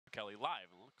Kelly live.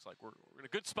 It looks like we're in a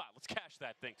good spot. Let's cash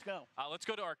that thing. Let's go. Let's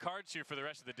go to our cards here for the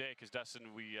rest of the day because, Dustin,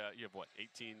 you have,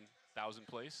 18,000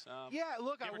 plays? Yeah,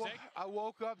 look, I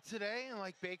woke up today and,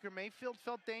 Baker Mayfield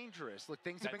felt dangerous. Look,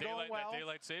 things have been going well. That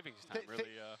daylight savings time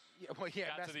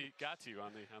really got to you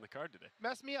on the card today.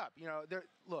 Messed me up.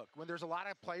 Look, when there's a lot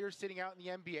of players sitting out in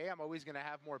the NBA, I'm always going to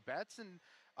have more bets, and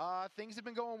things have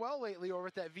been going well lately over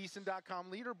at that VSiN.com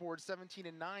leaderboard,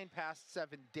 17-9 past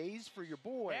 7 days for your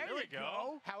boy. There we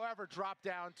go. However, dropped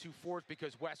down to 4th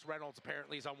because Wes Reynolds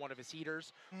apparently is on one of his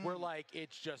heaters. Where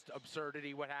it's just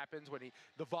absurdity what happens when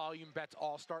the volume bets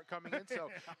all start coming in. So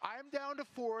I'm down to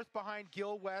 4th behind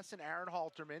Gil West and Aaron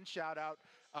Halterman. Shout out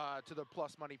to the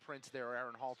plus money prince there,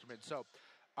 Aaron Halterman. So,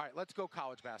 all right, let's go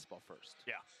college basketball first.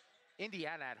 Yeah.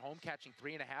 Indiana at home catching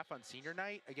 3.5 on senior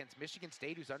night against Michigan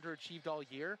State, who's underachieved all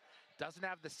year, doesn't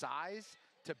have the size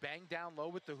to bang down low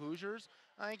with the Hoosiers.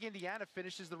 I think Indiana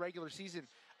finishes the regular season.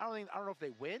 I don't know if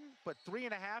they win, but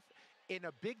 3.5 in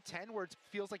a Big Ten where it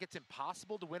feels like it's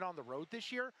impossible to win on the road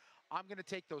this year. I'm going to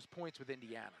take those points with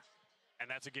Indiana. And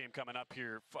that's a game coming up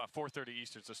here, 4:30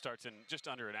 Eastern, so starts in just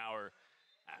under an hour.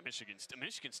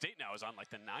 Michigan State now is on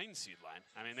the 9 seed line.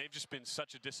 I mean, they've just been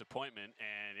such a disappointment.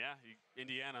 And,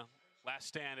 Indiana, last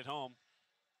stand at home,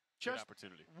 good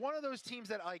opportunity. One of those teams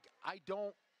that, I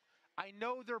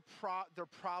know they're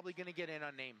probably going to get in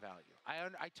on name value.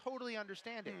 I totally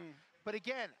understand it. But,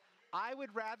 again, I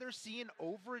would rather see an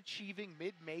overachieving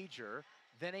mid-major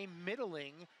than a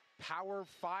middling Power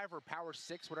 5 or Power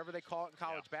 6, whatever they call it in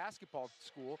college basketball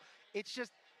school. It's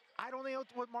just – I don't know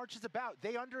what March is about.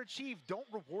 They underachieve. Don't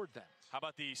reward them. How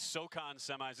about the SoCon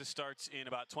semis? This starts in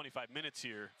about 25 minutes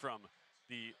here from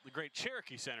the great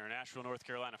Cherokee Center in Asheville, North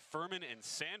Carolina. Furman and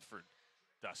Sanford.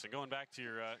 Dustin, going back to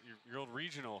your old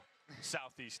regional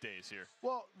Southeast days here.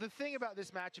 Well, the thing about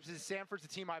this matchup is Sanford's a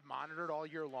team I've monitored all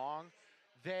year long.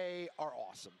 They are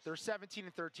awesome. They're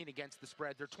 17-13 against the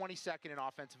spread. They're 22nd in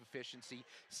offensive efficiency,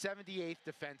 78th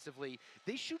defensively.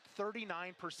 They shoot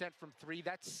 39% from 3.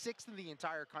 That's 6th in the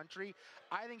entire country.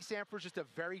 I think Sanford's just a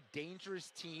very dangerous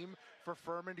team for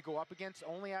Furman to go up against,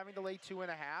 only having to lay 2.5.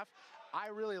 I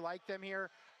really like them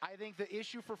here. I think the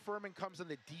issue for Furman comes on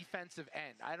the defensive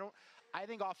end. I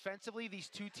think offensively, these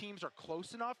two teams are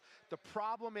close enough. The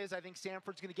problem is I think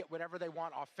Sanford's going to get whatever they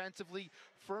want offensively.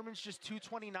 Furman's just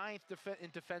 229th in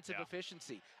defensive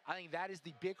efficiency. I think that is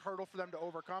the big hurdle for them to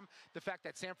overcome, the fact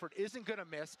that Sanford isn't going to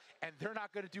miss, and they're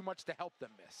not going to do much to help them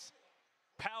miss.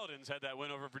 Paladins had that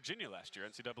win over Virginia last year,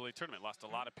 NCAA tournament. Lost a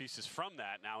lot of pieces from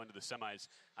that now into the semis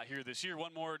here this year.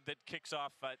 One more that kicks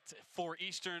off at 4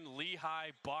 Eastern, Lehigh,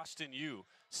 Boston U.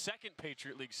 Second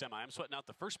Patriot League semi. I'm sweating out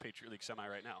the first Patriot League semi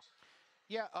right now.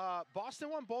 Yeah, Boston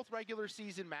won both regular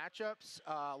season matchups,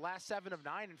 last 7 of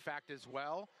 9, in fact, as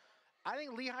well. I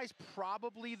think Lehigh's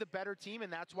probably the better team,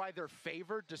 and that's why they're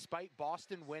favored despite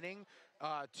Boston winning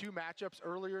 2 matchups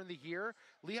earlier in the year.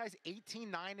 Lehigh's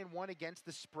 18-9-1 against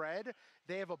the spread.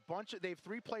 They have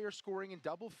 3 players scoring in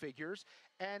double figures.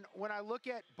 And when I look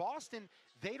at Boston,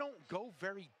 they don't go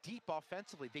very deep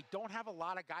offensively. They don't have a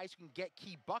lot of guys who can get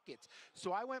key buckets.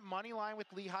 So I went money line with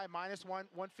Lehigh minus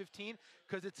 115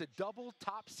 because it's a double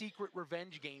top secret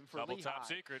revenge game for Lehigh. Top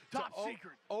secret. Top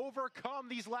secret. Overcome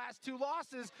these last 2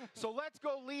 losses. So let's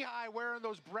go Lehigh wearing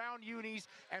those brown unis.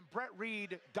 And Brett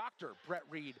Reed, Dr. Brett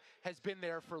Reed, has been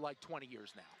there for 20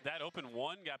 years now. That open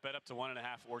 1 got bet up to 1.5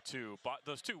 or 2.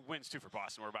 Those 2 wins, too, for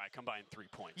Boston were by a combined 3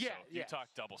 points. Yeah, so you talk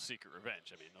double secret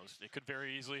revenge. I mean, it could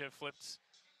very easily have flipped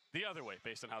the other way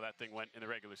based on how that thing went in the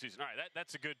regular season. All right,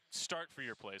 that's a good start for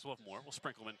your plays. We'll have more. We'll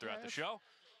sprinkle them in throughout the show.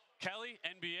 Kelly,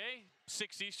 NBA,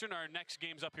 6 Eastern. Our next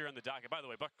game's up here on the docket. By the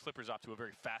way, Buck Clippers off to a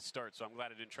very fast start, so I'm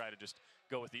glad I didn't try to just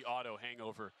go with the auto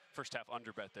hangover first half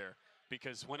under bet there.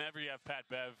 Because whenever you have Pat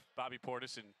Bev, Bobby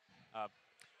Portis, and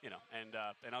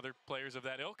other players of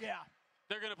that ilk,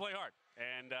 they're going to play hard.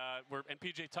 And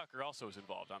PJ Tucker also is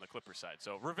involved on the Clippers side.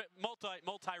 So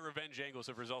multi-revenge angles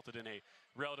have resulted in a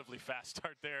relatively fast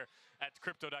start there at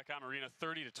Crypto.com Arena,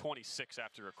 30-26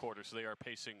 after a quarter. So they are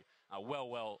pacing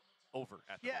well over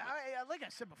at the moment. Like I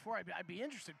said before, I'd be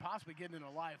interested possibly getting in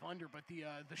a live under, but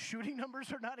the shooting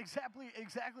numbers are not exactly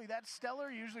that stellar.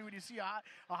 Usually when you see a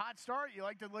hot start, you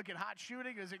like to look at hot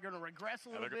shooting. Is it going to regress a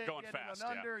little bit? They're going fast,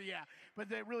 under? But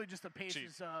really just the pace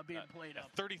is being played up.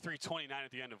 33-29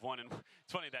 at the end of one. And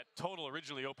it's funny, that total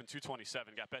originally opened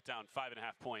 227, got bet down 5.5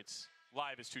 points.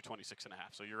 Live is 226.5,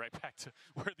 so you're right back to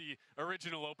where the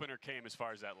original opener came as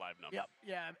far as that live number. Yep,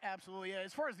 yeah, absolutely. Yeah.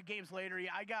 As far as the games later,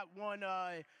 I got one.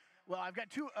 I've got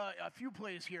a few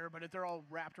plays here, but they're all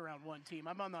wrapped around one team.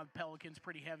 I'm on the Pelicans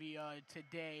pretty heavy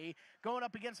today. Going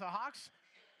up against the Hawks,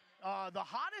 The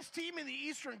hottest team in the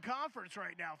Eastern Conference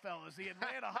right now, fellas, the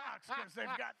Atlanta Hawks, because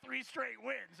they've got 3 straight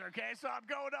wins, okay? So I'm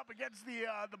going up against the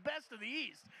best of the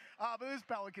East. But this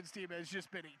Pelicans team has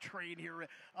just been a train here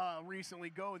recently,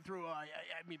 going through,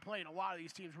 playing a lot of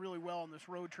these teams really well on this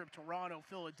road trip. Toronto,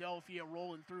 Philadelphia,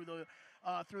 rolling through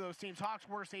those teams. Hawks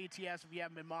worst ATS, if you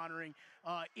haven't been monitoring,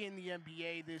 in the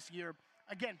NBA this year.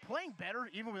 Again, playing better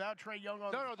even without Trae Young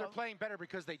on. No, they're playing better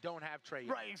because they don't have Trae Young.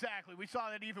 Right, exactly. We saw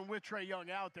that even with Trae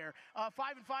Young out there.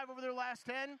 5-5 over their last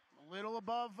 10, a little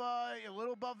above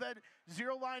that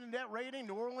 0 line in net rating.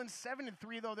 New Orleans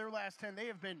 7-3 though their last 10. They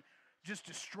have been just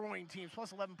destroying teams.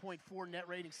 Plus 11.4 net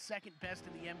rating, second best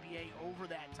in the NBA over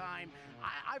that time.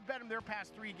 I bet them their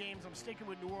past 3 games. I'm sticking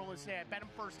with New Orleans today. I bet them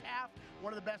first half,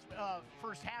 one of the best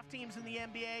first half teams in the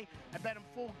NBA. I bet them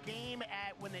full game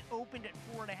when they opened at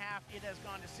 4.5. It has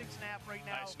gone to 6.5 right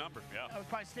now. Nice number, yeah. I would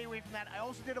probably stay away from that. I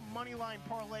also did a money line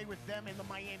parlay with them in the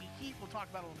Miami Heat. We'll talk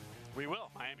about it a little bit. We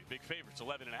will. Miami, big favorites,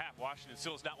 11.5. Washington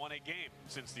still has not won a game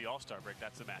since the All-Star break.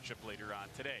 That's the matchup later on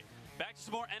today. Back to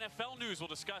some more NFL news. We'll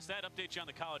discuss that, update you on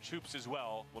the college hoops as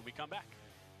well when we come back.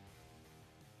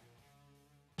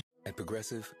 At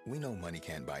Progressive, we know money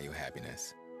can't buy you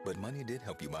happiness, but money did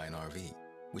help you buy an RV,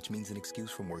 which means an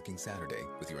excuse from working Saturday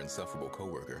with your insufferable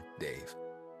coworker, Dave.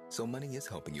 So money is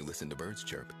helping you listen to birds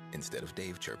chirp instead of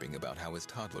Dave chirping about how his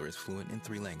toddler is fluent in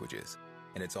 3 languages.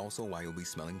 And it's also why you'll be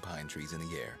smelling pine trees in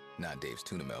the air, not Dave's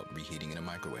tuna melt reheating in a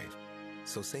microwave.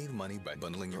 So save money by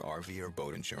bundling your RV or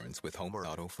boat insurance with home or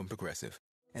auto from Progressive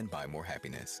and buy more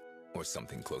happiness, or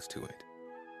something close to it.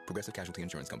 Progressive Casualty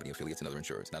Insurance Company, affiliates, and other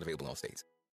insurers. Not available in all states.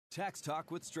 Tax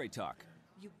Talk with Straight Talk.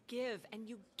 You give and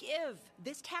you give.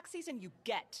 This tax season, you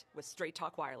get with Straight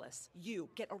Talk Wireless. You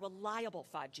get a reliable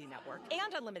 5G network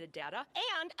and unlimited data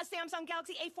and a Samsung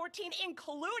Galaxy A14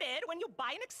 included when you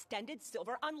buy an extended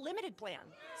Silver Unlimited plan.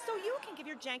 So you can give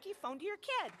your janky phone to your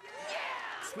kid. Yeah!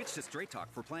 Switch to Straight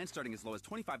Talk for plans starting as low as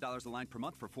 $25 a line per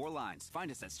month for 4 lines.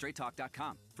 Find us at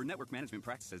straighttalk.com. For network management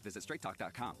practices, visit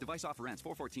straighttalk.com. Device offer ends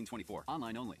 4/14/24.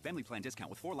 Online only. Family plan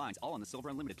discount with 4 lines, all on the Silver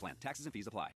Unlimited plan. Taxes and fees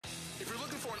apply. If you're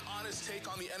looking for an honest take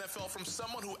on the NFL from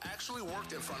someone who actually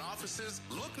worked in front offices,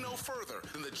 look no further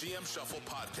than the GM Shuffle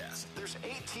podcast. There's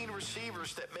 18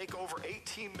 receivers that make over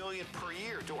 $18 million per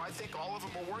year. Do I think all of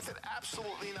them are worth it?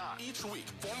 Absolutely not. Each week,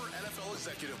 former NFL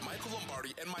executive Michael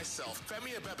Lombardi and myself,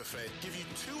 Femi Abebefe, give you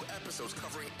 2 episodes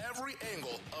covering every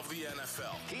angle of the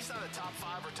NFL. He's not a top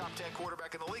 5 or top 10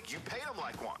 quarterback in the league. You paid him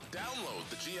like one. Download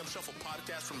the GM Shuffle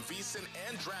podcast from VSiN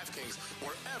and DraftKings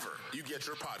wherever you get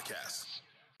your podcasts.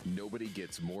 Nobody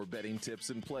gets more betting tips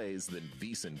and plays than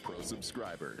VSiN Pro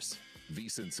subscribers.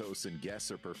 VSiN's hosts and guests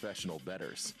are professional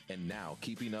bettors, and now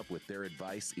keeping up with their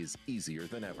advice is easier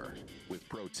than ever. With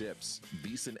pro tips,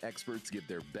 VSiN experts give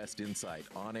their best insight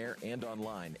on air and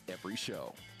online every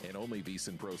show. And only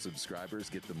VSiN Pro subscribers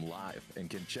get them live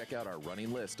and can check out our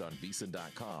running list on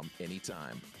VSiN.com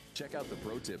anytime. Check out the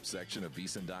pro tips section of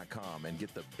VSiN.com and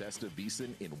get the best of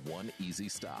VSiN in one easy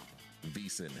stop.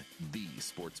 VSiN, the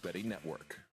sports betting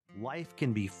network. Life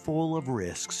can be full of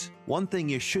risks. One thing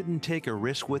you shouldn't take a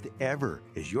risk with ever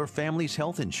is your family's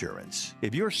health insurance.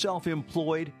 If you're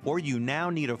self-employed or you now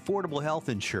need affordable health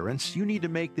insurance, you need to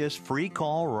make this free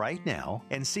call right now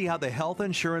and see how the Health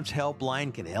Insurance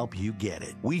Helpline can help you get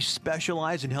it. We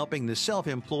specialize in helping the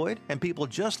self-employed and people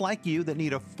just like you that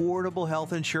need affordable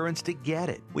health insurance to get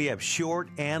it. We have short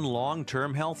and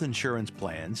long-term health insurance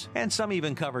plans, and some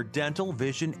even cover dental,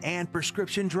 vision, and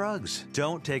prescription drugs.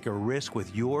 Don't take a risk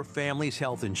with your family's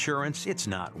health insurance. It's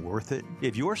not worth it.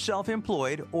 If you're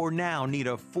self-employed or now need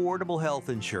affordable health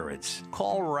insurance,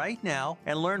 call right now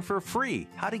and learn for free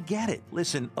how to get it.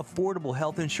 Listen, affordable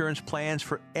health insurance plans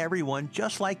for everyone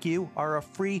just like you are a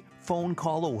free phone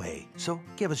call away. So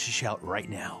give us a shout right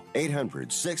now.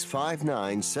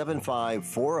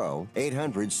 800-659-7540.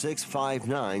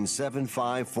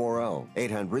 800-659-7540.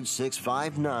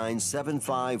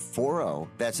 800-659-7540.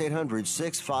 That's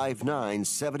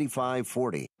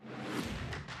 800-659-7540.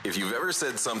 If you've ever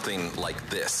said something like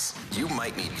this, you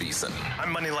might need VSiN. I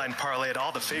moneyline parlayed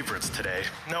all the favorites today.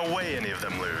 No way any of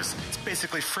them lose. It's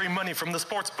basically free money from the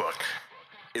sports book.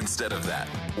 Instead of that,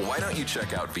 why don't you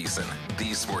check out VSiN,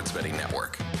 the sports betting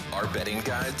network? Our betting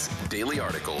guides, daily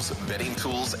articles, betting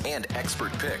tools, and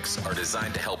expert picks are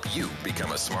designed to help you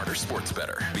become a smarter sports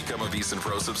bettor. Become a VSiN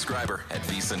Pro subscriber at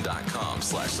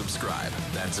VSiN.com/subscribe.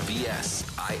 That's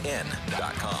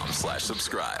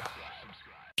VSIN.com/subscribe.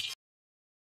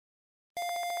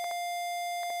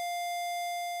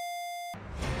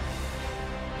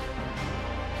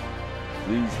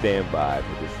 Please stand by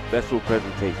for this special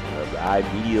presentation of the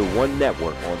iMedia One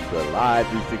Network on the Live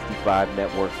 365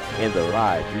 Network and the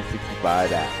Live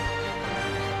 365 app.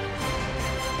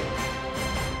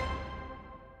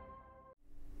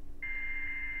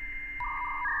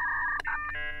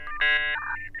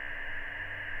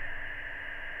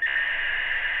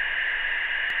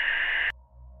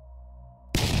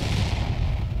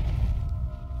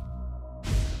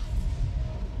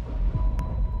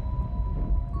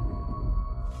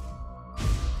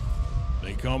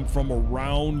 They come from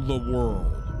around the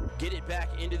world. Get it back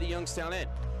into the Youngstown end.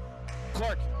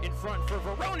 Clark in front for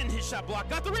Veronin. His shot block.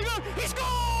 Got the rebound. He scores!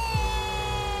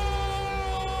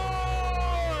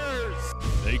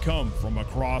 They come from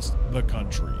across the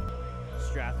country.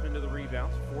 Strathman to the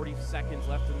rebound. 40 seconds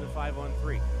left in the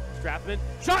 5-on-3. Strathman,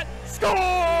 shot, scores!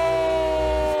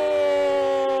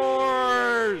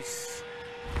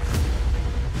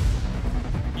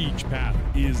 Each path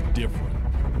is different.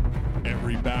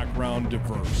 Every background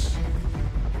diverse.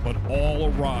 But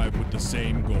all arrive with the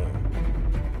same goal.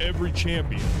 Every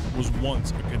champion was once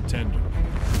a contender.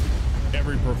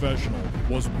 Every professional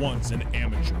was once an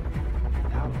amateur.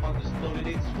 Now on this loaded,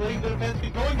 it's splitting the defense,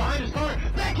 going behind his star.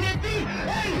 That can't be,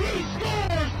 and he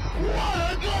scores! What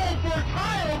a goal for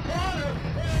Kyle Connor!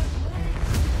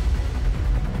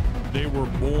 They were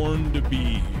born to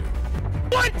be here.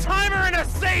 One-timer and a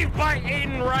save by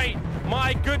Aiden Wright.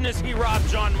 My goodness, he robbed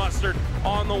John Mustard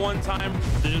on the one-time.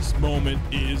 This moment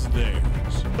is theirs.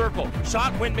 Circle,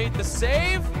 shot, Wynn made the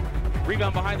save.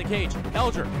 Rebound behind the cage.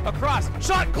 Elger, across,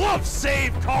 shot, glove,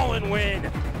 save, Colin Wynn.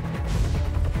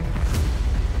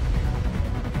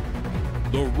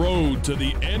 The road to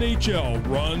the NHL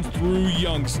runs through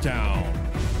Youngstown.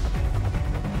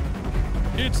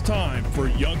 It's time for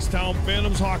Youngstown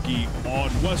Phantoms Hockey on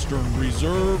Western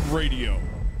Reserve Radio.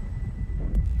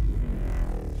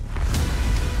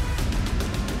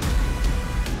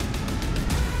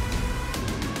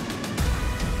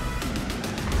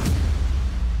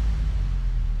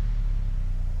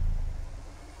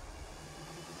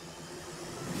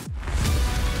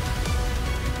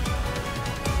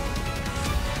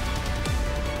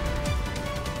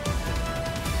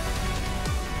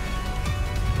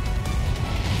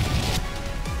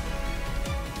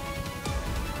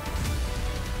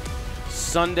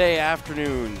 Sunday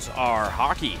afternoons are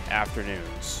hockey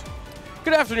afternoons.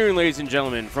 Good afternoon, ladies and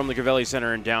gentlemen, from the Cavelli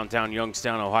Center in downtown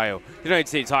Youngstown, Ohio. The United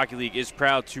States Hockey League is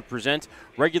proud to present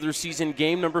regular season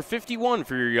game number 51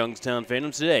 for your Youngstown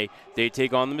Phantoms today. They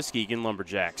take on the Muskegon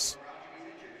Lumberjacks.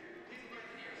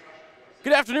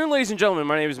 Good afternoon, ladies and gentlemen.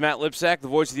 My name is Matt Lipsack, the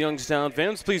voice of the Youngstown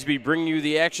Phantoms. Pleased to be bringing you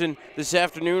the action this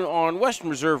afternoon on Western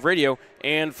Reserve Radio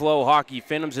and Flow Hockey.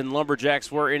 Phantoms and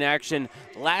Lumberjacks were in action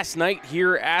last night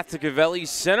here at the Cavelli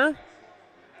Center,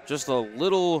 just a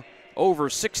little over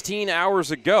 16 hours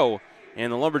ago. And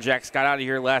the Lumberjacks got out of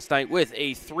here last night with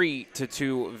a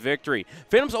 3-2 victory.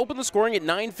 Phantoms opened the scoring at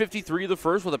 9:53 of the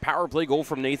first with a power play goal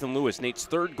from Nathan Lewis. Nate's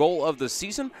third goal of the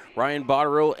season. Ryan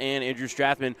Botterill and Andrew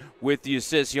Strathman with the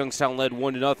assist. Youngstown led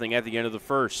 1-0 at the end of the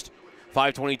first.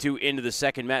 5:22 into the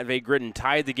second, Matt Vagridden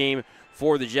tied the game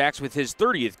for the Jacks with his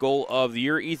 30th goal of the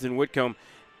year. Ethan Whitcomb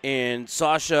and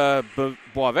Sasha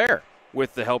Boisvert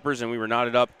with the helpers, and we were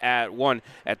knotted up at 1.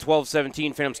 At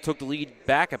 12:17, Phantoms took the lead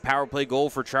back. A power play goal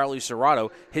for Charlie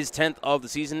Serrato, his 10th of the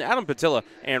season. Adam Patilla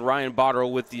and Ryan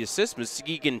Botterill with the assist.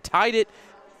 Muskegon tied it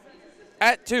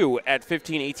at 2 at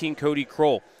 15:18. Cody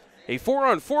Kroll, a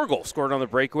 4-on-4 goal scored on the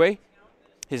breakaway,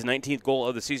 his 19th goal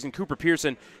of the season. Cooper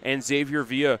Pearson and Xavier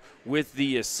Villa with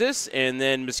the assists, and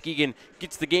then Muskegon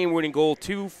gets the game-winning goal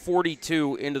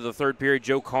 2:42 into the third period.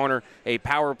 Joe Connor, a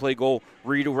power play goal,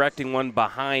 redirecting one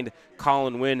behind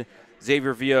Colin Wynn.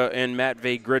 Xavier Villa and Matt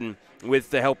Vagridden with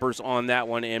the helpers on that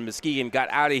one, and Muskegon got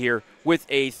out of here with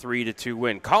a 3-2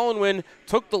 win. Colin Wynn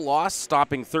took the loss,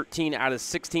 stopping 13 out of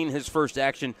 16, his first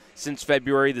action since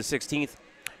February the 16th.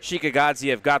 Shika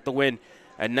Gadziev got the win.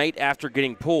 A night after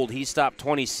getting pulled, he stopped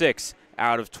 26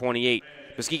 out of 28.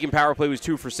 Muskegon power play was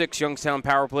 2 for 6. Youngstown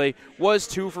power play was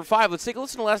 2 for 5. Let's take a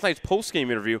listen to last night's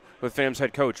post-game interview with Phantoms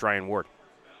head coach Ryan Ward.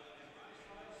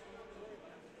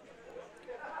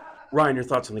 Ryan, your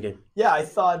thoughts on the game? Yeah, I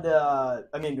thought,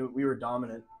 we were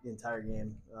dominant the entire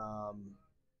game.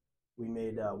 We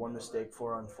made one mistake,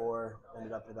 4-on-4,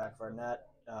 ended up in the back of our net.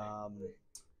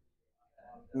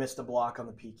 Missed a block on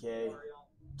the PK.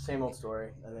 Same old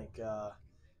story. I think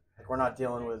we're not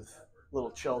dealing with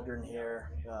little children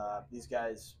here. These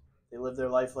guys, they live their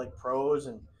life like pros,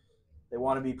 and they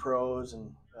want to be pros.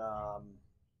 And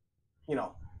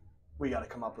we got to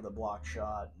come up with a block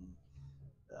shot. And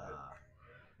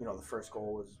the first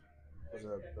goal was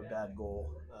a bad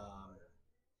goal.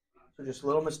 So just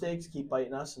little mistakes keep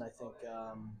biting us, and I think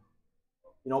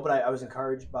but I was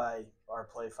encouraged by our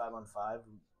play 5-on-5. I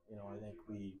think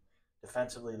we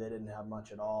defensively they didn't have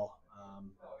much at all.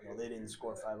 They didn't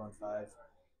score 5-on-5.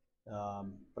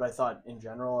 But I thought in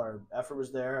general our effort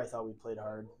was there. I thought we played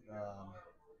hard.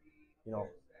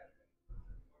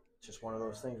 It's just one of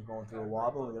those things, going through a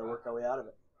wobble, and we got to work our way out of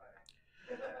it.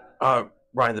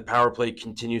 Ryan, the power play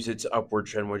continues its upward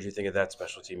trend. What did you think of that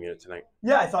special team unit tonight?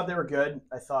 Yeah, I thought they were good.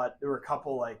 I thought there were a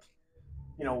couple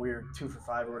we were 2 for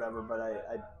 5 or whatever, but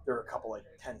there were a couple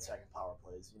 10-second power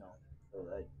plays.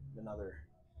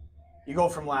 You go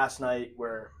from last night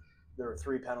where there were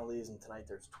 3 penalties and tonight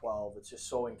there's 12. It's just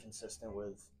so inconsistent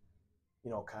with,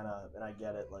 kind of, and I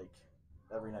get it,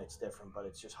 every night's different, but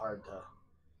it's just hard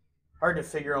to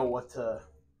figure out what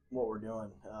we're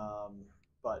doing.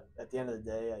 But at the end of the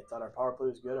day, I thought our power play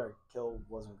was good. Our kill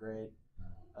wasn't great.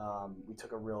 We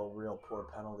took a real poor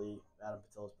penalty. Adam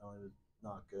Patel's penalty was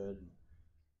not good.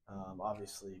 And,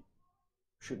 obviously,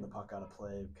 shooting the puck out of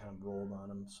play kind of rolled on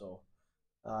him. So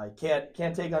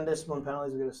can't take undisciplined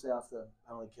penalties. We're going to stay off the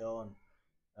penalty kill. And,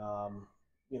 our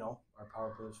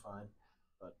power play was fine.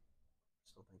 But I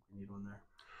still think we need one there.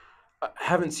 I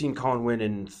haven't seen Colin win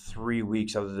in 3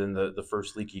 weeks other than the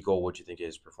first leaky goal. What do you think of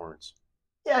his performance?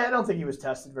 Yeah, I don't think he was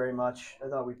tested very much. I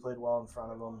thought we played well in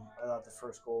front of him. I thought the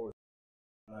first goal was,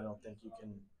 and I don't think you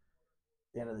can,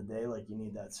 at the end of the day, you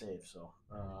need that save. So,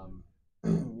 I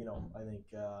think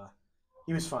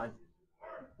he was fine.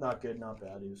 Not good, not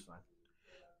bad. He was fine.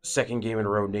 Second game in a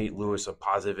row, Nate Lewis, a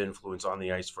positive influence on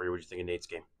the ice for you. What do you think of Nate's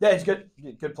game? Yeah, he's good.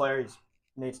 Good player.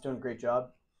 Nate's doing a great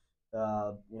job.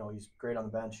 He's great on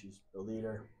the bench. He's a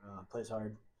leader. Plays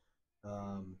hard.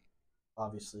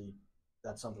 Obviously,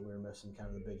 that's something we were missing, kind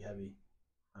of the big, heavy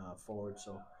forward.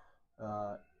 So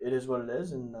it is what it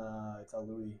is, and I thought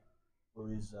Louis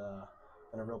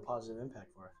had a real positive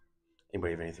impact for us.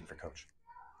 Anybody have anything for Coach?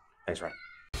 Thanks, Ryan.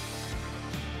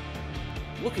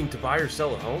 Looking to buy or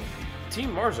sell a home?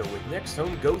 Team Marzo with Next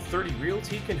Home Go 30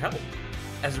 Realty can help.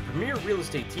 As a premier real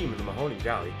estate team in the Mahoning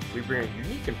Valley, we bring a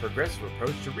unique and progressive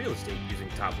approach to real estate using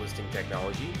top listing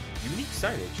technology, unique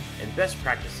signage, and best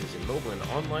practices in mobile and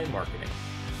online marketing.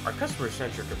 Our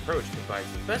customer-centric approach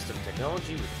combines the best of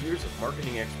technology with years of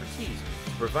marketing expertise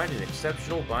to provide an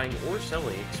exceptional buying or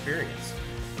selling experience.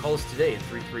 Call us today at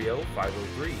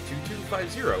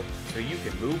 330-503-2250 so you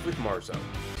can move with Marzo.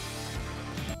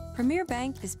 Premier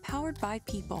Bank is powered by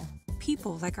people.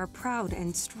 People like our proud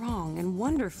and strong and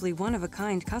wonderfully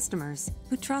one-of-a-kind customers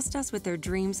who trust us with their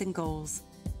dreams and goals.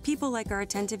 People like our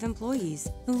attentive employees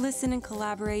who listen and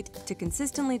collaborate to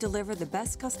consistently deliver the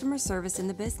best customer service in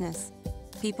the business.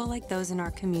 People like those in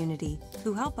our community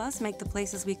who help us make the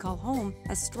places we call home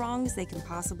as strong as they can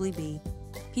possibly be.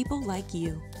 People like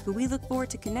you, who we look forward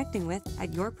to connecting with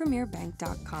at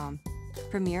yourpremierbank.com.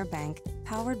 Premier Bank,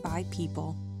 powered by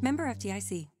people. Member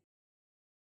FDIC.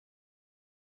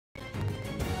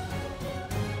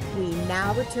 We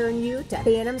now return you to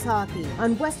Phantoms Hockey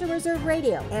on Western Reserve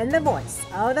Radio and the voice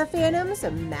of the Phantoms,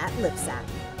 Matt Lipsack.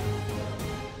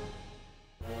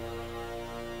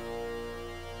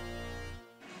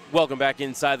 Welcome back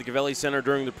inside the Gavelli Center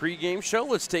during the pregame show.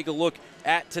 Let's take a look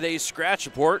at today's scratch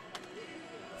report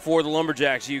for the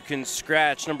Lumberjacks. You can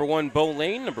scratch number 1, Bo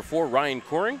Lane, number 4, Ryan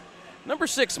Coring, number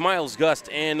 6, Miles Gust,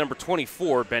 and number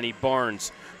 24, Benny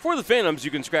Barnes. For the Phantoms,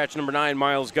 you can scratch number 9,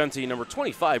 Miles Gunty, number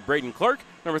 25, Braden Clark,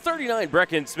 number 39,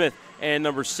 Brecken Smith, and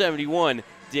number 71,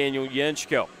 Daniel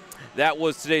Yenchko. That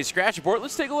was today's scratch report.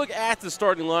 Let's take a look at the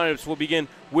starting lineups. We'll begin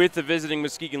with the visiting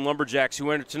Muskegon Lumberjacks, who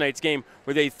entered tonight's game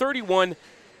with a 31-17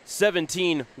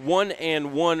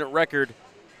 1-1 record.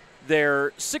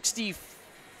 Their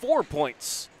 64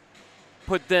 points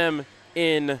put them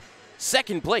in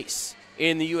second place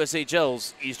in the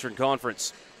USHL's Eastern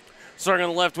Conference. Starting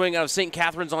on the left wing out of St.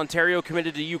 Catharines, Ontario,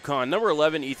 committed to UConn, number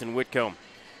 11, Ethan Whitcomb.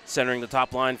 Centering the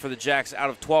top line for the Jacks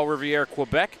out of Trois-Rivières,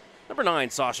 Quebec, number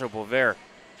 9, Sasha Bover.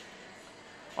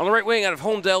 On the right wing out of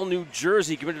Holmdel, New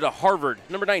Jersey, committed to Harvard,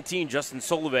 number 19, Justin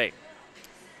Solive.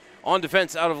 On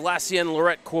defense out of La Sienne,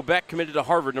 Lorette, Quebec, committed to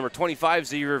Harvard, number 25,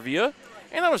 Xavier Villa.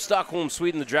 And out of Stockholm,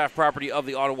 Sweden, the draft property of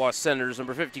the Ottawa Senators,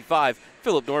 number 55,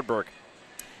 Philip Nordberg.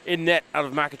 In net out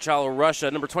of Makachalo, Russia,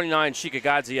 number 29, Shika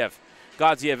Gadziev.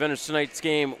 Gadziev enters tonight's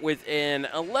game with an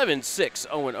 11-6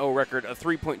 0-0 record, a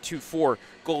 3.24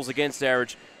 goals against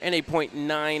average, and a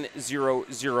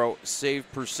 .900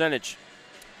 save percentage.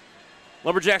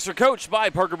 Lumberjacks are coached by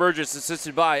Parker Burgess,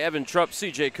 assisted by Evan Trupp,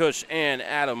 CJ Cush, and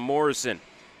Adam Morrison.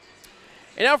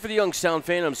 And now for the Youngstown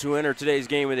Phantoms, who enter today's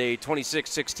game with a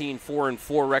 26-16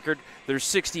 4-4 record. Their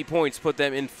 60 points put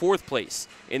them in fourth place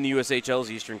in the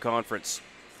USHL's Eastern Conference.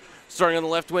 Starting on the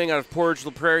left wing out of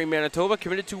Portage-La Prairie, Manitoba,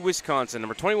 committed to Wisconsin,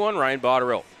 number 21, Ryan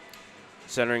Botterill.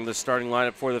 Centering the starting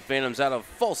lineup for the Phantoms out of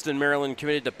Falston, Maryland,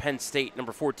 committed to Penn State,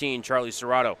 number 14, Charlie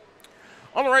Serrato.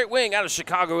 On the right wing out of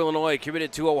Chicago, Illinois,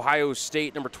 committed to Ohio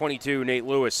State, number 22, Nate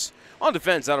Lewis. On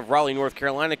defense out of Raleigh, North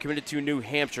Carolina, committed to New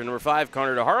Hampshire, number 5,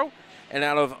 Connor DeHaro. And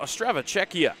out of Ostrava,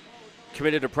 Czechia,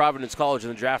 committed to Providence College in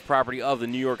the draft property of the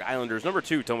New York Islanders, number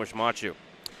 2, Tomasz Maciu.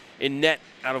 In net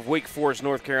out of Wake Forest,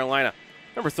 North Carolina,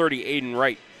 number 30, Aiden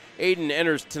Wright. Aiden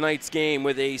enters tonight's game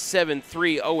with a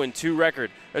 7-3-0-2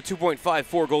 record, a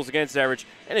 2.54 goals against average,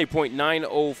 and a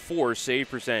 .904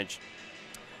 save percentage.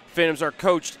 Phantoms are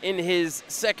coached in his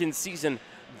second season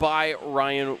by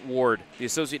Ryan Ward. The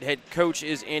associate head coach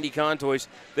is Andy Contois.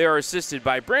 They are assisted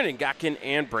by Brandon Gotkin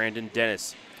and Brandon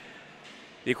Dennis.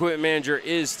 The equipment manager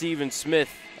is Steven Smith.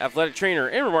 Athletic trainer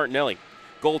Amber Martinelli.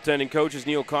 Goaltending coach is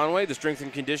Neil Conway. The strength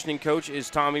and conditioning coach is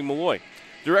Tommy Malloy.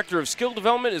 Director of skill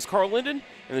development is Carl Linden.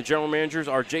 And the general managers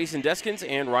are Jason Deskins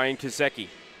and Ryan Kosecki.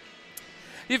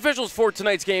 The officials for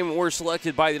tonight's game were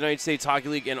selected by the United States Hockey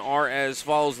League and are as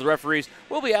follows. The referees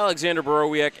will be Alexander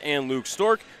Borowiak and Luke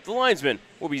Stork. The linesmen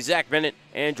will be Zach Bennett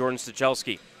and Jordan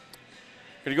Stachelski.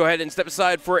 Going to go ahead and step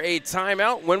aside for a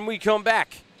timeout. When we come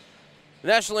back, the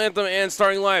national anthem and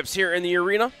starting lineups here in the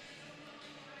arena.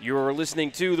 You are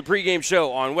listening to the pregame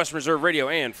show on Western Reserve Radio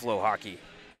and Flow Hockey.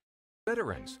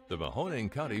 Veterans. The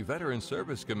Mahoning County Veterans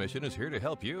Service Commission is here to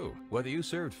help you. Whether you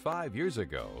served 5 years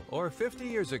ago or 50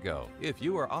 years ago, if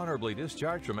you are honorably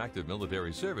discharged from active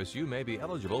military service, you may be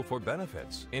eligible for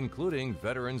benefits, including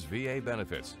Veterans VA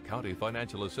benefits, county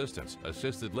financial assistance,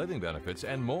 assisted living benefits,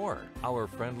 and more. Our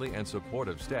friendly and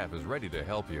supportive staff is ready to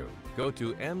help you. Go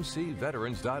to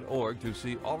mcveterans.org to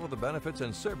see all of the benefits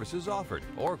and services offered,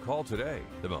 or call today.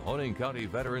 The Mahoning County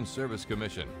Veterans Service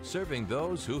Commission, serving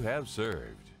those who have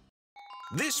served.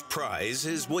 This prize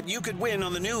is what you could win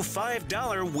on the new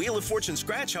 $5 Wheel of Fortune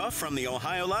scratch-off from the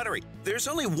Ohio Lottery. There's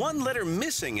only one letter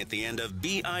missing at the end of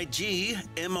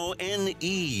BIGMONE.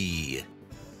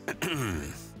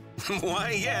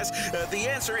 Why, yes, the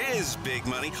answer is big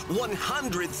money,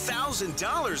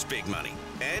 $100,000 big money.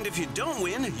 And if you don't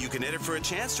win, you can enter for a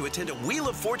chance to attend a Wheel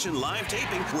of Fortune live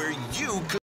taping where you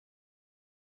could.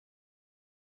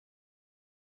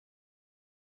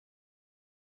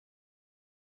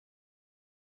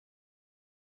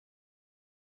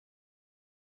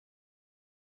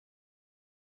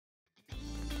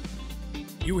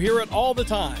 You hear it all the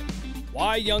time.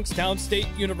 Why Youngstown State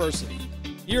University?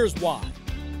 Here's why.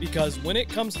 Because when it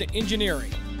comes to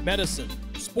engineering, medicine,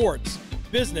 sports,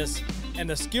 business, and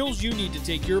the skills you need to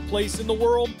take your place in the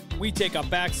world, we take a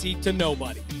backseat to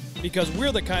nobody. Because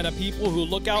we're the kind of people who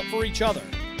look out for each other.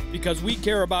 Because we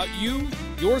care about you,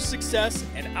 your success,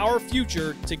 and our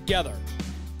future together.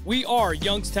 We are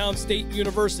Youngstown State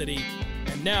University,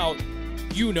 and now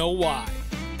you know why.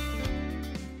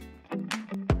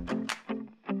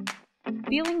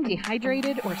 Feeling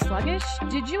dehydrated or sluggish?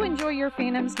 Did you enjoy your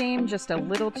Phantoms game just a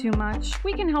little too much?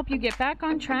 We can help you get back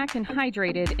on track and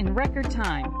hydrated in record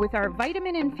time. With our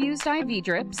vitamin-infused IV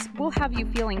drips, we'll have you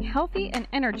feeling healthy and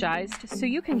energized so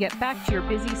you can get back to your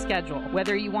busy schedule.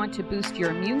 Whether you want to boost your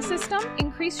immune system,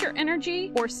 increase your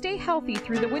energy, or stay healthy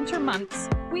through the winter months,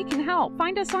 we can help.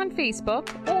 Find us on Facebook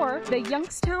or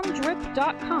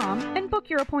theyoungstowndrip.com and book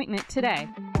your appointment today.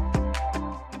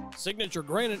 Signature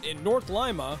Granite in North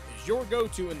Lima is your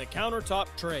go-to in the countertop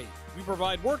trade. We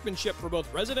provide workmanship for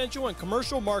both residential and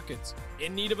commercial markets.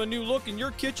 In need of a new look in your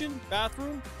kitchen,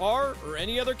 bathroom, bar, or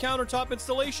any other countertop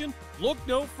installation? Look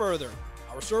no further.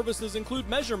 Our services include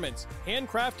measurements,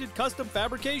 handcrafted custom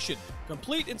fabrication,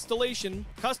 complete installation,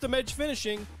 custom edge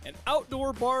finishing, and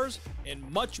outdoor bars, and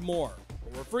much more.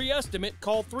 For a free estimate,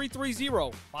 call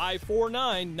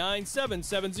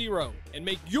 330-549-9770 and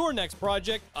make your next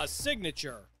project a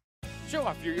signature. Show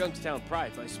off your Youngstown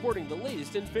pride by sporting the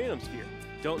latest in Phantoms gear.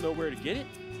 Don't know where to get it?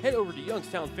 Head over to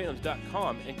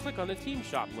youngstownphantoms.com and click on the Team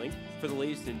Shop link for the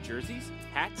latest in jerseys,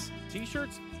 hats,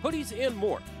 t-shirts, hoodies, and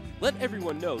more. Let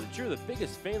everyone know that you're the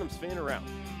biggest Phantoms fan around.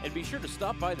 And be sure to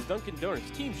stop by the Dunkin' Donuts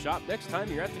Team Shop next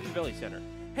time you're at the Covelli Center.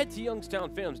 Head to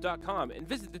youngstownphantoms.com and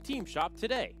visit the Team Shop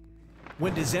today.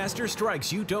 When disaster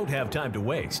strikes, you don't have time to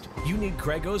waste. You need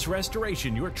Craigos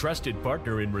Restoration, your trusted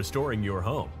partner in restoring your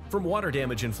home. From water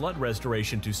damage and flood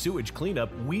restoration to sewage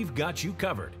cleanup, we've got you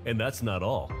covered. And that's not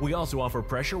all. We also offer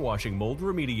pressure washing, mold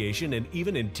remediation, and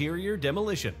even interior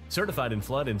demolition. Certified in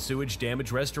flood and sewage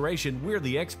damage restoration, we're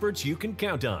the experts you can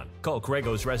count on. Call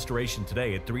Craigos Restoration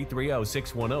today at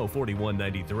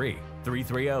 330-610-4193.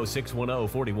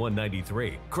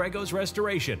 330-610-4193. Craigos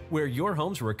Restoration, where your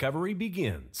home's recovery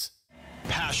begins.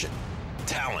 Passion,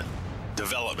 talent,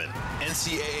 development.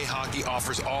 NCAA hockey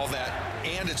offers all that,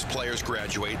 and its players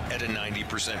graduate at a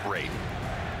 90% rate.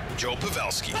 Joe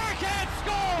Pavelski. Backhand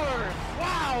scores!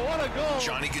 Wow, what a goal!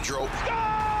 Johnny Gaudreau.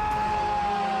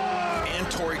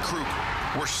 And Torrey Krug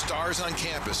were stars on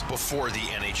campus before the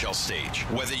NHL stage.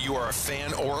 Whether you are a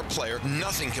fan or a player,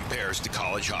 nothing compares to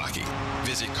college hockey.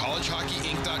 Visit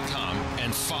collegehockeyinc.com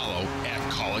and follow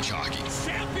 @collegehockey.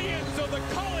 Champions of the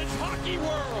college hockey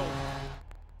world!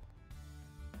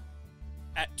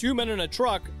 At 2 Men in a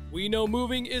Truck, we know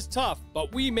moving is tough,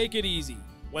 but we make it easy.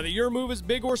 Whether your move is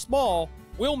big or small,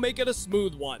 we'll make it a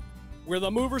smooth one. We're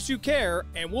the movers who care,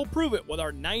 and we'll prove it with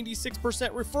our 96%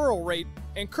 referral rate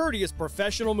and courteous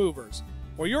professional movers.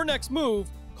 For your next move,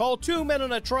 call 2 Men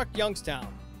in a Truck Youngstown,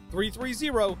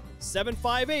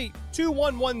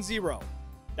 330-758-2110.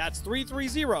 That's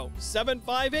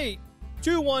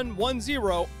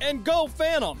 330-758-2110, and go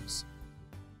Phantoms!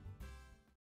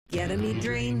 Get a me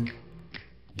drain.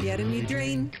 Get a me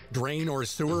drain. Drain or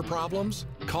sewer problems?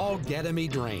 Call Get a me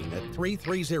Drain at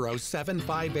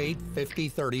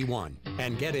 330-758-5031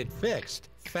 and get it fixed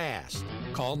fast.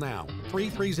 Call now,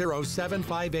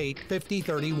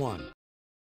 330-758-5031.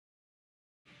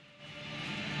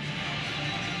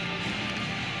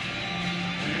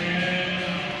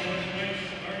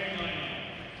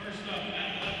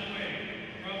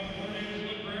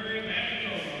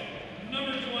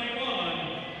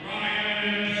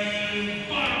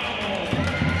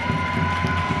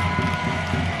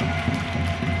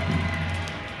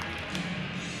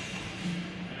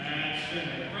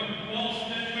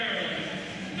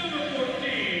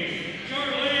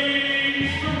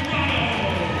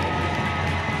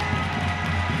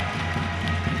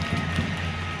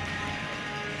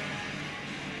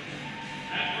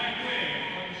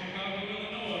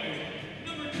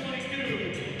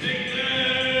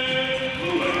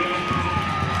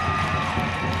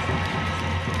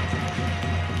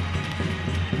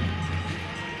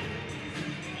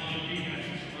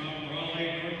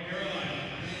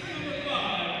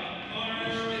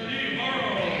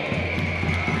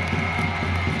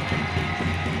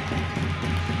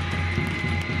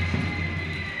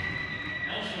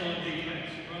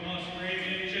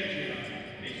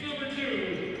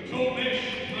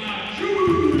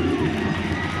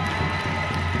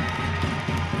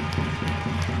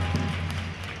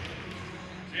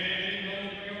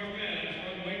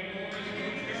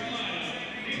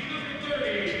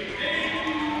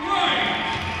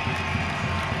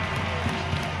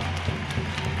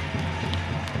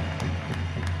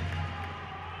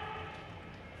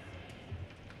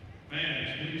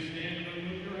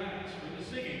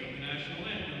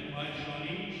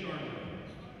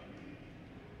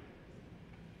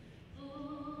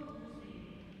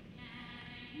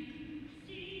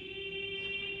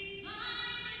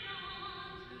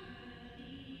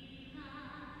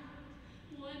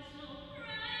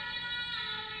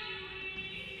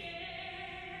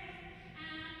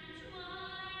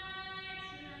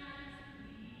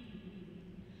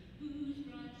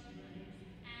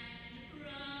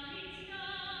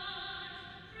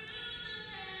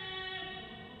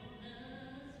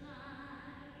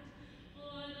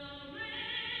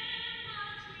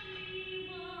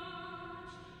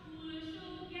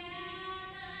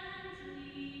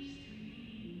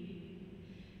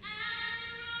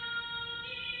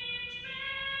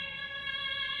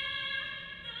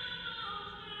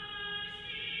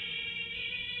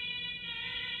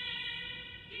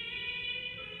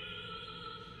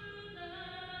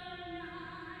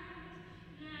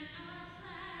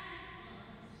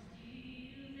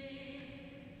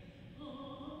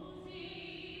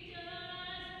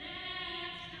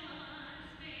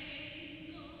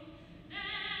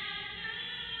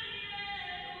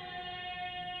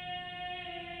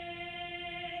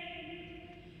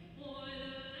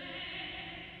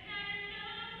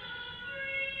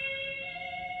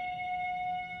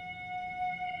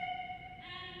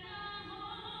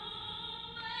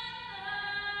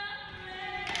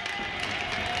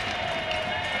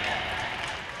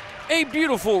 A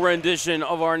beautiful rendition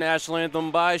of our national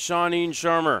anthem by Shawneen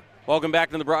Sharmer. Welcome back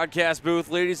to the broadcast booth,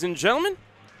 ladies and gentlemen.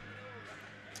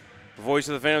 The voice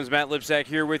of the Phantoms, Matt Lipsack,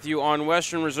 here with you on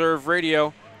Western Reserve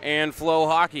Radio and Flow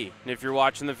Hockey. And if you're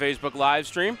watching the Facebook live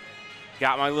stream,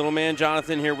 got my little man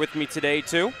Jonathan here with me today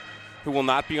too, who will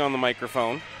not be on the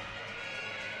microphone.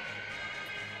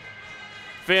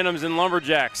 Phantoms and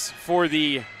Lumberjacks for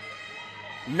the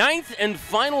 9th and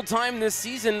final time this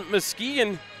season.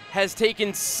 Muskegon has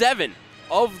taken 7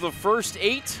 of the first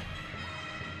 8.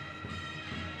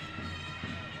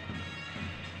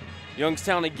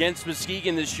 Youngstown against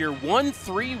Muskegon this year,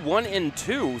 1-3,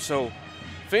 1-2. So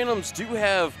Phantoms do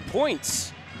have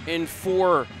points in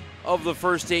 4 of the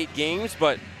first 8 games,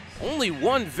 but only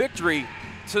 1 victory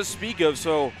to speak of.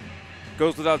 So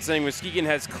goes without saying, Muskegon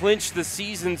has clinched the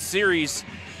season series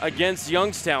against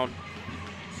Youngstown.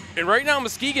 And right now,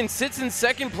 Muskegon sits in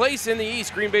second place in the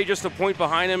East. Green Bay just a point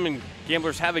behind them, and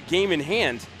Gamblers have a game in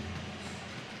hand.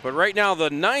 But right now, the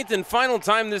 9th and final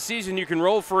time this season you can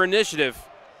roll for initiative.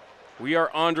 We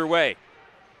are underway.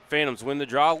 Phantoms win the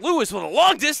draw. Lewis with a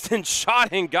long-distance shot,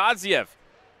 and Godziev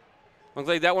Looks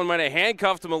like that one might have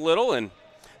handcuffed him a little, and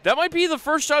that might be the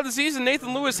first shot of the season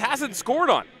Nathan Lewis hasn't scored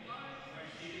on.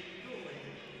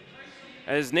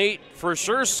 As Nate for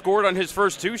sure scored on his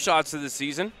first 2 shots of the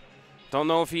season. Don't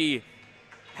know if he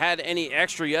had any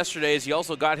extra yesterday, as he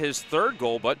also got his 3rd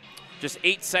goal, but just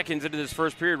 8 seconds into this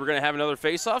first period, we're going to have another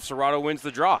faceoff. Serrato wins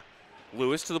the draw.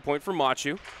 Lewis to the point for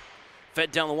Machu.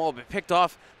 Fed down the wall, but picked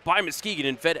off by Muskegon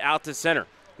and fed out to center.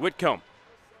 Whitcomb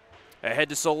ahead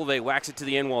to Solove, whacks it to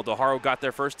the end wall. DeHaro got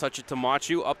there first, touch it to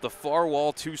Machu, up the far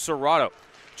wall to Serrato.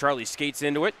 Charlie skates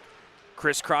into it,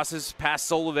 crisscrosses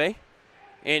past Solove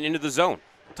and into the zone.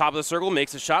 Top of the circle,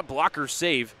 makes a shot, blocker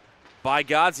save by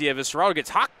Godziev as Serrato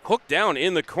gets hooked down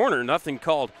in the corner, nothing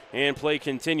called, and play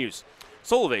continues.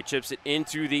 Solove chips it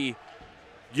into the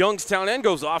Youngstown end,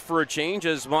 goes off for a change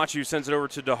as Machu sends it over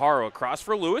to DeHaro. Across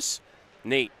for Lewis.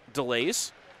 Nate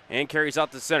delays and carries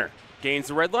out to center. Gains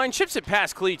the red line, chips it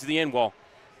past Klee to the end wall,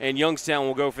 and Youngstown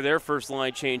will go for their first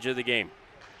line change of the game.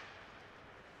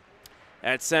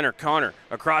 At center, Connor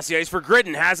across the ice for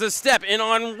Gridden, has a step in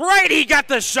on right. He got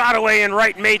the shot away, and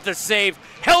Wright made the save,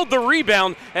 held the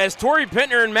rebound as Torrey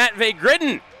Pittner and Matvey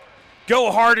Gridden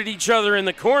go hard at each other in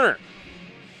the corner.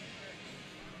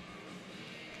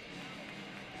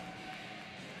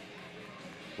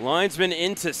 Linesman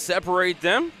in to separate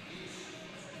them.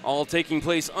 All taking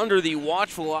place under the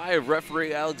watchful eye of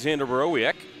referee Alexander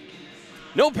Borowiak.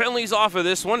 No penalties off of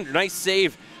this one. Nice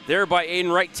save there by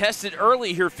Aiden Wright. Tested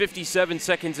early here, 57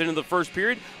 seconds into the first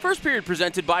period. First period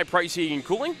presented by Price Heating and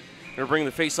Cooling. Going to bring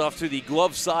the face-off to the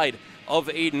glove side of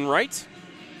Aiden Wright.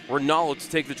 Ronaldo to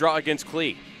take the draw against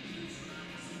Klee.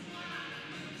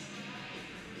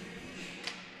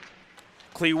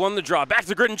 Klee won the draw. Back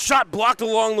to Gridden. Shot blocked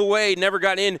along the way. Never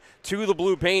got in to the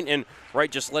blue paint, and Wright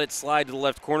just let it slide to the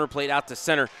left corner. Played out to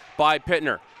center by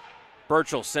Pittner.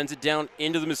 Burchell sends it down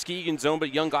into the Muskegon zone,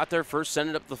 but Young got there first, sent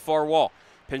it up the far wall.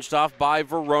 Pinched off by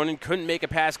Veronin. Couldn't make a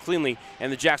pass cleanly,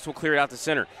 and the Jacks will clear it out to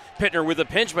center. Pittner with a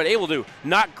pinch, but able to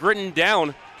knock Gridden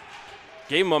down.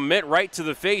 Gave him a mitt right to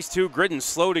the face, too. Gridden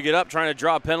slow to get up, trying to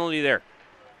draw a penalty there.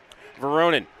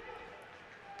 Veronin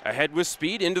ahead with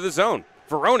speed into the zone.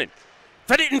 Veronin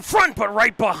fed it in front, but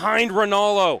right behind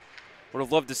Ronaldo. Would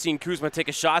have loved to seen Kuzma take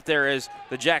a shot there as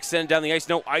the Jacks send down the ice.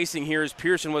 No icing here as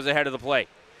Pearson was ahead of the play.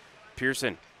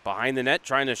 Pearson behind the net,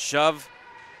 trying to shove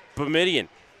Boumediene.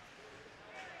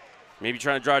 Maybe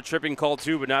trying to draw a tripping call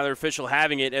too, but neither official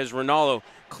having it as Ronaldo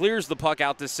clears the puck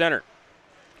out to center.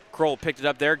 Kroll picked it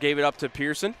up there, gave it up to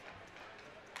Pearson.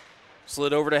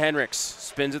 Slid over to Henricks,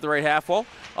 spins at the right half wall,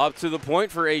 up to the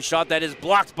point for a shot that is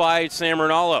blocked by Sam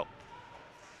Ronaldo.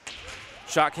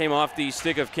 Shot came off the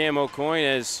stick of Cam O'Coin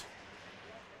as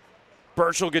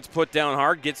Burchell gets put down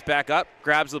hard, gets back up,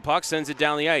 grabs the puck, sends it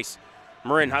down the ice.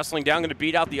 Marin hustling down, going to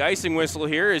beat out the icing whistle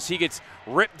here as he gets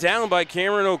ripped down by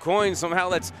Cameron O'Coin. Somehow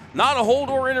that's not a hold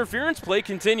or interference. Play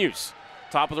continues.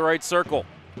 Top of the right circle.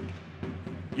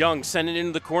 Young sent it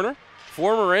into the corner.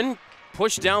 For Marin,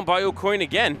 pushed down by O'Coin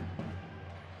again.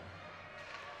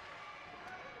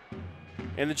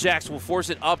 And the Jacks will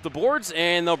force it up the boards,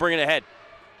 and they'll bring it ahead.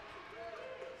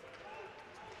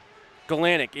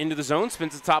 Galanic into the zone,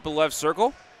 spins the top of the left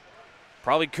circle.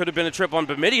 Probably could have been a trip on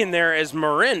Boumediene there as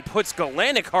Marin puts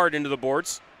Galanic hard into the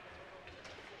boards.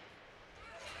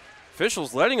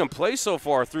 Officials letting him play so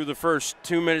far through the first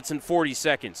 2 minutes and 40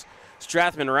 seconds.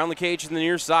 Strathman around the cage to the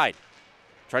near side.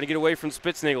 Trying to get away from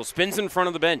Spitznagel. Spins in front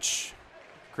of the bench.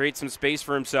 Creates some space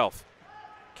for himself.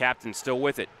 Captain still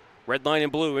with it. Red line in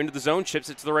blue into the zone.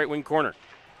 Chips it to the right wing corner.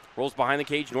 Rolls behind the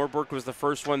cage. Norberg was the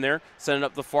first one there. Sending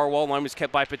up the far wall. Line was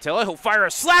kept by Patella. He'll fire a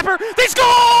slapper. They score!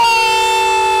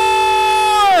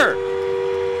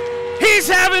 He's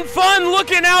having fun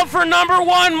looking out for number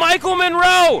one, Michael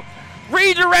Monroe.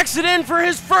 Redirects it in for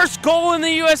his first goal in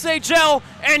the USHL,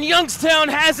 and Youngstown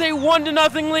has a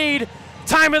 1-0 lead.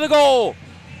 Time of the goal,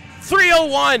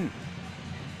 3:01.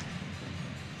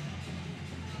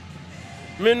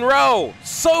 Monroe,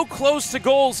 so close to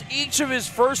goals each of his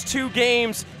first 2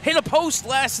 games, hit a post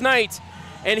last night,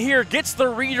 and here gets the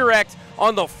redirect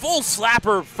on the full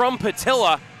slapper from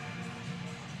Patilla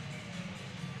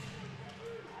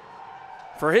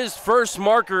for his first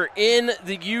marker in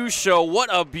the U show. What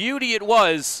a beauty it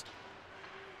was.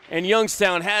 And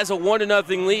Youngstown has a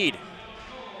 1-0 lead.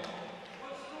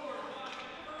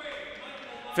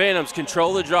 Phantoms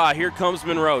control the draw. Here comes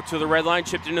Monroe to the red line,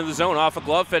 chipped into the zone, off a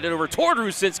glove, fed it over toward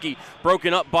Rusinski,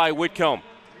 broken up by Whitcomb.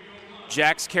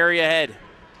 Jacks carry ahead.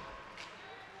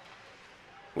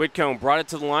 Whitcomb brought it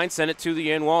to the line, sent it to the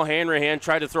end wall. Hanrahan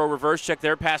tried to throw a reverse check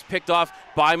there. Pass picked off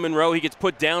by Monroe. He gets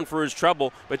put down for his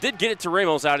trouble, but did get it to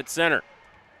Ramos out at center.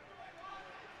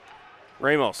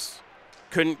 Ramos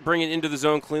couldn't bring it into the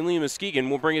zone cleanly. Muskegon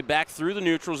will bring it back through the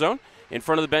neutral zone. In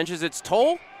front of the benches, it's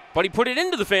Toll, but he put it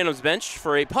into the Phantoms bench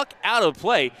for a puck out of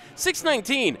play.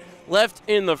 6:19 left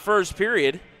in the first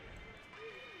period.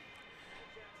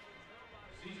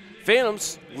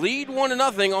 Phantoms lead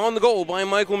 1-0 on the goal by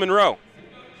Michael Monroe.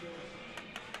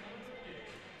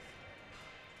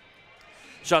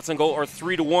 Shots on goal are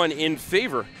 3-1 in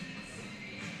favor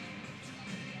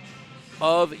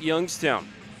of Youngstown.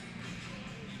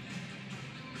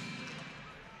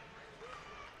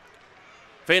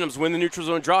 Phantoms win the neutral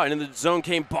zone draw, and in the zone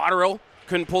came Botterill.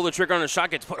 Couldn't pull the trigger on a shot,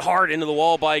 gets put hard into the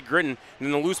wall by Gritton. And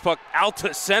then the loose puck out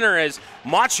to center as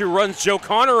Machu runs Joe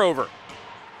Connor over.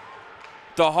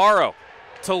 DeHaro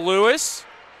to Lewis.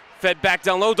 Fed back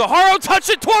down low. DeHaro touched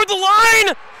it toward the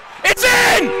line. It's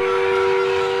in!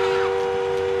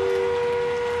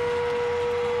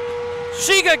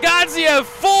 Shiga Gadziev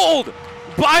fooled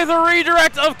by the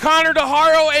redirect of Connor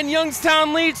DeHaro, and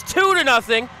Youngstown leads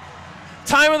 2-0.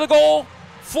 Time of the goal,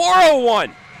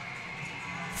 4:01.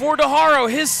 For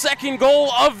DeHaro, his second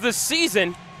goal of the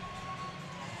season.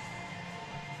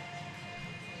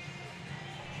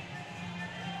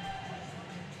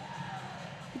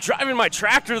 Driving my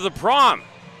tractor to the prom.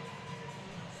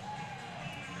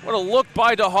 What a look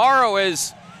by DeHaro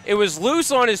as it was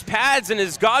loose on his pads, and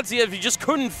as Gadziev, he just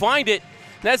couldn't find it.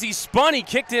 And as he spun, he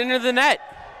kicked it into the net.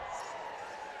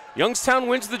 Youngstown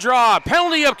wins the draw.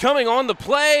 Penalty upcoming on the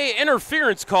play.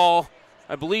 Interference call,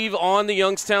 I believe, on the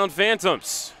Youngstown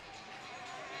Phantoms.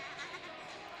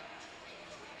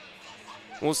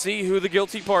 We'll see who the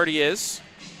guilty party is.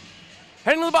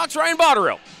 Heading to the box, Ryan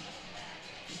Botterill.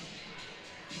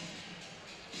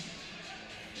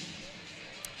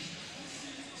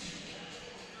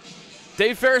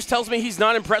 Dave Ferris tells me he's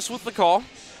not impressed with the call.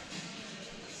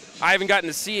 I haven't gotten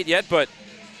to see it yet, but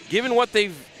given what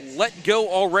they've let go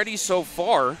already so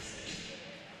far,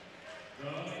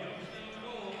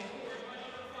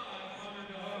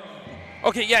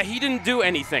 okay, yeah, he didn't do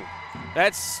anything.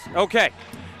 That's okay.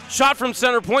 Shot from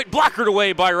center point, blockered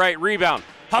away by right rebound.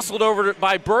 Hustled over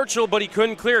by Burchell, but he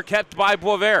couldn't clear, kept by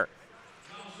Boisvert.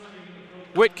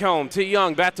 Whitcomb to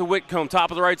Young, back to Whitcomb,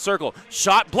 top of the right circle.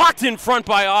 Shot blocked in front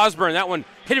by Osborne. That one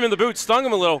hit him in the boot, stung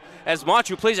him a little as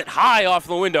Machu plays it high off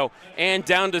the window and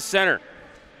down to center.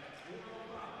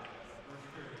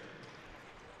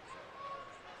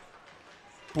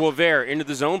 Boisvert into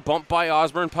the zone, bumped by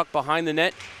Osborne, puck behind the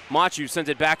net. Machu sends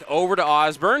it back over to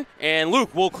Osborne, and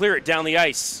Luke will clear it down the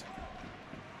ice.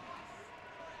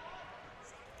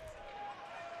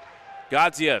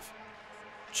 Gadziev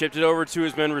chipped it over to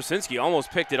his man Rusinski, almost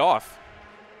picked it off.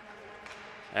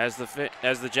 As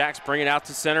the Jacks bring it out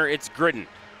to center, it's Gritton.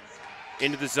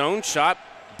 Into the zone, shot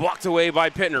blocked away by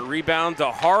Pittner. Rebound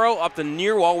to Haro up the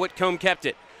near wall. Whitcomb kept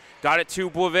it. Got it to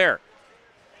Boisvert.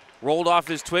 Rolled off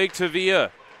his twig to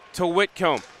Villa, to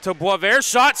Whitcomb, to Boisvert.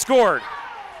 Shot scored.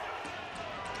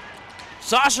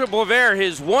 Sasha Boisvert,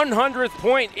 his 100th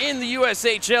point in the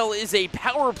USHL, is a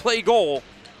power play goal.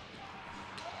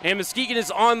 And Muskegon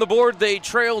is on the board. They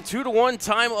trail 2-1.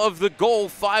 Time of the goal,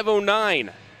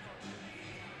 5:09.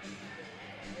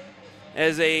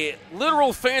 As a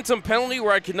literal phantom penalty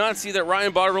where I could not see that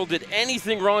Ryan Botterill did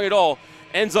anything wrong at all,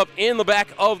 ends up in the back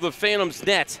of the Phantoms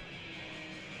net.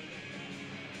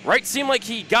 Right seemed like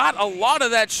he got a lot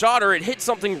of that shot, or it hit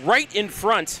something right in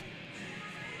front.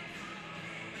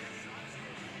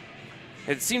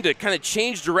 It seemed to kind of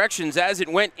change directions as it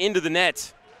went into the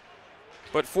net.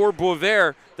 But for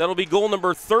Boisvert, that'll be goal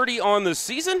number 30 on the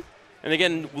season. And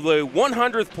again, the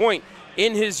 100th point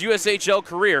in his USHL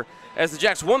career as the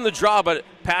Jacks won the draw, but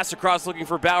passed across looking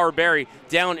for Bauer Barry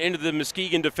down into the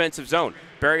Muskegon defensive zone.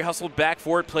 Barry hustled back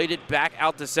for it, played it back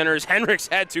out to center as Hendricks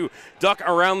had to duck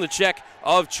around the check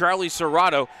of Charlie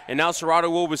Serrato. And now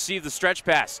Serrato will receive the stretch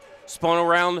pass. Spun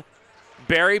around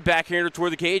Barry, backhander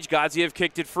toward the cage. Gadziev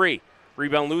kicked it free.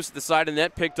 Rebound loose at the side of the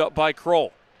net, picked up by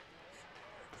Kroll.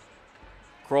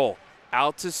 Kroll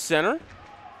out to center.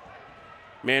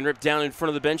 Man ripped down in front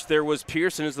of the bench. There was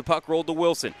Pearson as the puck rolled to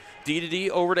Wilson.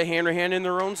 D over to Hanrahan in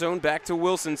their own zone. Back to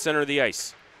Wilson, center of the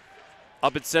ice.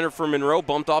 Up at center for Monroe.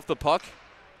 Bumped off the puck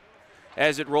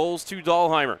as it rolls to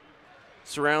Dahlheimer.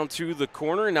 Surround to the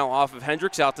corner, and now off of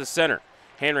Hendricks out to center.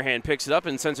 Hanrahan picks it up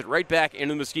and sends it right back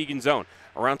into the Muskegon zone.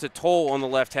 Around to Toll on the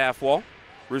left half wall.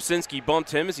 Rusinski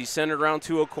bumped him as he sent it around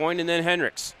to O'Coin, and then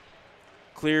Hendricks.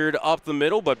 Cleared up the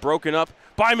middle, but broken up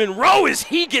by Monroe as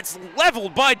he gets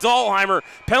leveled by Dahlheimer.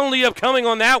 Penalty upcoming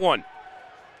on that one.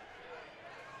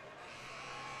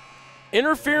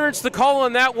 Interference to call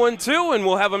on that one too, and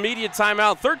we'll have immediate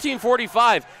timeout.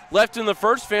 13:45 left in the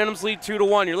first. Phantoms lead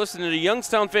 2-1. You're listening to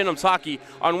Youngstown Phantoms hockey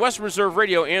on Western Reserve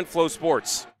Radio and Flow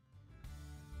Sports.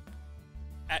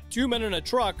 At 2 Men in a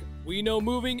Truck, we know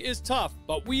moving is tough,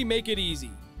 but we make it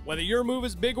easy. Whether your move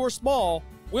is big or small,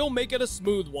 we'll make it a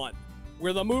smooth one.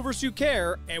 We're the movers who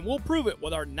care, and we'll prove it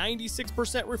with our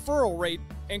 96% referral rate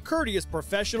and courteous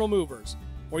professional movers.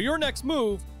 For your next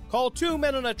move, call 2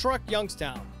 Men in a Truck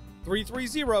Youngstown,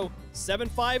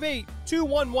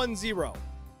 330-758-2110.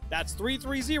 That's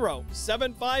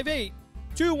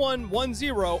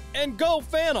 330-758-2110, and go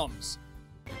Phantoms!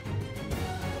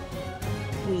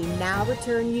 We now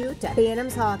return you to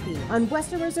Phantoms Hockey on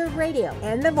Western Reserve Radio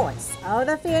and the voice of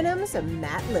the Phantoms,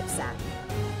 Matt Lipsack.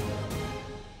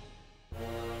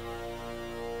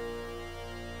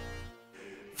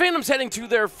 Phantoms heading to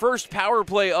their first power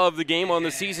play of the game on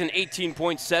the season,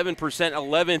 18.7%,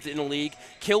 11th in the league.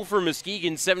 Kill for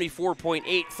Muskegon,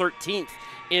 74.8, 13th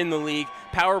in the league.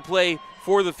 Power play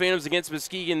for the Phantoms against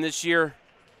Muskegon this year,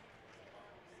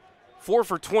 4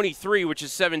 for 23, which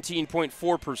is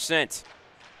 17.4%,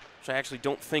 which I actually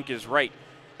don't think is right.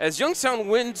 As Youngstown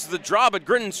wins the draw, but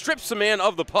Gritton strips the man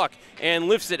of the puck and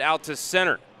lifts it out to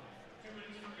center.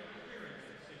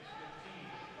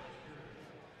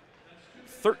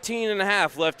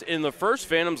 13.5 left in the first.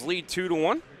 Phantoms lead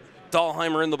 2-1.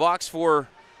 Dahlheimer in the box for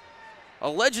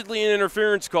allegedly an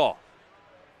interference call.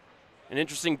 An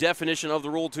interesting definition of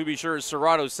the rule, to be sure, as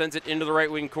Serrato sends it into the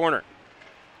right wing corner.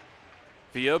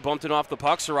 Villa bumped it off the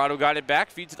puck. Serrato got it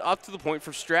back, feeds it up to the point for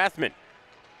Strathman.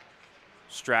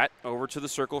 Strat over to the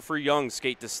circle for Young.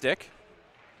 Skate to stick.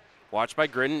 Watched by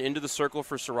Gritton, into the circle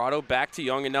for Serrato, back to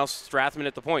Young, and now Strathman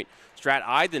at the point. Strat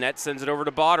eyed the net, sends it over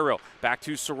to Botterill. Back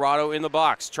to Serrato in the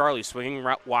box. Charlie swinging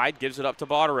wide, gives it up to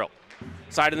Botterill.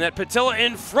 Side of the net, Patilla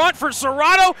in front for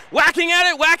Serrato, whacking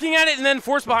at it, and then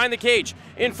forced behind the cage.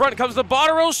 In front comes the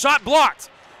Botterill, shot blocked.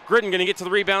 Gritton going to get to the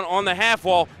rebound on the half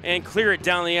wall and clear it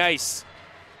down the ice.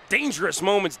 Dangerous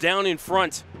moments down in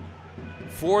front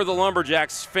for the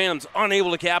Lumberjacks. Phantoms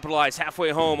unable to capitalize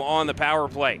halfway home on the power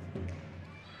play.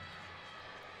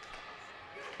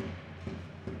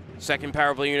 Second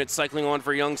power play unit cycling on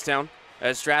for Youngstown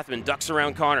as Strathman ducks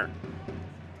around Connor.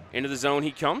 Into the zone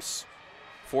he comes.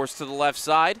 Forced to the left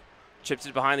side. Chips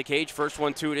it behind the cage. First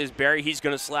one to it is Barry. He's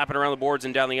going to slap it around the boards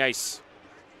and down the ice.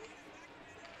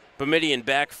 Boumediene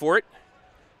back for it.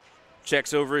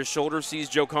 Checks over his shoulder. Sees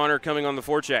Joe Connor coming on the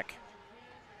forecheck.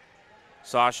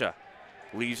 Sasha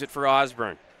leaves it for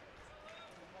Osborne.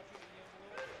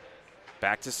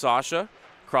 Back to Sasha.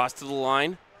 Cross to the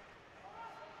line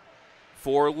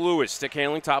for Lewis. Stick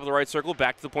handling, top of the right circle,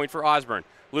 back to the point for Osborne.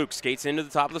 Luke skates into the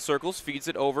top of the circles, feeds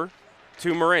it over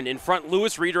to Marin. In front,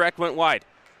 Lewis, redirect, went wide.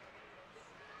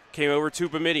 Came over to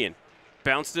Boumediene.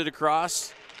 Bounced it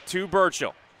across to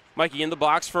Burchill. Mikey in the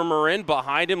box for Marin,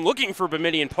 behind him, looking for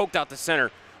Boumediene, poked out the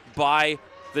center by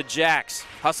the Jacks.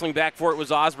 Hustling back for it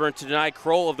was Osborne to deny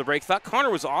Kroll of the break. Thought Connor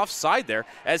was offside there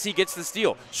as he gets the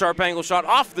steal. Sharp angle shot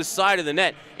off the side of the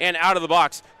net, and out of the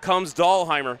box comes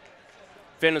Dahlheimer.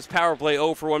 Phantoms power play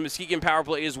 0 for 1. Muskegon power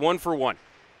play is 1 for 1.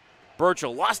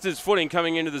 Burchill lost his footing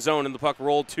coming into the zone, and the puck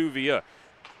rolled to Villa.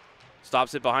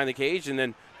 Stops it behind the cage and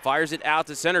then fires it out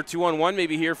to center. 2-on-1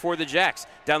 maybe here for the Jacks.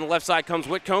 Down the left side comes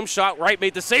Whitcomb. Shot right,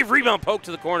 made the save. Rebound poke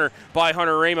to the corner by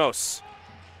Hunter Ramos.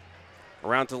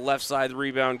 Around to the left side, the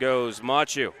rebound goes.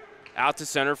 Machu out to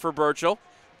center for Burchill.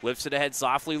 Lifts it ahead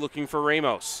softly, looking for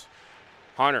Ramos.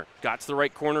 Hunter got to the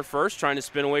right corner first, trying to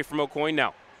spin away from O'Coin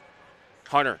now.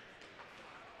 Hunter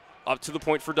up to the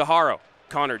point for DeHaro.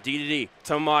 Connor, D-to-D,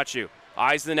 to Machu.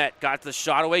 Eyes the net, got the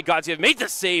shot away. Godziev made the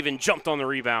save and jumped on the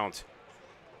rebound.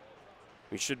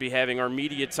 We should be having our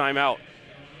media timeout.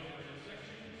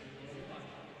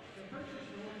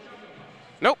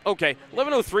 Nope, okay.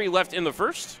 11:03 left in the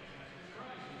first.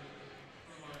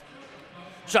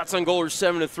 Shots on goal are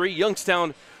 7-3.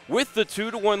 Youngstown with the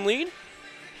 2-1 lead.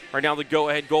 Right now the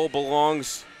go-ahead goal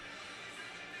belongs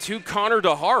to Connor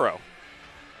DeHaro,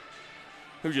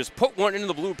 who just put one into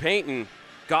the blue paint, and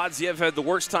Godziev had the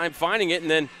worst time finding it and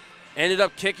then ended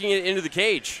up kicking it into the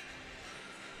cage.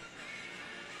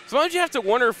 Sometimes you have to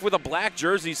wonder if with a black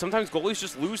jersey, sometimes goalies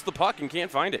just lose the puck and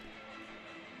can't find it.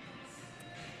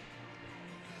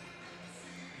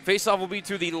 Faceoff will be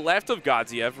to the left of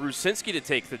Godziev. Rusinski to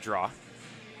take the draw.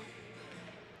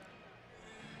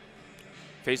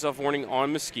 Faceoff warning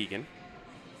on Muskegon.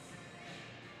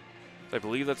 I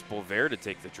believe that's Bovair to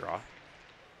take the draw.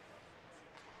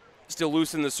 Still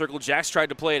loose in the circle. Jacks tried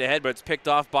to play it ahead, but it's picked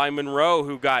off by Monroe,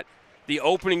 who got the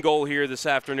opening goal here this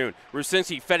afternoon.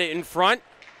 Rusinski fed it in front.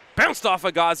 Bounced off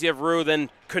of Godziev, then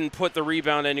couldn't put the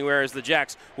rebound anywhere as the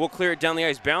Jacks will clear it down the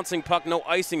ice. Bouncing puck, no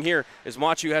icing here as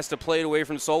Machu has to play it away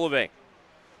from Solovey.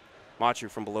 Machu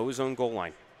from below his own goal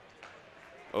line.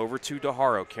 Over to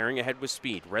DeHaro, carrying ahead with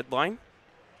speed. Red line,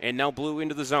 and now blue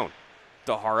into the zone.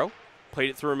 DeHaro played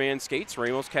it through a man's skates.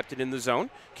 Ramos kept it in the zone.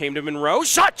 Came to Monroe.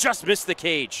 Shot just missed the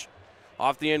cage.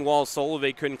 Off the end wall,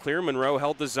 Solove couldn't clear. Monroe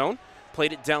held the zone.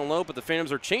 Played it down low, but the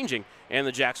Phantoms are changing, and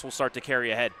the Jacks will start to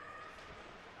carry ahead.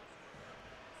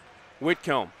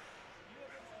 Whitcomb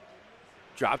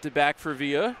dropped it back for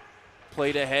Villa.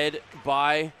 Played ahead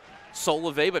by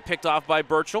Solove, but picked off by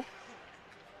Burchell.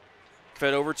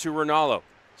 Fed over to Ronaldo.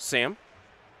 Sam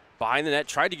behind the net,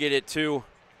 tried to get it to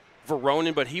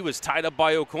Veronin, but he was tied up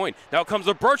by O'Coin. Now comes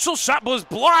a Burchell. Shot was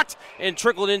blocked and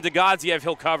trickled into Godziev.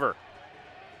 He'll cover.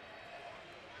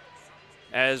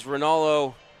 As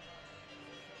Ronaldo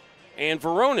and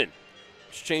Veronin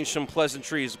exchanged some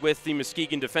pleasantries with the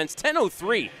Muskegon defense.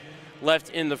 10:03 left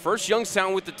in the first.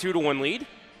 Youngstown with the 2-1 lead.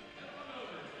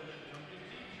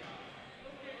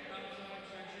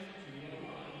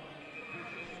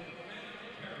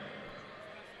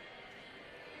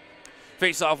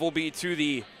 Faceoff will be to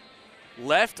the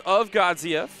left of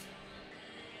Godziev.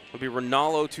 It'll be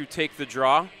Ronaldo to take the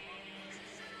draw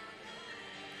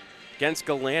against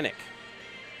Galanic.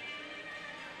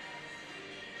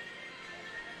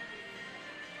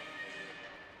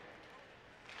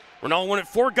 Ronaldo won it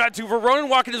forward, got to Veronin,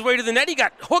 walking his way to the net. He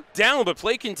got hooked down, but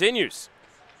play continues.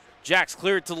 Jacks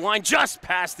clear it to the line, just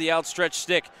past the outstretched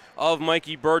stick of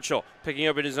Mikey Burchell. Picking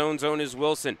up in his own zone is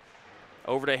Wilson.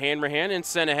 Over to Hanrahan and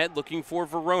sent ahead, looking for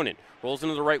Veronin. Rolls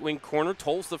into the right wing corner,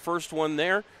 tolls the first one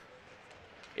there.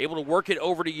 Able to work it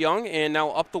over to Young, and now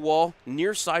up the wall,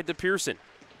 near side to Pearson.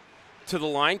 To the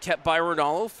line, kept by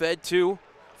Ronaldo, fed to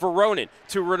Veronin.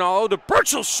 To Ronaldo, to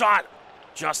Burchell's shot.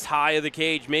 Just high of the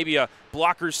cage. Maybe a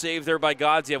blocker save there by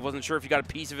Godsey. I wasn't sure if he got a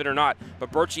piece of it or not.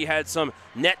 But Birchie had some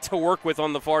net to work with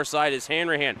on the far side as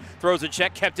Hanrahan throws a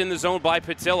check, kept in the zone by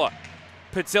Patilla.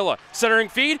 Patilla, centering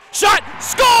feed, shot,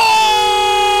 scores!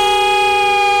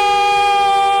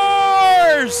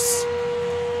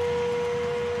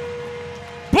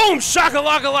 Boom,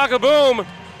 shaka-laka-laka boom.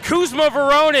 Kuzma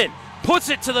Veronin puts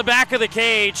it to the back of the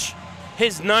cage.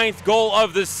 His 9th goal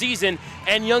of the season,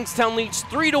 and Youngstown leads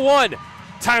 3-1.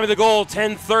 Time of the goal,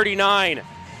 10:39.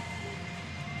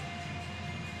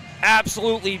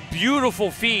 Absolutely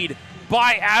beautiful feed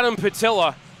by Adam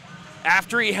Patilla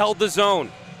after he held the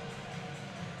zone.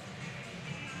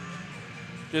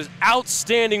 Just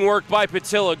outstanding work by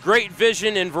Patilla. Great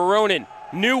vision, and Veronin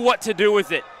knew what to do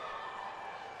with it.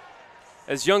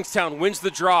 As Youngstown wins the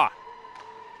draw.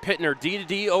 Pittner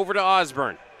D-to-D over to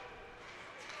Osborne.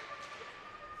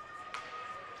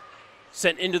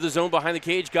 Sent into the zone behind the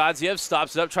cage. Godziev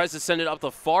stops it up, tries to send it up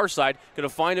the far side. Going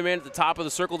to find a man at the top of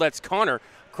the circle. That's Connor.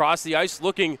 Across the ice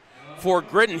looking for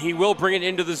Gritton. He will bring it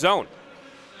into the zone.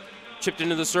 Chipped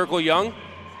into the circle, Young.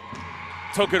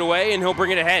 Took it away, and he'll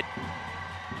bring it ahead.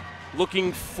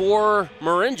 Looking for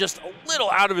Marin, just a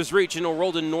little out of his reach, and he'll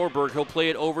roll to Norberg. He'll play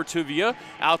it over to Villa,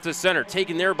 out to center.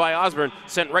 Taken there by Osborne,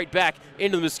 sent right back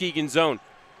into the Muskegon zone.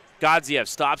 Godziev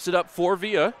stops it up for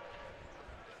Villa.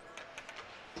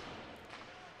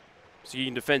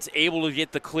 Muskegon defense able to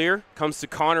get the clear. Comes to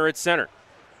Connor at center.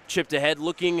 Chipped ahead,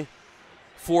 looking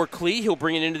for Klee. He'll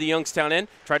bring it into the Youngstown end.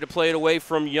 Tried to play it away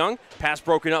from Young. Pass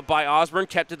broken up by Osborne.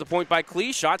 Kept at the point by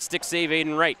Klee. Shot, stick save,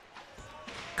 Aiden Wright.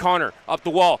 Connor up the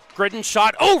wall. Gritton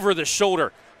shot over the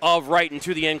shoulder of Wright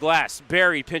into the end glass.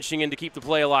 Barry pinching in to keep the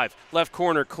play alive. Left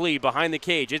corner, Klee behind the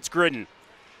cage. It's Gritton.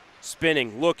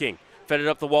 Spinning, looking. Fed it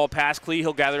up the wall past Klee.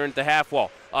 He'll gather into the half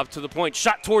wall. Up to the point.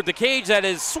 Shot toward the cage. That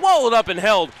is swallowed up and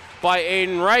held by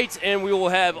Aiden Wright. And we will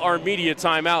have our media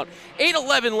timeout.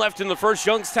 8:11 left in the first.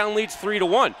 Youngstown leads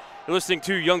 3-1. You're listening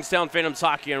to Youngstown Phantoms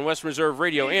Hockey on Western Reserve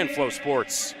Radio and Flow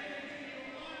Sports.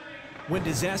 When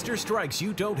disaster strikes,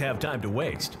 you don't have time to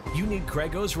waste. You need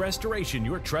Craigos Restoration,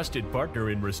 your trusted partner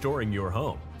in restoring your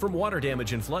home. From water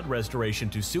damage and flood restoration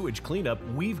to sewage cleanup,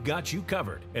 we've got you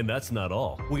covered. And that's not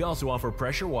all. We also offer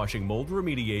pressure washing, mold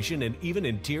remediation, and even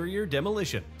interior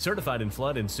demolition. Certified in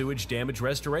flood and sewage damage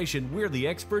restoration, we're the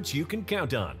experts you can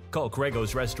count on. Call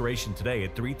Craigos Restoration today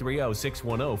at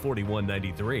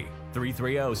 330-610-4193.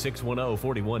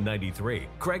 330-610-4193.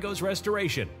 Craigos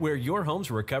Restoration, where your home's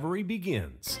recovery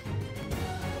begins.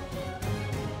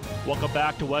 Welcome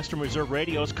back to Western Reserve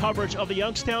Radio's coverage of the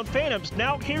Youngstown Phantoms.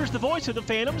 Now here's the voice of the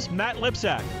Phantoms, Matt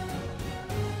Lipsack.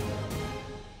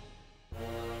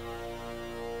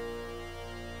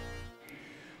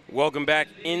 Welcome back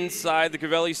inside the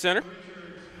Covelli Center.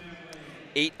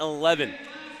 8:11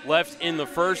 left in the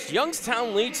first.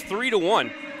 Youngstown leads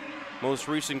 3-1. Most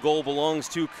recent goal belongs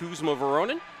to Kuzma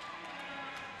Veronin.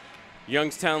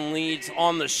 Youngstown leads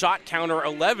on the shot counter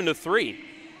 11-3.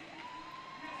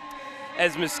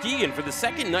 As Muskegon, for the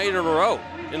second night in a row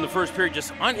in the first period,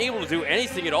 just unable to do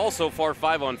anything at all so far,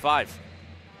 5-on-5.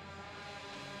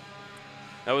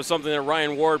 That was something that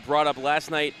Ryan Ward brought up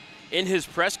last night in his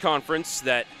press conference,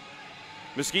 that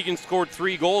Muskegon scored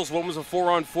 3 goals. One was a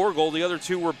 4-on-4 goal. The other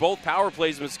 2 were both power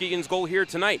plays. Muskegon's goal here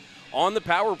tonight on the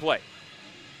power play.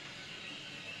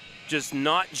 Just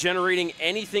not generating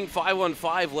anything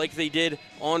 5-on-5 like they did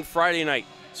on Friday night.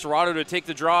 Serrato to take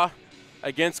the draw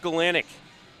against Galanic.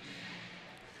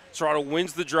 Serrato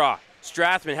wins the draw.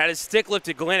 Strathman had his stick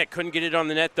lifted. Galanic couldn't get it on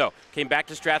the net, though. Came back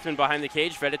to Strathman behind the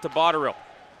cage, fed it to Botterill.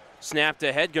 Snapped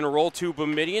ahead, going to roll to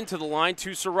Boumediene, to the line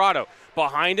to Serrato.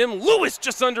 Behind him, Lewis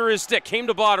just under his stick, came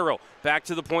to Botterill. Back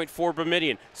to the point for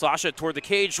Boumediene. Sasha toward the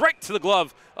cage, right to the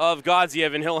glove of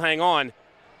Godziev, and he'll hang on.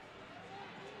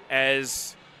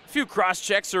 As a few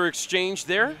cross-checks are exchanged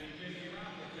there.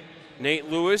 Nate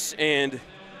Lewis and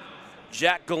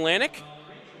Jack Galanic.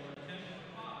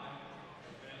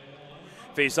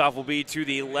 Face-off will be to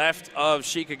the left of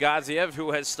Shika Godziev,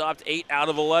 who has stopped 8 out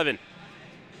of 11.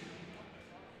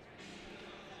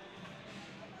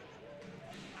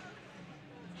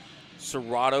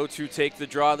 Serrato to take the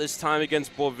draw this time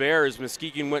against Boisvert as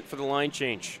Muskegon went for the line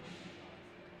change.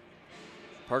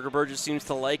 Parker Burgess seems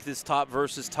to like this top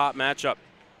versus top matchup.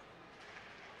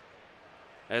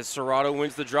 As Serrato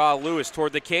wins the draw, Lewis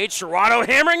toward the cage. Serrato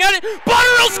hammering at it.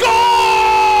 Botterill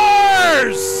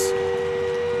scores!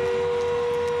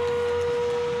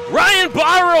 Ryan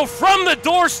Botterill from the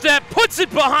doorstep puts it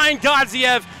behind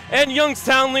Godziev, and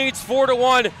Youngstown leads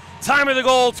 4-1. Time of the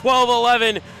goal,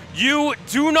 12-11. You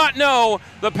do not know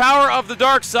the power of the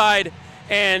dark side,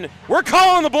 and we're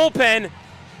calling the bullpen.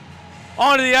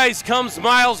 Onto the ice comes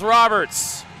Miles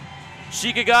Roberts.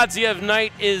 Shika Godziev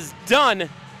night is done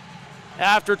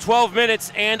after 12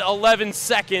 minutes and 11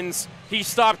 seconds. He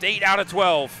stopped 8 out of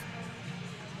 12.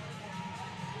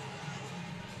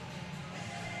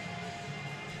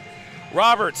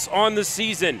 Roberts on the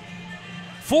season,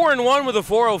 4-1 with a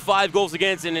 405 goals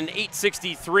against and an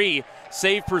 863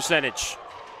 save percentage.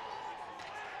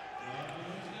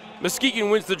 Muskegon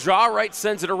wins the draw, right,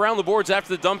 sends it around the boards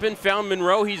after the dump in, found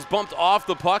Monroe. He's bumped off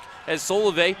the puck as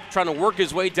Solove trying to work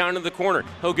his way down to the corner.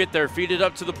 He'll get there, feed it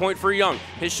up to the point for Young.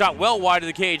 His shot well wide of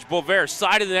the cage. Boisvert,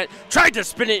 side of the net, tried to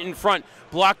spin it in front,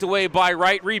 blocked away by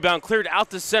Wright. Rebound cleared out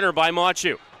the center by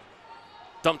Machu.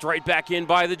 Dumped right back in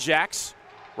by the Jacks.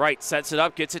 Wright sets it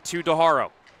up, gets it to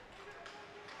DeHaro.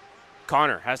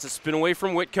 Connor has to spin away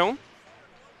from Whitcomb.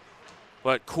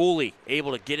 But Cooley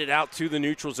able to get it out to the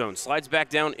neutral zone. Slides back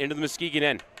down into the Muskegon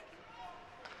end.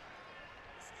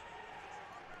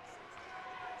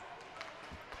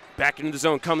 Back into the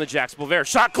zone come the Jacks. Boisvert,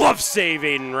 shot, glove save,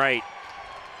 Aiden Wright.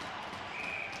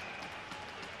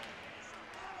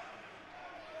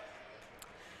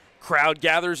 Crowd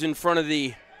gathers in front of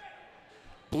the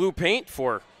blue paint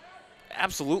for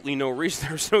absolutely no reason.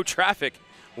 There's no traffic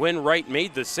when Wright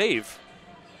made the save.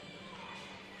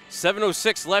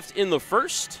 7:06 left in the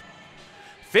first.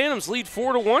 Phantoms lead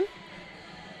 4-1.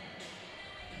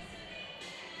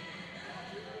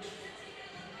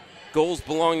 Goals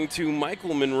belonging to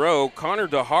Michael Monroe, Connor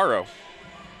DeHaro,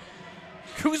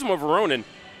 Kuzma Voronin,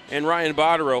 and Ryan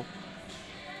Botterill.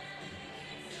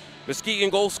 Muskegon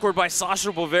goal scored by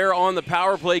Sasha Boisvert on the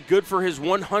power play. Good for his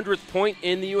 100th point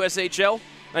in the USHL.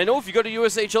 I know if you go to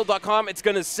USHL.com, it's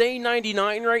going to say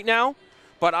 99 right now,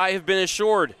 but I have been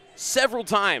assured several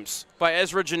times by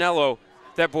Ezra Janello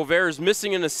that Boisvert is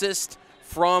missing an assist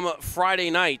from Friday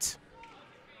night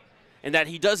and that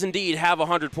he does indeed have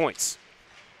 100 points.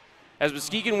 As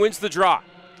Muskegon wins the draw,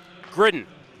 Gridden,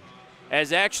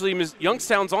 as actually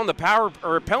Youngstown's on the power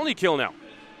or penalty kill now.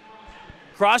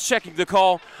 Cross-checking the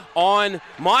call on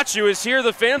Machu is here.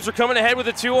 The Phantoms are coming ahead with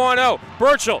a 2-on-0.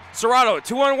 Burchell, Serrato,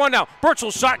 2-on-1 now. Burchell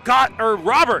shot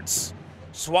Roberts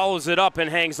swallows it up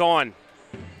and hangs on.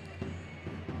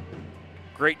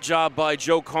 Great job by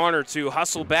Joe Connor to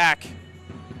hustle back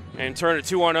and turn a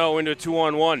 2-on-0 into a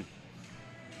 2-on-1.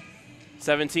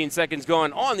 17 seconds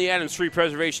gone on the Adams Tree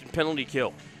Preservation penalty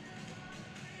kill.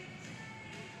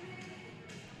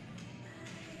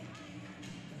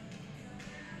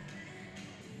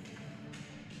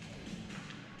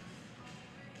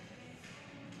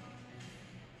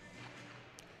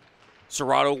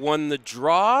 Serrato won the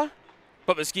draw,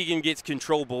 but Muskegon gets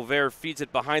control. Boisvert feeds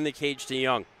it behind the cage to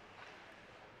Young.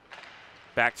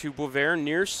 Back to Boisvert,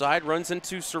 near side, runs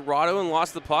into Serrato and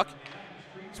lost the puck.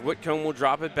 So Whitcomb will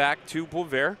drop it back to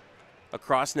Boisvert.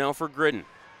 Across now for Gridden.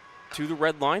 To the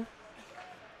red line.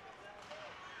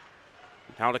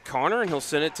 Now to Connor, and he'll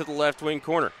send it to the left wing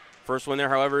corner. First one there,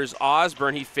 however, is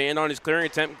Osborne. He fanned on his clearing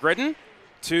attempt. Gridden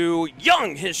to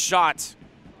Young. His shot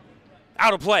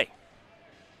out of play.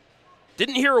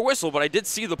 Didn't hear a whistle, but I did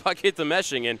see the puck hit the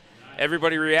meshing, and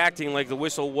everybody reacting like the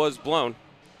whistle was blown.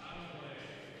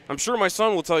 I'm sure my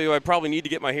son will tell you I probably need to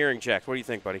get my hearing checked. What do you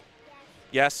think, buddy?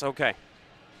 Yes? Okay.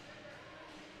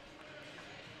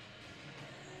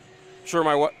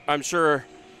 I'm sure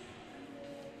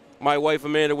my wife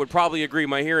Amanda would probably agree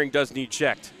my hearing does need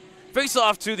checked. Face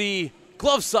off to the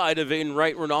glove side of Aiden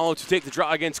Wright. Ronaldo to take the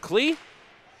draw against Klee.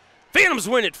 Phantoms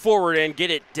win it forward and get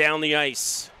it down the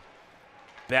ice.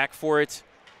 Back for it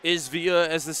is Villa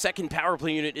as the second power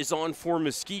play unit is on for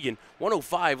Muskegon.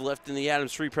 1:05 left in the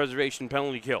Adams Tree Preservation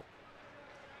penalty kill.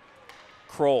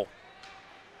 Kroll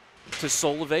to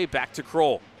Solove, back to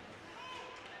Kroll.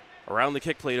 Around the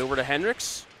kick plate over to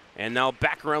Hendricks. And now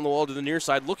back around the wall to the near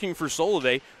side looking for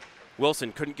Solove.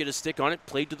 Wilson couldn't get a stick on it,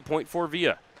 played to the point for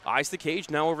Villa. Eyes the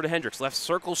cage, now over to Hendricks. Left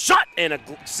circle, shot, and a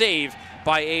save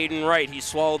by Aiden Wright. He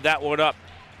swallowed that one up.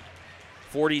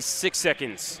 46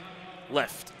 seconds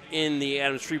left in the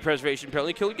Adams Tree Preservation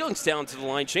penalty kill. Youngstown to the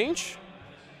line change.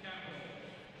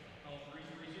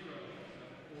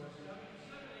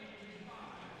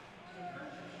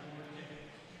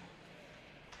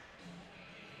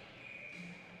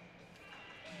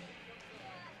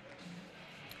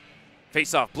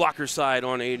 Face-off blocker side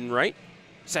on Aiden Wright.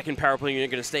 Second power play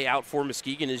unit going to stay out for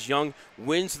Muskegon as Young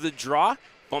wins the draw.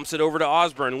 Bumps it over to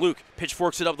Osborne. Luke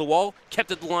pitchforks it up the wall.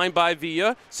 Kept at the line by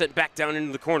Villa. Sent back down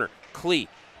into the corner. Klee.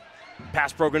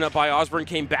 Pass broken up by Osborne.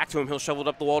 Came back to him. He'll shovel it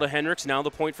up the wall to Hendricks. Now the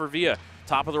point for Villa.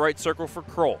 Top of the right circle for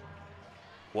Kroll.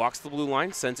 Walks the blue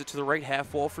line. Sends it to the right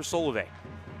half wall for Solove.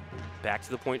 Back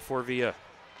to the point for Villa.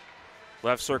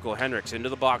 Left circle, Hendricks into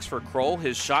the box for Kroll.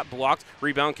 His shot blocked.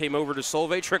 Rebound came over to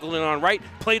Solove. Trickled in on right.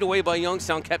 Played away by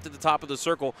Youngstown. Kept at the top of the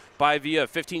circle by Villa.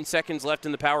 15 seconds left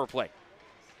in the power play.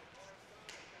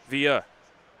 Villa.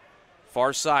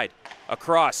 Far side.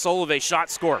 Across. Solove.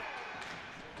 Shot score.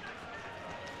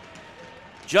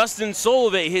 Justin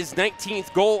Solove, his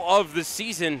 19th goal of the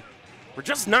season. We're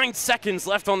just 9 seconds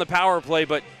left on the power play,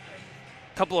 but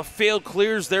a couple of failed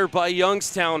clears there by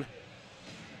Youngstown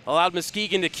allowed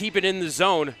Muskegon to keep it in the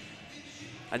zone.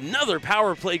 Another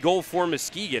power play goal for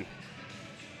Muskegon.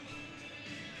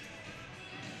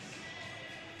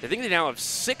 I think they now have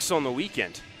 6 on the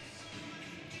weekend.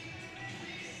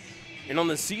 And on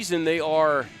the season, they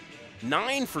are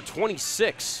 9 for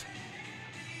 26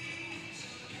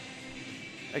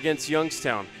 against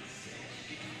Youngstown.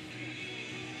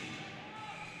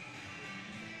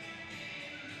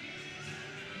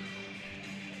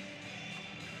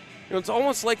 You know, it's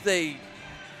almost like I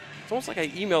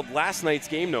emailed last night's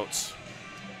game notes.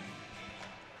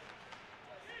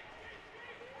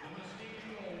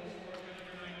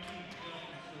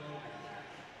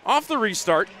 Off the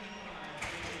restart.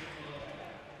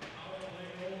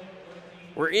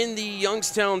 We're in the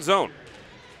Youngstown zone.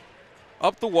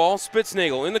 Up the wall,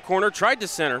 Spitznagel in the corner, tried to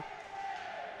center.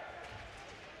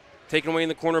 Taken away in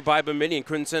the corner by Bamidian,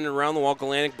 couldn't send it around the wall.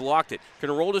 Galanic blocked it.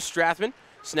 Gonna roll to Strathman.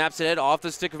 Snaps it head off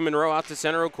the stick of Monroe out to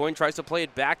center. O'Coin tries to play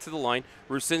it back to the line.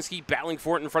 Rusinski battling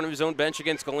for it in front of his own bench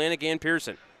against Galanic and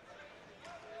Pearson.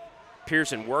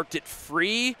 Pearson worked it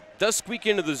free. Does squeak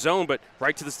into the zone, but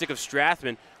right to the stick of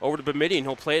Strathman. Over to Bamidian.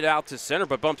 He'll play it out to center,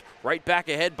 but bumped right back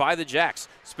ahead by the Jacks.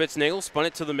 Spitznagel spun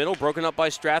it to the middle. Broken up by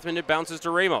Strathman. It bounces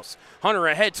to Ramos. Hunter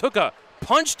ahead. Took a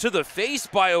punch to the face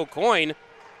by O'Coin.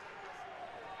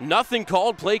 Nothing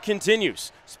called. Play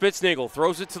continues. Spitznagel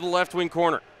throws it to the left wing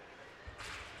corner.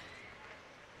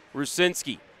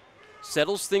 Rusinski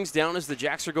settles things down as the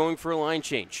Jacks are going for a line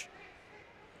change.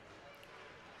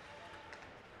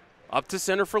 Up to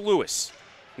center for Lewis.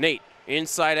 Nate,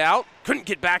 inside out. Couldn't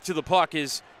get back to the puck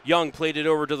as Young played it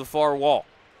over to the far wall.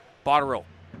 Botterill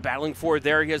battling for it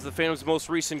there. He has the Phantoms' most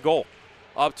recent goal.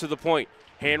 Up to the point.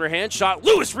 Hand shot.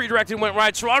 Lewis redirected, went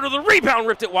right. Toronto, the rebound,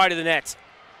 ripped it wide of the net.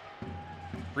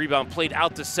 Rebound played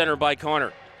out to center by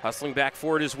Connor. Hustling back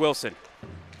forward is Wilson.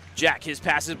 Jack, his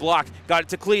pass is blocked. Got it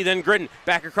to Klee, then Gritton.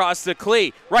 Back across to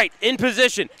Klee. Right, in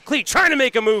position. Klee trying to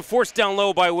make a move. Forced down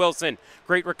low by Wilson.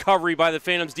 Great recovery by the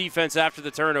Phantoms defense after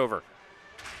the turnover.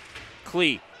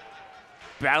 Klee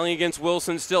battling against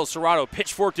Wilson still. Serrato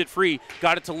pitchforked it free.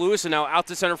 Got it to Lewis, and now out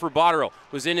to center for Botterill.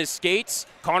 Was in his skates.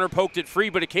 Connor poked it free,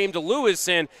 but it came to Lewis,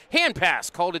 and hand pass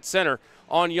called it center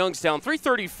on Youngstown.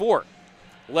 3:34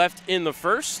 left in the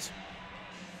first.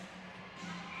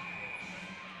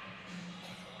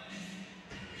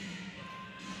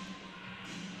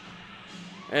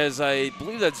 As I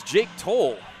believe that's Jake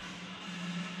Toll.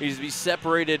 He's to be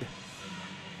separated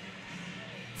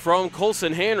from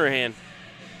Colson Hanrahan.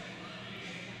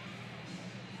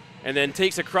 And then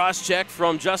takes a cross check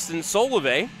from Justin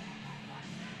Solove.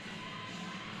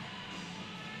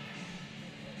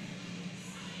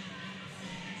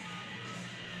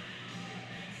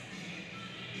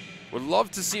 Would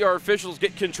love to see our officials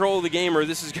get control of the game, or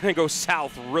this is going to go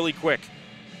south really quick.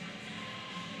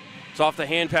 It's off the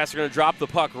hand pass. They're going to drop the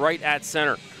puck right at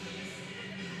center.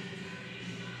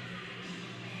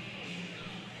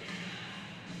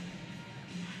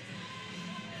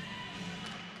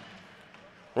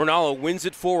 Ronaldo wins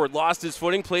it forward, lost his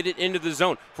footing, played it into the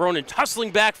zone. Veronin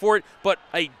tussling back for it, but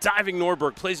a diving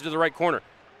Norberg plays it to the right corner.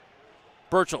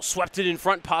 Burchell swept it in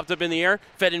front, popped up in the air,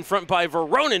 fed in front by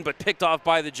Veronin, but picked off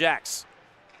by the Jacks.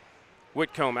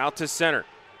 Whitcomb out to center.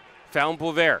 Found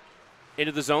Boisvert.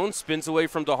 Into the zone, spins away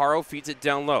from DeHaro, feeds it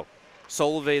down low.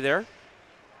 Solove there.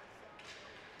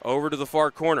 Over to the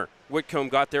far corner. Whitcomb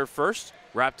got there first,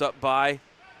 wrapped up by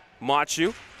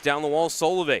Machu. Down the wall,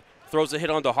 Solove. Throws a hit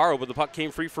on DeHaro, but the puck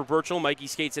came free for Burchell. Mikey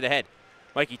skates it ahead.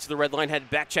 Mikey to the red line, had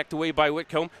back checked away by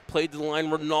Whitcomb. Played to the line,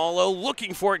 Ronaldo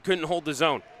looking for it, couldn't hold the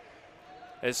zone.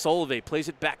 As Solove plays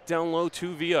it back down low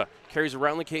to Villa. Carries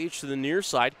around the cage to the near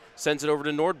side, sends it over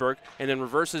to Nordberg, and then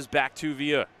reverses back to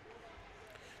Villa.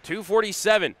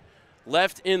 2:47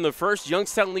 left in the first.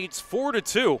 Youngstown leads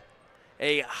 4-2.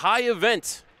 A high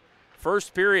event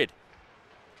first period.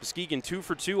 Muskegon 2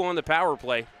 for 2 on the power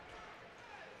play.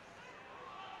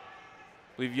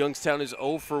 I believe Youngstown is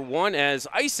 0 for 1 as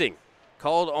icing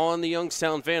called on the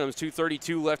Youngstown Phantoms.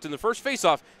 2:32 left in the first.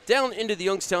 Faceoff down into the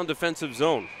Youngstown defensive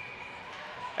zone.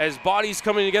 As bodies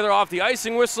coming together off the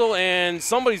icing whistle, and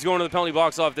somebody's going to the penalty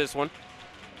box off this one.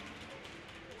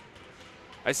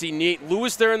 I see Nate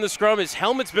Lewis there in the scrum. His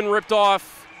helmet's been ripped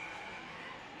off.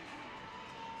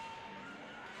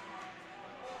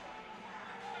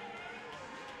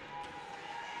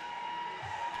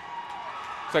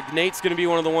 Looks like Nate's going to be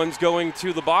one of the ones going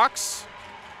to the box.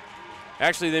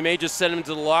 Actually, they may just send him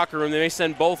to the locker room. They may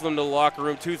send both of them to the locker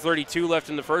room. 2:32 left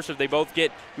in the first if they both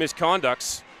get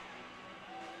misconducts.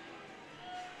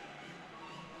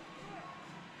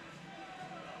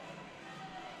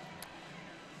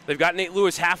 They've got Nate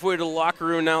Lewis halfway to the locker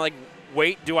room now, like,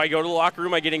 wait, do I go to the locker room?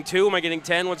 Am I getting 2? Am I getting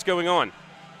 10? What's going on?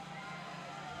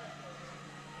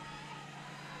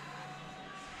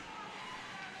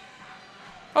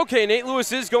 Okay, Nate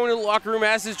Lewis is going to the locker room,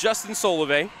 as is Justin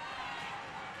Solove.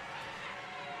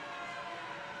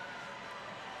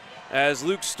 As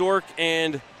Luke Stork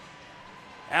and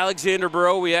Alexander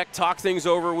Borowiak talk things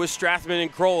over with Strathman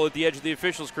and Kroll at the edge of the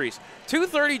officials' crease.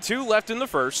 2:32 left in the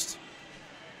first.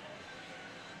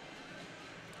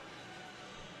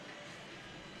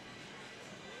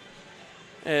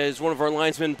 As one of our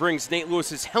linesmen brings Nate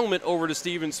Lewis's helmet over to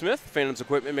Steven Smith, Phantoms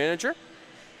equipment manager.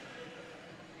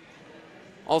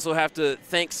 Also have to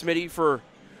thank Smitty for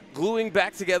gluing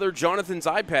back together Jonathan's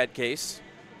iPad case.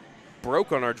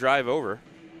 Broke on our drive over.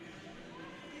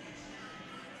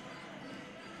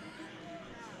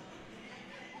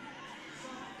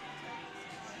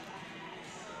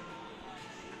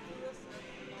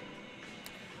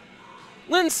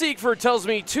 Lynn Siegford tells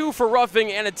me 2 for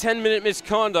roughing and a 10-minute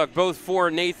misconduct, both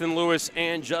for Nathan Lewis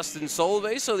and Justin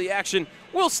Solove, so the action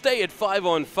will stay at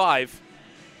 5-on-5.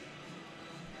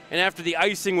 And after the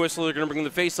icing whistle, they're going to bring the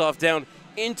faceoff down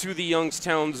into the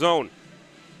Youngstown zone.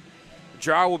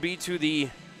 Jar will be to the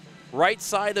right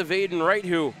side of Aiden Wright,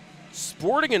 who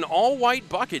sporting an all-white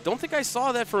bucket. Don't think I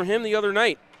saw that from him the other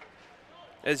night.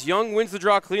 As Young wins the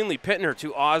draw cleanly, Pittner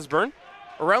to Osborne,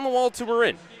 around the wall to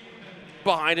Marin.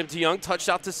 Behind him to Young, touched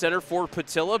out to center for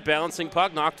Patilla, bouncing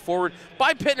puck, knocked forward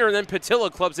by Pittner, and then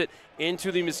Patilla clubs it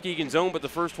into the Muskegon zone, but the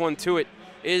first one to it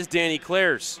is Danny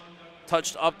Clares.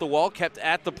 Touched up the wall, kept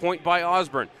at the point by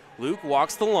Osborne. Luke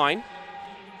walks the line.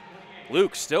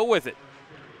 Luke still with it.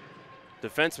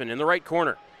 Defenseman in the right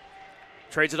corner.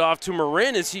 Trades it off to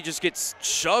Marin as he just gets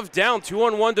shoved down,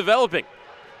 2-on-1 developing.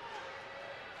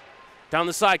 Down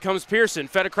the side comes Pearson,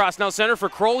 fed across now center for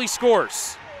Crowley,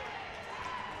 scores.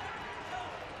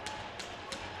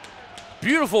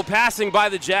 Beautiful passing by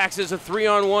the Jacks as a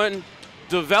 3-on-1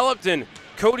 developed, and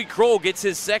Cody Kroll gets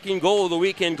his second goal of the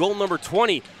weekend, goal number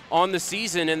 20 on the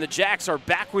season, and the Jacks are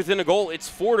back within a goal. It's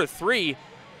 4-3.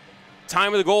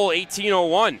 Time of the goal,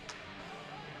 18:01.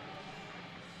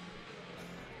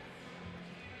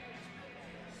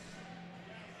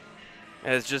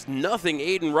 As just nothing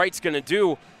Aiden Wright's going to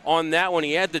do on that one.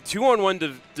 He had the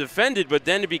 2-on-1 defended, but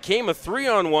then it became a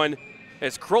 3-on-1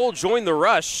 as Kroll joined the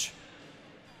rush.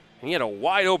 He had a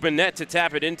wide open net to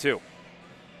tap it into.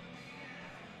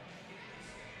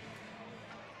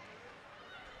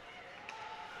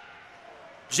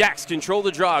 Jacks control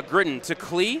the draw. Gritton to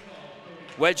Klee.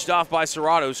 Wedged off by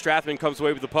Serrato. Strathman comes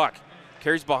away with the puck.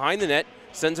 Carries behind the net.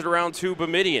 Sends it around to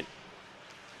Bomidian.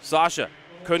 Sasha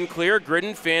couldn't clear.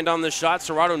 Gridden fanned on the shot.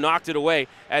 Serrato knocked it away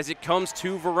as it comes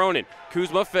to Veronin.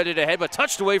 Kuzma fed it ahead, but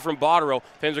touched away from Botterill.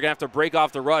 Fans are going to have to break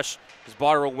off the rush because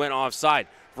Botterill went offside.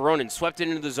 Veronin swept it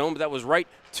into the zone, but that was right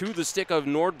to the stick of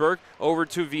Nordberg, over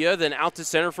to Villa, then out to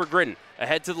center for Gridden.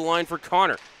 Ahead to the line for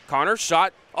Connor. Connor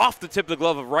shot off the tip of the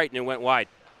glove of Wright, and it went wide.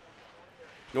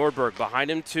 Nordberg behind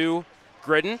him to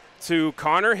Gridden, to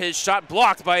Connor. His shot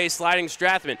blocked by a sliding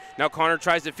Strathman. Now Connor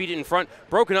tries to feed it in front,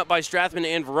 broken up by Strathman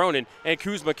and Veronin, and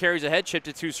Kuzma carries ahead, chipped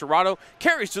it to Serrato,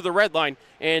 carries to the red line,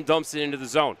 and dumps it into the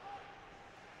zone.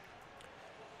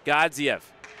 Godziev.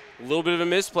 A little bit of a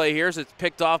misplay here as it's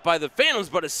picked off by the Phantoms,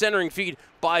 but a centering feed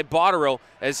by Botterill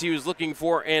as he was looking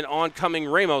for an oncoming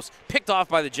Ramos. Picked off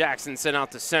by the Jacks and sent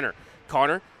out to center.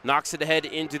 Connor knocks it ahead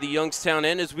into the Youngstown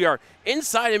end as we are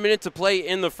inside a minute to play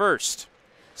in the first.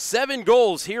 7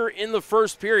 goals here in the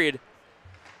first period.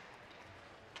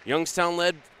 Youngstown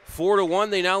led 4-1.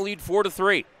 They now lead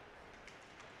 4-3.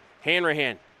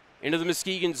 Hanrahan into the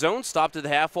Muskegon zone. Stopped at the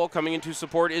half wall. Coming in to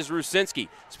support is Rusinski.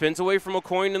 Spins away from a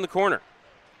coin in the corner.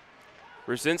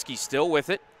 Rusinski still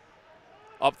with it.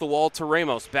 Up the wall to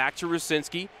Ramos. Back to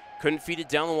Rusinski. Couldn't feed it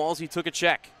down the walls. He took a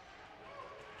check.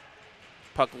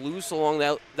 Puck loose along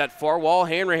that far wall.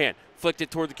 Hanrahan flicked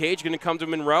it toward the cage. Going to come to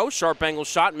Monroe. Sharp angle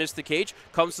shot. Missed the cage.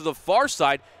 Comes to the far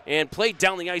side and played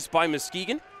down the ice by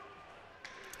Muskegon.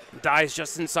 Dies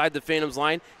just inside the Phantoms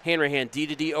line. Hanrahan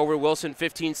D-to-D over Wilson.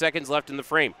 15 seconds left in the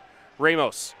frame.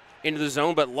 Ramos into the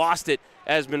zone but lost it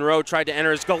as Monroe tried to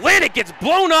enter his goal. And it gets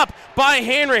blown up by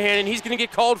Hanrahan, and he's going to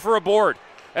get called for a board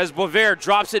as Boisvert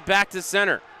drops it back to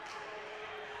center.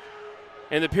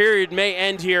 And the period may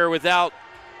end here without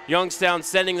Youngstown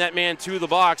sending that man to the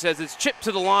box as it's chipped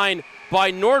to the line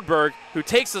by Nordberg, who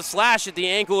takes a slash at the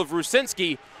ankle of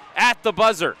Rusinski at the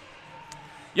buzzer.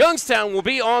 Youngstown will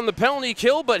be on the penalty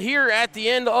kill, but here at the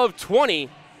end of 20,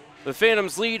 the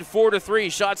Phantoms lead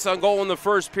 4-3. Shots on goal in the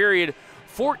first period,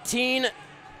 14-8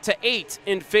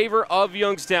 in favor of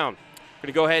Youngstown. We're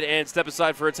going to go ahead and step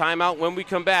aside for a timeout. When we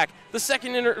come back,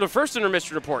 the first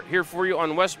intermission report here for you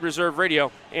on West Reserve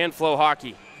Radio and Flow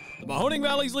Hockey. The Mahoning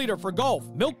Valley's leader for golf,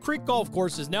 Milk Creek Golf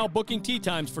Course, is now booking tee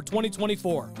times for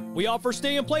 2024. We offer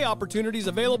stay and play opportunities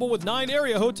available with 9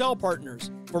 area hotel partners.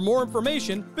 For more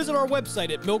information, visit our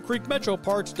website at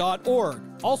millcreekmetroparks.org.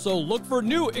 Also, look for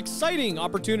new, exciting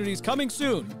opportunities coming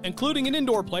soon, including an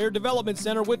indoor player development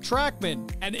center with Trackman,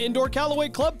 an indoor Callaway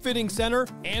Club fitting center,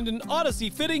 and an Odyssey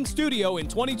fitting studio in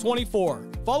 2024.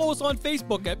 Follow us on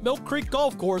Facebook at Milk Creek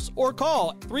Golf Course or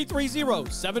call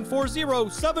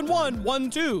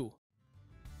 330-740-7112.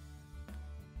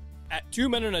 At 2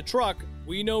 Men in a Truck,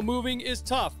 we know moving is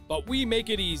tough, but we make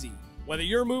it easy. Whether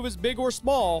your move is big or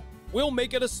small, we'll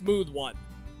make it a smooth one.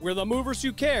 We're the movers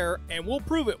who care, and we'll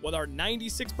prove it with our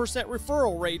 96%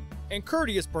 referral rate and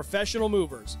courteous professional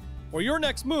movers. For your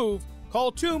next move,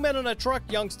 call 2 Men in a Truck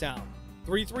Youngstown,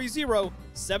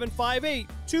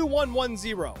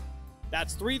 330-758-2110.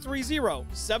 That's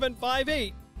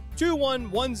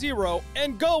 330-758-2110,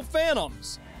 and go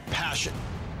Phantoms! Passion,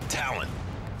 talent,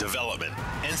 development.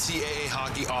 NCAA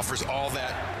hockey offers all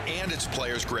that, and its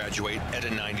players graduate at a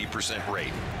 90%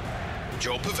 rate.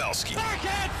 Joe Pavelski.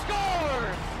 Backhand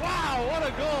scores! Wow, what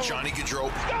a goal! Johnny Gaudreau.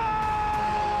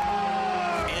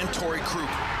 And Torrey Krug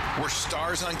were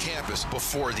stars on campus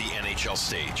before the NHL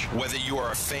stage. Whether you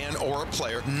are a fan or a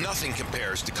player, nothing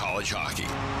compares to college hockey.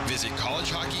 Visit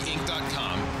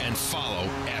collegehockeyinc.com and follow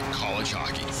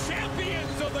 @collegehockey.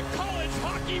 Champions of the college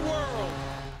hockey world!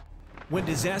 When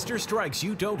disaster strikes,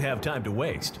 you don't have time to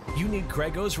waste. You need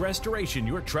Craigos Restoration,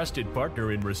 your trusted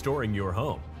partner in restoring your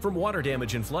home. From water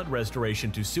damage and flood restoration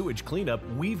to sewage cleanup,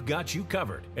 we've got you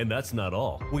covered. And that's not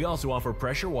all. We also offer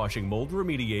pressure washing, mold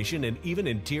remediation, and even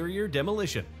interior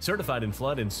demolition. Certified in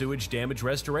flood and sewage damage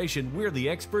restoration, we're the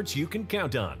experts you can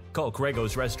count on. Call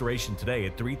Craigos Restoration today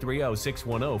at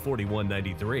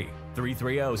 330-610-4193.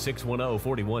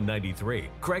 330-610-4193.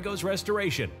 Craigos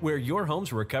Restoration, where your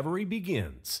home's recovery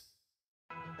begins.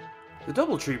 The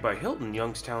Doubletree by Hilton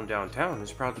Youngstown Downtown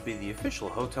is proud to be the official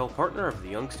hotel partner of the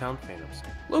Youngstown Phantoms.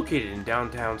 Located in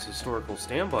downtown's historical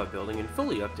standby building and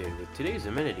fully updated with today's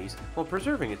amenities while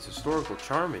preserving its historical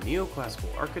charm and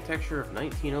neoclassical architecture of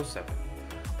 1907.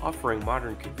 Offering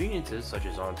modern conveniences such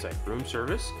as on-site room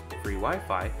service, free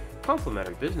Wi-Fi,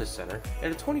 complimentary business center,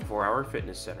 and a 24-hour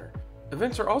fitness center.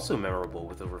 Events are also memorable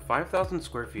with over 5,000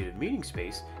 square feet of meeting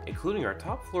space, including our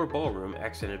top floor ballroom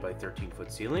accented by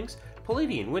 13-foot ceilings,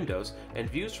 Palladian windows, and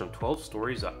views from 12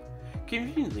 stories up.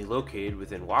 Conveniently located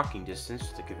within walking distance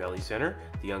to the Cavelli Center,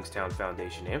 the Youngstown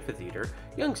Foundation Amphitheater,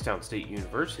 Youngstown State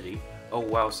University, Oh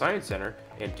Wow Science Center,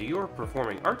 and Dior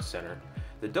Performing Arts Center,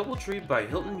 The DoubleTree by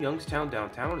Hilton Youngstown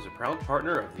Downtown is a proud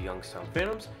partner of the Youngstown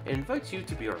Phantoms and invites you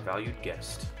to be our valued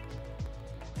guest.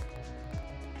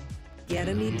 Get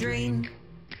me drain.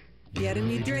 Get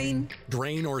me drain.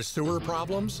 Drain or sewer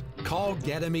problems? Call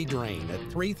Get Me Drain at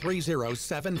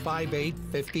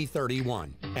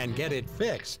 330-758-5031 and get it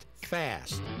fixed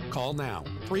fast. Call now,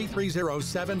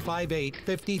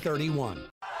 330-758-5031.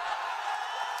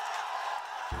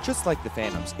 Just like the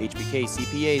Phantoms, HBK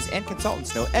CPAs and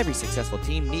consultants know every successful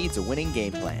team needs a winning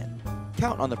game plan.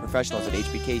 Count on the professionals at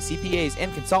HBK CPAs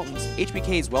and consultants,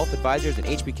 HBK's wealth advisors, and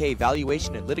HBK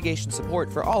valuation and litigation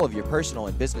support for all of your personal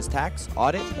and business tax,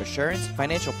 audit, assurance,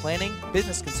 financial planning,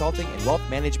 business consulting, and wealth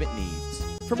management needs.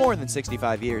 For more than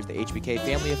 65 years, the HBK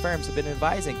family of firms have been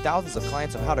advising thousands of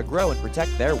clients on how to grow and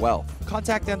protect their wealth.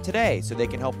 Contact them today so they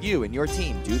can help you and your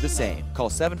team do the same. Call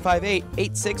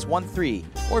 758-8613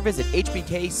 or visit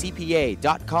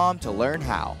hbkcpa.com to learn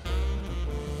how.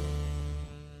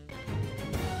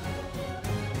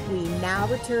 We now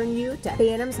return you to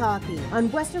Phantoms Hockey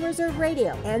on Western Reserve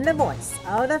Radio and the voice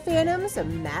of the Phantoms,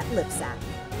 Matt Lipsack.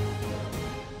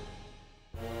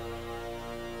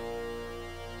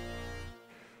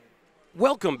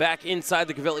 Welcome back inside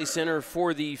the Covelli Center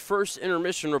for the first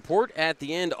intermission report. At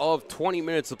the end of 20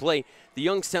 minutes of play, the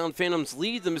Youngstown Phantoms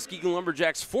lead the Muskegon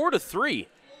Lumberjacks 4-3.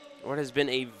 What has been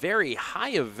a very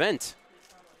high event.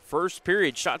 First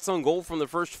period, shots on goal from the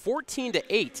first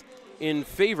 14-8 in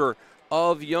favor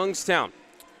of Youngstown.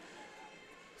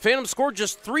 Phantoms scored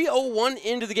just 3:01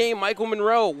 into the game. Michael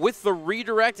Monroe with the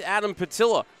redirect. Adam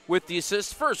Patilla with the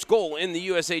assist. First goal in the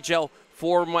USHL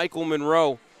for Michael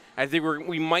Monroe. I think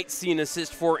we might see an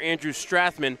assist for Andrew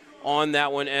Strathman on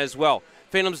that one as well.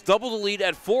 Phantoms double the lead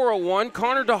at 4:01.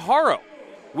 Connor DeHaro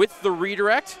with the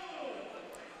redirect.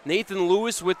 Nathan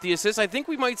Lewis with the assist. I think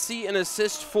we might see an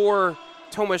assist for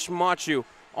Tomasz Machu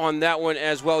on that one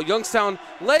as well. Youngstown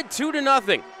led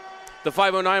 2-0. The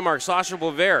 5:09 mark, Sasha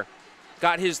Bover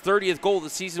got his 30th goal of the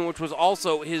season, which was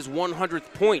also his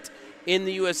 100th point in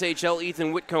the USHL.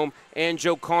 Ethan Whitcomb and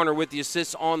Joe Connor with the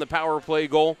assists on the power play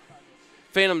goal.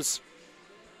 Phantoms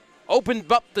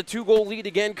opened up the 2-goal lead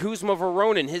again. Kuzma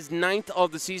Voronin, his 9th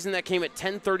of the season. That came at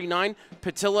 10:39.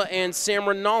 Patilla and Sam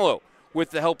Rinaldo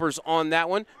with the helpers on that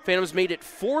one. Phantoms made it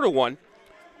 4-1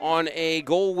 on a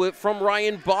goal from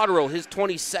Ryan Botterill, his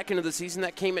 22nd of the season.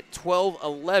 That came at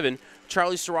 12:11.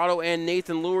 Charlie Serrato and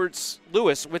Nathan Lewis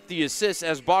with the assists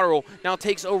as Botterill now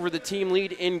takes over the team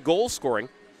lead in goal scoring.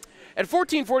 At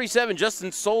 14:47,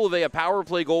 Justin Solove, a power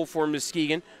play goal for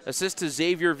Muskegon. Assist to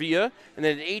Xavier Villa. And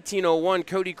then at 18:01,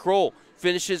 Cody Kroll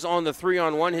finishes on the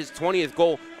 3-on-1, his 20th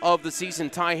goal of the season.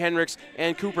 Ty Hendricks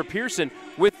and Cooper Pearson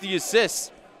with the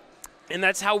assists. And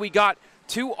that's how we got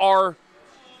to our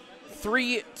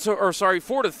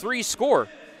 4-3 score.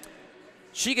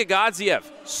 Shika Gadziev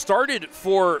started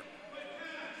for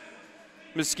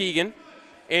Muskegon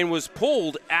and was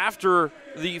pulled after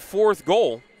the 4th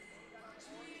goal.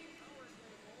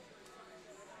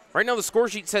 Right now the score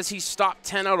sheet says he stopped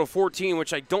 10 out of 14,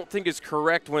 which I don't think is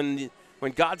correct. When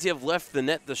Gadziev left the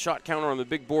net, the shot counter on the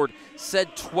big board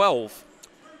said 12.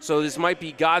 So this might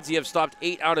be Gadziev stopped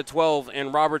 8 out of 12,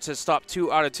 and Roberts has stopped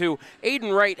 2 out of 2.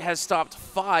 Aiden Wright has stopped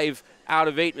 5 out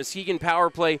of 8. Muskegon power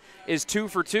play is 2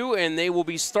 for 2, and they will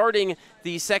be starting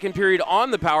the second period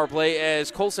on the power play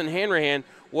as Colson Hanrahan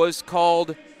was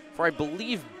called for, I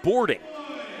believe, boarding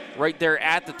right there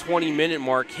at the 20-minute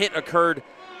mark. Hit occurred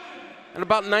at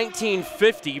about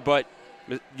 19:50, but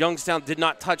Youngstown did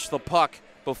not touch the puck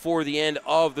before the end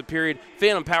of the period.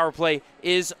 Phantom power play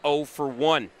is 0 for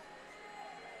 1.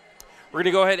 We're going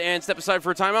to go ahead and step aside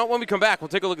for a timeout. When we come back, we'll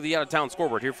take a look at the out-of-town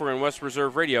scoreboard here for West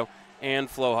Reserve Radio and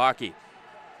Flow Hockey.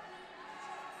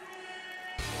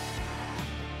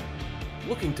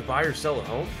 Looking to buy or sell a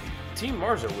home? Team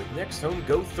Marzo with Next Home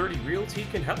Go 30 Realty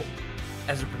can help.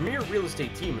 As a premier real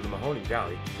estate team in the Mahoning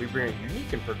Valley, we bring a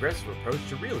unique and progressive approach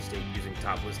to real estate using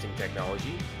top listing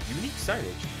technology, unique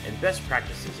signage, and best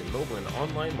practices in mobile and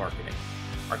online marketing.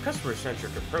 Our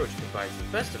customer-centric approach combines the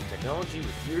best of technology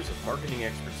with years of marketing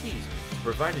expertise to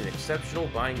provide an exceptional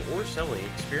buying or selling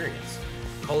experience.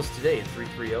 Call us today at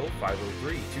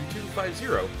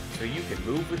 330-503-2250 so you can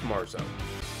move with Marzo.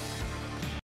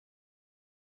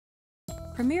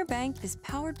 Premier Bank is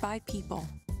powered by people.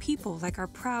 People like our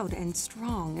proud and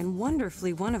strong and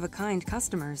wonderfully one-of-a-kind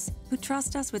customers who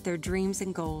trust us with their dreams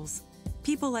and goals.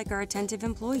 People like our attentive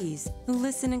employees who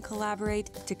listen and collaborate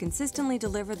to consistently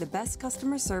deliver the best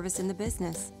customer service in the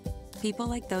business. People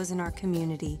like those in our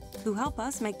community who help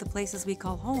us make the places we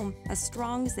call home as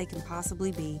strong as they can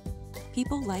possibly be.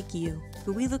 People like you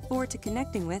who we look forward to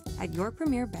connecting with at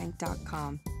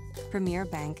yourpremierbank.com. Premier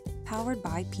Bank, powered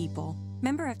by people.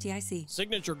 Member FDIC.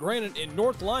 Signature Granite in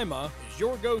North Lima is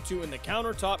your go-to in the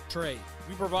countertop trade.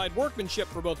 We provide workmanship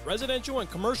for both residential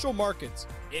and commercial markets.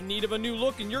 In need of a new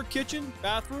look in your kitchen,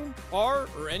 bathroom, bar,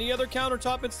 or any other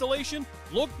countertop installation?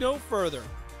 Look no further.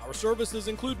 Our services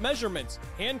include measurements,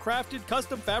 handcrafted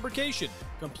custom fabrication,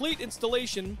 complete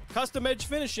installation, custom edge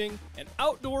finishing, and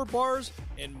outdoor bars,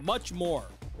 and much more.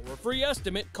 For a free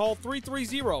estimate, call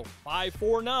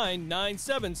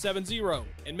 330-549-9770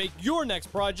 and make your next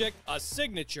project a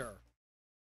signature.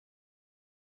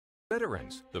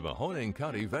 Veterans. The Mahoning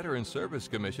County Veterans Service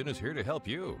Commission is here to help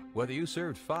you. Whether you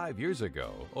served 5 years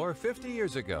ago or 50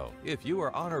 years ago, if you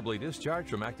are honorably discharged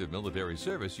from active military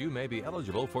service, you may be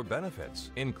eligible for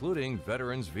benefits, including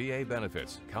Veterans VA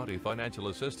benefits, county financial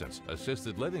assistance,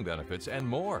 assisted living benefits, and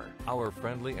more. Our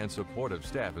friendly and supportive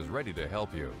staff is ready to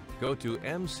help you. Go to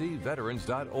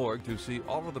mcveterans.org to see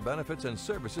all of the benefits and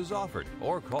services offered,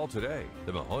 or call today.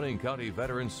 The Mahoning County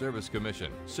Veterans Service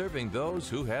Commission, serving those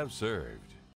who have served.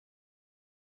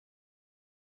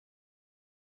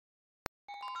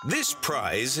 This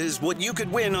prize is what you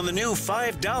could win on the new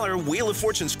 $5 Wheel of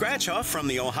Fortune scratch-off from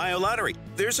the Ohio Lottery.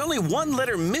 There's only one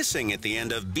letter missing at the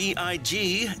end of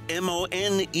BIGMONE.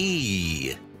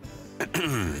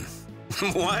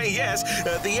 Why, yes,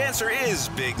 the answer is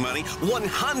big money.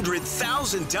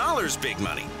 $100,000 big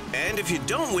money. And if you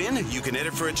don't win, you can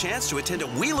enter for a chance to attend a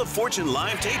Wheel of Fortune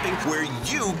live taping where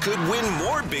you could win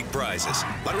more big prizes.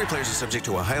 Lottery players are subject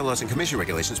to Ohio laws and commission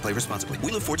regulations. Play responsibly.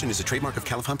 Wheel of Fortune is a trademark of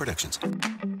Califon Productions.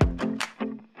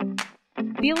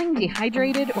 Feeling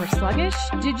dehydrated or sluggish?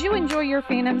 Did you enjoy your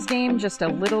Phantoms game just a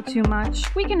little too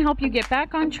much? We can help you get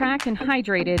back on track and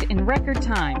hydrated in record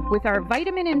time. With our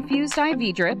vitamin-infused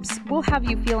IV drips, we'll have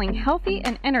you feeling healthy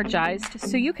and energized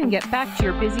so you can get back to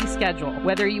your busy schedule.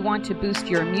 Whether you want to boost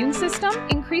your immune system,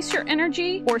 increase your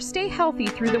energy, or stay healthy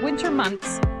through the winter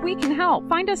months, we can help.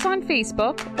 Find us on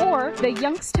Facebook or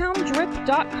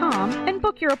theyoungstowndrip.com and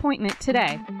book your appointment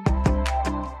today.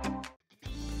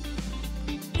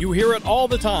 You hear it all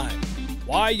the time.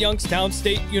 Why Youngstown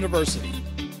State University?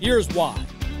 Here's why.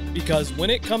 Because when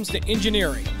it comes to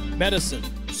engineering, medicine,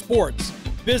 sports,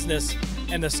 business,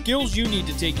 and the skills you need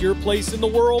to take your place in the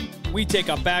world, we take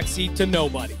a backseat to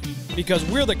nobody. Because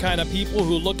we're the kind of people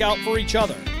who look out for each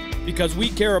other. Because we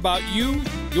care about you,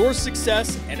 your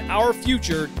success, and our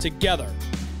future together.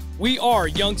 We are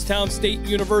Youngstown State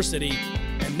University,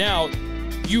 and now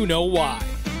you know why.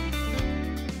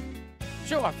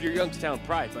 Show off your Youngstown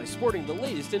pride by sporting the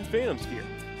latest in Phantoms gear.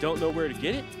 Don't know where to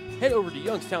get it? Head over to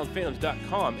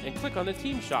youngstownphantoms.com and click on the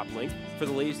Team Shop link for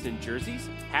the latest in jerseys,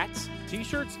 hats,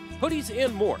 t-shirts, hoodies,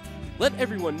 and more. Let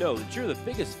everyone know that you're the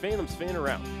biggest Phantoms fan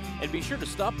around. And be sure to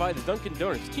stop by the Dunkin'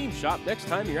 Donuts Team Shop next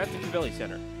time you're at the Cavelli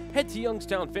Center. Head to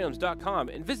youngstownphantoms.com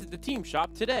and visit the Team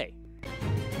Shop today.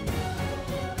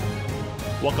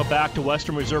 Welcome back to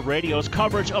Western Reserve Radio's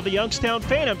coverage of the Youngstown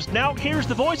Phantoms. Now here's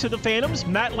the voice of the Phantoms,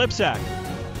 Matt Lipsack.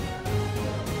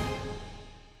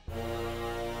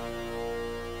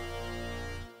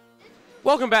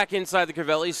 Welcome back inside the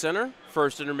Cavelli Center.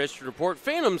 First intermission report.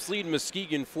 Phantoms lead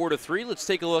Muskegon 4-3. Let's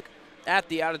take a look at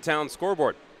the out-of-town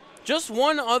scoreboard. Just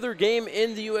one other game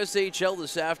in the USHL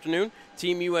this afternoon.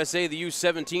 Team USA, the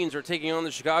U17s, are taking on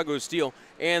the Chicago Steel,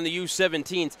 and the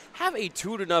U17s have a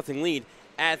 2-0 lead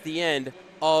at the end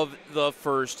of the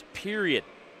first period.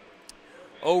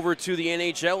 Over to the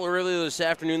NHL. Earlier this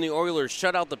afternoon, the Oilers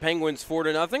shut out the Penguins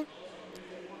 4-0.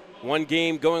 One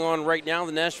game going on right now.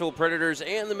 The Nashville Predators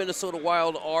and the Minnesota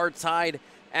Wild are tied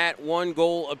at 1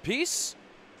 goal apiece.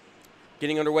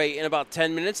 Getting underway in about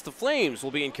 10 minutes. The Flames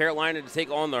will be in Carolina to take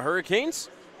on the Hurricanes.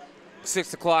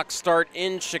 6 o'clock start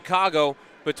in Chicago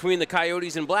between the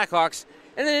Coyotes and Blackhawks.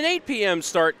 And then an 8 p.m.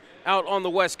 start out on the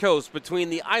West Coast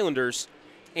between the Islanders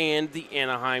and the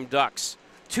Anaheim Ducks.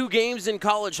 2 games in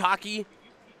college hockey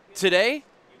today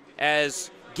as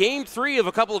Game 3 of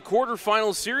a couple of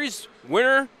quarterfinal series.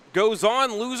 Winner goes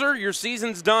on, loser, your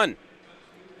season's done.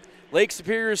 Lake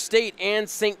Superior State and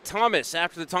St. Thomas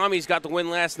after the Tommies got the win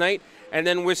last night. And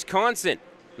then Wisconsin,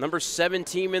 number 7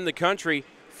 team in the country,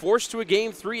 forced to a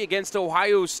Game 3 against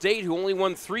Ohio State, who only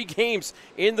won 3 games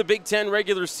in the Big Ten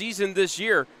regular season this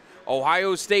year.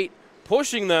 Ohio State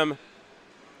pushing them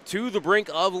to the brink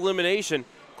of elimination.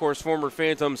 Of course, former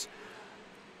Phantoms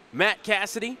Matt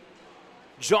Cassidy,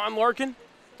 John Larkin,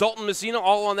 Dalton Messina,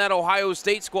 all on that Ohio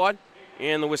State squad.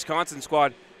 And the Wisconsin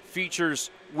squad features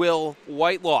Will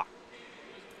Whitelaw.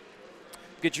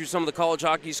 Get you some of the college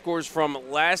hockey scores from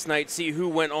last night, see who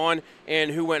went on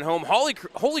and who went home.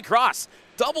 Holy Cross,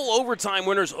 double overtime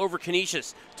winners over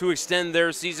Canisius to extend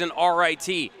their season.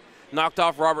 RIT knocked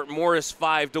off Robert Morris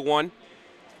 5-1.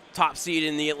 Top seed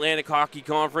in the Atlantic Hockey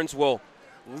Conference will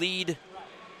lead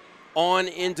On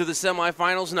into the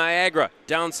semifinals, Niagara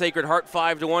down Sacred Heart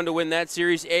 5-1 to win that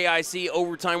series. AIC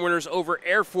overtime winners over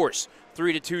Air Force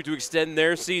 3-2 to extend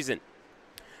their season.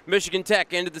 Michigan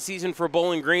Tech ended the season for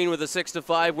Bowling Green with a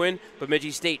 6-5 win.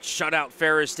 Bemidji State shut out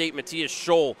Ferris State. Matthias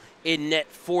Scholl in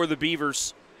net for the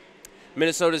Beavers.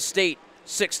 Minnesota State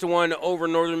 6-1 over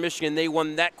Northern Michigan. They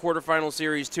won that quarterfinal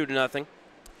series 2-0.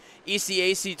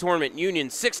 ECAC tournament, Union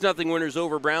 6-0 winners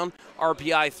over Brown.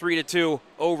 RPI 3-2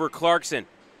 over Clarkson.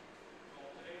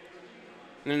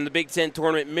 And in the Big Ten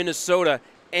tournament, Minnesota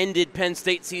ended Penn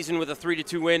State season with a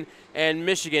 3-2 win, and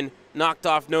Michigan knocked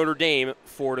off Notre Dame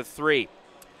 4-3.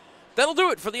 That'll do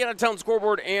it for the out-of-town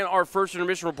scoreboard and our first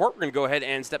intermission report. We're going to go ahead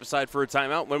and step aside for a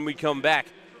timeout. When we come back,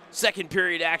 second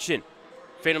period action.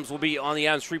 Phantoms will be on the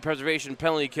Adams Tree Preservation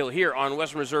penalty kill here on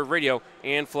Western Reserve Radio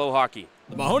and Flow Hockey.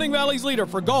 The Mahoning Valley's leader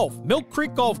for golf, Milk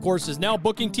Creek Golf Course, is now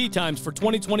booking tee times for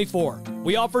 2024.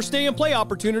 We offer stay and play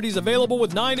opportunities available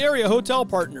with 9 area hotel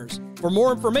partners. For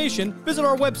more information, visit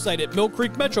our website at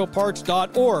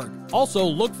millcreekmetroparks.org. Also,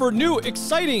 look for new,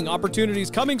 exciting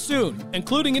opportunities coming soon,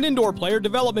 including an indoor player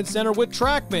development center with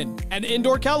Trackman, an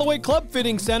indoor Callaway club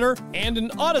fitting center, and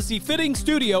an Odyssey fitting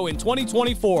studio in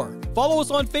 2024. Follow us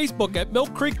on Facebook at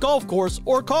Milk Creek Golf Course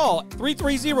or call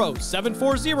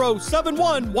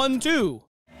 330-740-7112.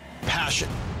 Passion,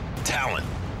 talent,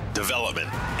 development.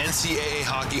 NCAA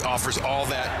hockey offers all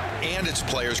that, and its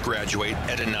players graduate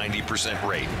at a 90%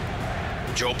 rate.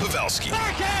 Joe Pavelski.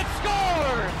 Backhand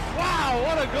scores! Wow,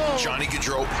 what a goal! Johnny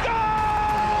Gaudreau.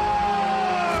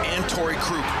 And Torrey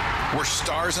Krug were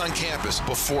stars on campus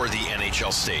before the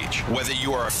NHL stage. Whether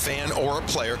you are a fan or a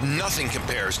player, nothing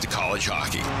compares to college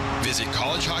hockey. Visit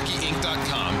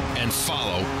collegehockeyinc.com and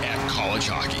follow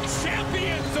 @collegehockey.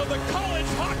 Champions of the college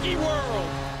hockey world!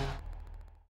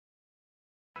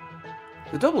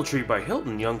 The DoubleTree by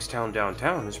Hilton Youngstown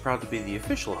Downtown is proud to be the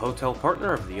official hotel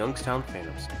partner of the Youngstown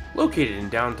Phantoms. Located in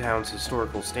downtown's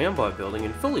historical standby building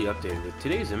and fully updated with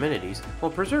today's amenities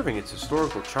while preserving its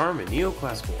historical charm and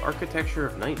neoclassical architecture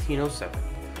of 1907.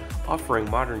 Offering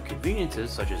modern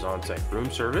conveniences such as on-site room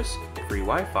service, free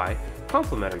Wi-Fi,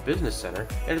 complimentary business center,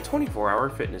 and a 24-hour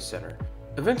fitness center.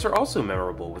 Events are also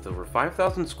memorable with over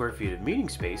 5,000 square feet of meeting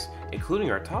space,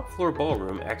 including our top floor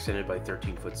ballroom accented by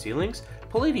 13-foot ceilings,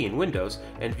 Palladian windows,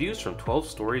 and views from 12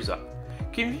 stories up.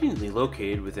 Conveniently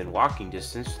located within walking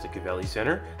distance to the Cavelli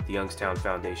Center, the Youngstown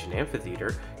Foundation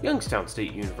Amphitheater, Youngstown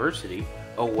State University,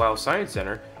 Wow Science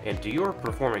Center, and Dior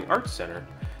Performing Arts Center,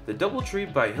 the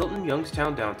DoubleTree by Hilton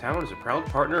Youngstown Downtown is a proud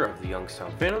partner of the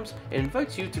Youngstown Phantoms and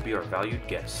invites you to be our valued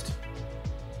guest.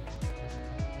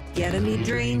 Get a me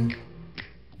drain.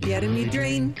 Get a me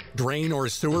drain. Drain or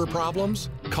sewer problems?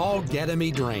 Call Get a Me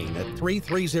Drain at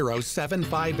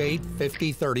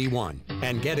 330-758-5031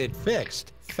 and get it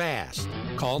fixed fast.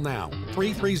 Call now,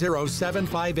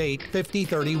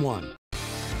 330-758-5031.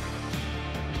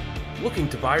 Looking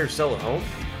to buy or sell a home?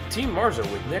 Team Marzo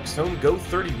with Next Home Go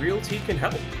 30 Realty can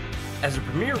help. As a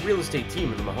premier real estate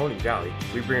team in the Mahoning Valley,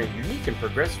 we bring a unique and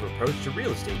progressive approach to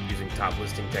real estate using top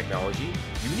listing technology,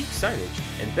 unique signage,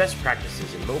 and best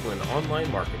practices in mobile and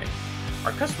online marketing.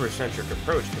 Our customer-centric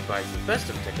approach combines the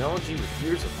best of technology with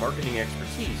years of marketing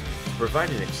expertise to provide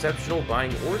an exceptional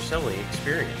buying or selling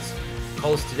experience.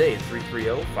 Call us today at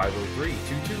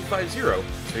 330-503-2250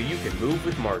 so you can move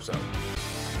with Marzo.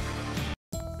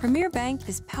 Premier Bank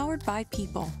is powered by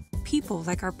people. People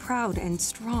like our proud and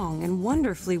strong and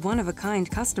wonderfully one-of-a-kind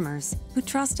customers who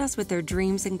trust us with their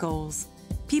dreams and goals.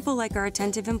 People like our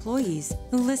attentive employees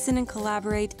who listen and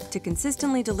collaborate to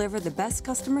consistently deliver the best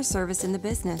customer service in the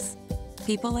business.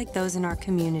 People like those in our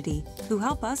community who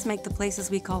help us make the places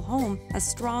we call home as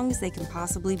strong as they can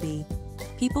possibly be.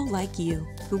 People like you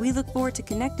who we look forward to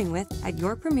connecting with at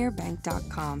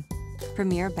yourpremierbank.com.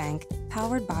 Premier Bank,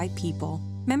 powered by people.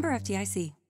 Member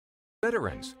FDIC.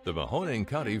 Veterans. The Mahoning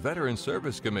County Veterans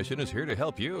Service Commission is here to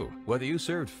help you. Whether you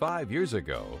served 5 years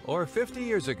ago or 50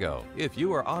 years ago, if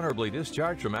you are honorably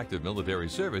discharged from active military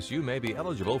service, you may be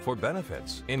eligible for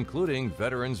benefits, including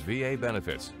Veterans VA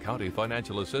benefits, county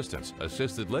financial assistance,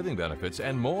 assisted living benefits,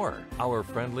 and more. Our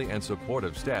friendly and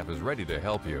supportive staff is ready to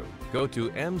help you. Go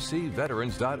to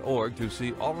mcveterans.org to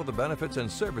see all of the benefits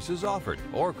and services offered,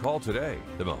 or call today.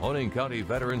 The Mahoning County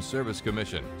Veterans Service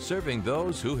Commission, serving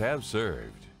those who have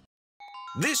served.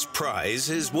 This prize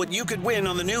is what you could win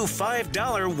on the new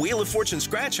 $5 Wheel of Fortune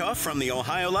scratch-off from the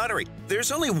Ohio Lottery.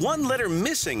 There's only one letter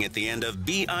missing at the end of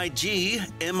BIGMONE.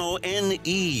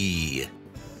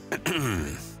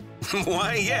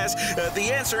 Why, yes,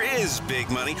 the answer is big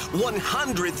money.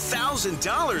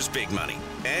 $100,000 big money.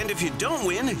 And if you don't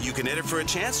win, you can enter for a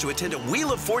chance to attend a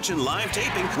Wheel of Fortune live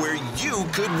taping where you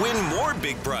could win more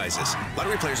big prizes.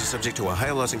 Lottery players are subject to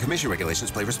Ohio laws and commission regulations.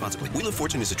 Play responsibly. Wheel of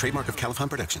Fortune is a trademark of Califon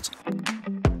Productions.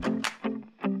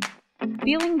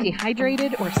 Feeling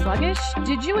dehydrated or sluggish?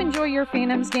 Did you enjoy your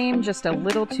Phantoms game just a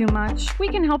little too much? We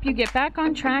can help you get back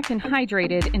on track and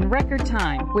hydrated in record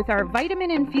time. With our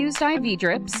vitamin-infused IV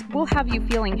drips, we'll have you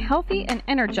feeling healthy and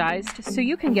energized so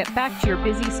you can get back to your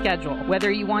busy schedule.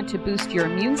 Whether you want to boost your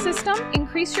immune system,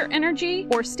 increase your energy,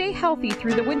 or stay healthy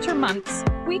through the winter months,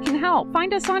 we can help.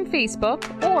 Find us on Facebook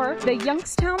or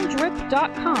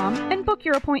theyoungstowndrip.com and book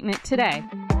your appointment today.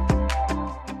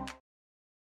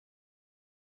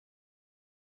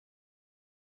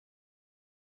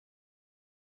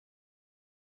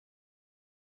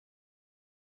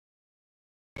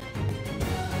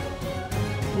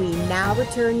 We now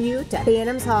return you to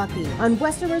Phantoms Hockey on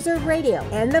Western Reserve Radio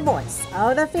and the voice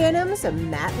of the Phantoms,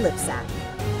 Matt Lipsack.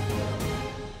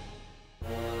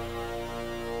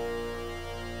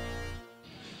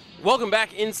 Welcome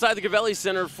back inside the Gavelli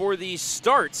Center for the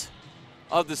start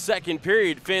of the second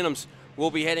period. Phantoms will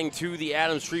be heading to the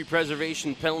Adams Tree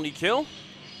Preservation penalty kill.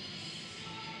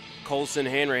 Colson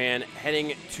Hanrahan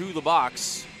heading to the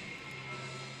box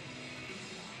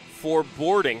for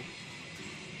boarding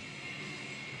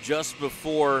just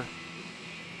before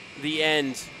the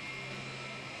end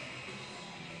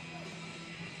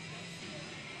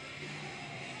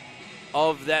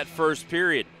of that first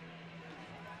period.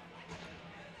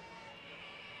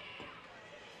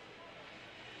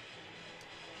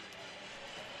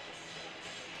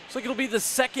 Looks like it'll be the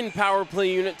second power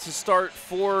play unit to start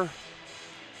for,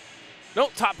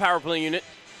 top power play unit,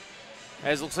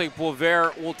 as it looks like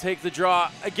Boisvert will take the draw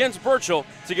against Burchell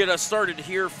to get us started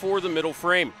here for the middle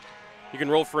frame. You can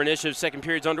roll for initiative. Second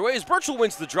period's underway as Burchell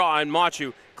wins the draw and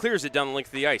Machu clears it down the length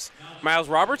of the ice. Miles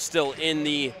Roberts still in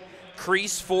the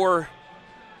crease for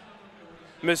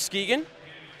Muskegon.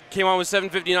 Came on with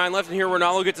 7:59 left, and here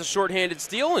Ronaldo gets a shorthanded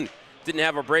steal and didn't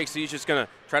have a break, so he's just going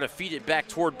to try to feed it back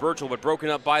toward Burchell, but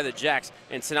broken up by the Jacks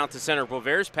and sent out to center.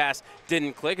 Boisvert's pass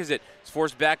didn't click as it's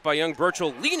forced back by young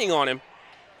Burchell, leaning on him,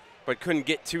 but couldn't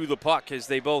get to the puck as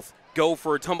they both go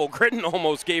for a tumble. Gritton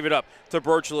almost gave it up to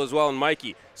Burchell as well, and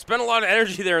Mikey spent a lot of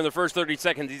energy there in the first 30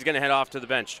 seconds. He's going to head off to the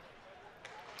bench.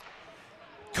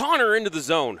 Connor into the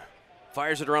zone.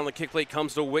 Fires it around the kick plate,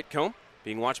 comes to Whitcomb,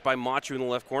 being watched by Machu in the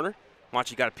left corner.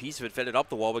 Machu got a piece of it, fed it up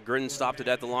the wall, but Gritton stopped it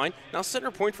at the line. Now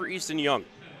center point for Easton Young.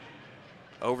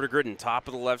 Over to Gritton, top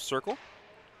of the left circle.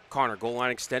 Connor, goal line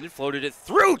extended, floated it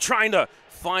through, trying to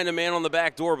find a man on the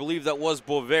back door. Believe that was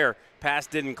Boisvert. Pass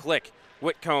didn't click.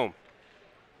 Whitcomb.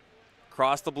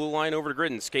 Cross the blue line over to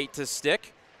Gritton. Skate to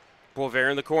stick.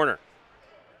 Boisvert in the corner.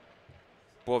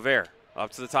 Boisvert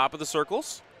up to the top of the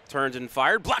circles. Turned and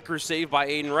fired. Blocker saved by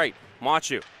Aiden Wright.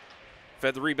 Machu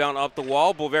fed the rebound up the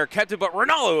wall. Boisvert kept it, but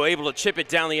Ronaldo able to chip it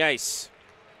down the ice.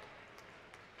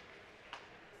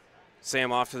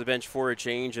 Sam off to the bench for a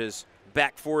change as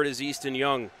back for it is Easton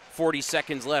Young. 40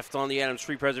 seconds left on the Adams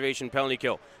Tree Preservation penalty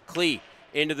kill. Klee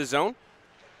into the zone.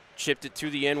 Chipped it to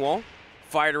the end wall.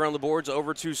 Fired around the boards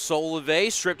over to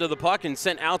Solivay. Stripped of the puck and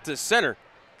sent out to center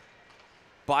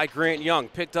by Grant Young.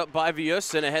 Picked up by Vius.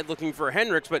 Sent ahead looking for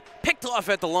Hendricks, but picked off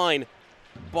at the line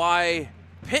by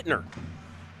Pittner.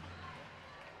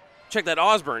 Check that,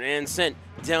 Osborne, and sent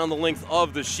down the length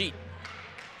of the sheet.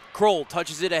 Kroll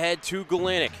touches it ahead to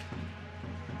Galanic.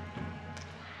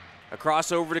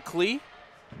 Across over to Klee.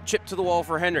 Chip to the wall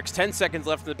for Hendricks. 10 seconds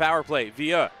left in the power play.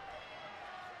 Via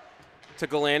to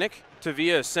Galanic. To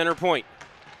Via, center point.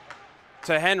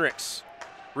 To Hendricks.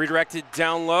 Redirected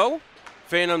down low.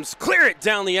 Phantoms clear it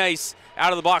down the ice.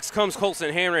 Out of the box comes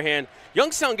Colson Hanrahan.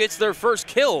 Youngstown gets their first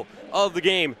kill of the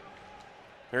game.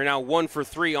 They're now 1 for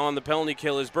 3 on the penalty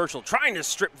kill as Burchell trying to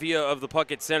strip Via of the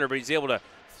puck at center, but he's able to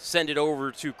send it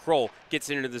over to Kroll. Gets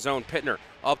it into the zone. Pittner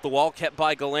up the wall, kept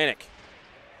by Galanic.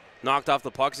 Knocked off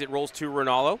the puck as it rolls to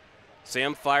Ronaldo.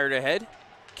 Sam fired ahead.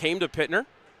 Came to Pittner.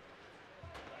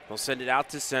 They'll send it out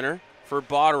to center for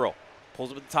Botterill. Pulls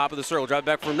up at the top of the circle. Drive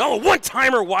back for Ronaldo.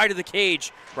 One-timer wide of the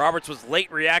cage. Roberts was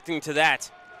late reacting to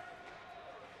that.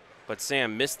 But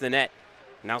Sam missed the net.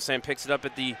 Now Sam picks it up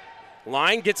at the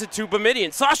line. Gets it to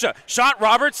Boumediene. Sasha. Shot.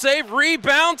 Roberts save.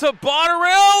 Rebound to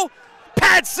Botterill.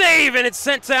 Pad save. And it's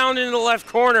sent down into the left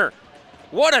corner.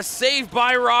 What a save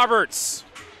by Roberts.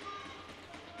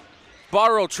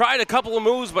 Botterill tried a couple of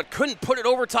moves but couldn't put it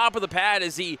over top of the pad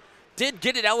as he did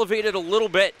get it elevated a little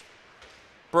bit.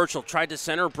 Burchell tried to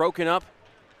center, broken up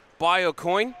by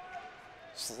O'Coin.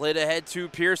 Slid ahead to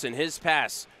Pearson. His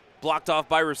pass Blocked off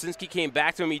by Rosinski, came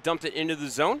back to him, he dumped it into the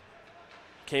zone.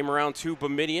 Came around to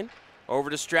Boumediene, over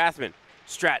to Strathman.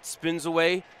 Strat spins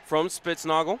away from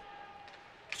Spitznagel.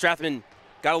 Strathman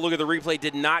got a look at the replay,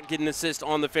 did not get an assist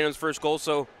on the Phantoms' first goal,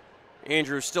 so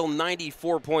Andrew still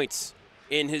 94 points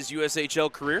in his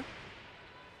USHL career.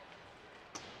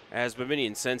 As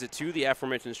Boumediene sends it to the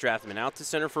aforementioned Strathman. Out to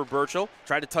center for Burchell.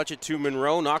 Tried to touch it to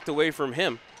Monroe, knocked away from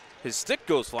him. His stick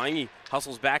goes flying. He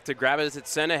hustles back to grab it as it's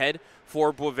sent ahead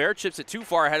for Boisvert. Chips it too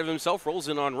far ahead of himself, rolls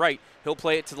in on right. He'll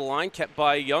play it to the line, kept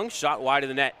by Young, shot wide of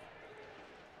the net.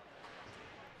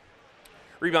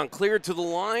 Rebound cleared to the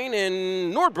line,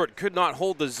 and Nordbrut could not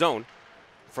hold the zone.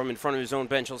 From in front of his own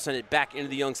bench, he'll send it back into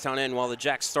the Youngstown end while the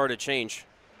Jacks start a change.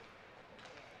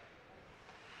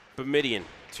 Boumediene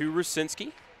to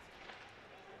Rosinski.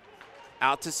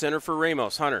 Out to center for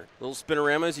Ramos. Hunter, little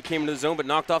spinorama as he came into the zone, but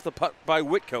knocked off the puck by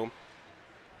Whitcomb.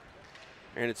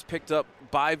 And it's picked up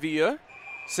by Villa.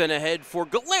 Sent ahead for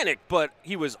Galenic, but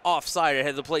he was offside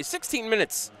ahead of the play. 16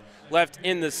 minutes left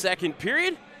in the second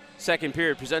period. Second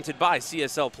period presented by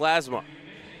CSL Plasma.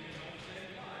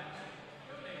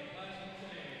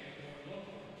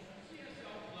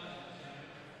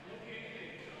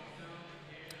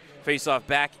 Face-off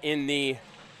back in the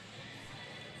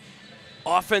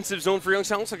offensive zone for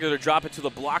Youngstown. Looks like they're going to drop it to the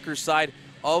blocker side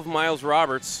of Miles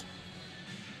Roberts,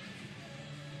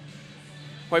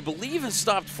 who I believe has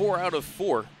stopped 4 out of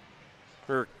 4.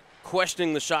 Or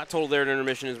questioning the shot total there at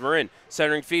intermission is Marin.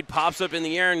 Centering feed pops up in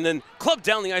the air and then clubbed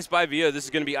down the ice by Villa. This is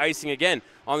going to be icing again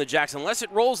on the Jacks. Unless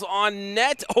it rolls on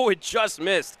net. Oh, it just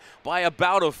missed by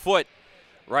about a foot.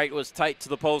 Wright was tight to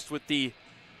the post with the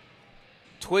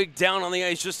twig down on the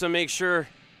ice just to make sure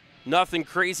nothing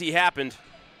crazy happened.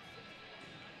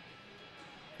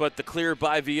 But the clear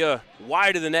by Villa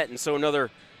wide of the net, and so another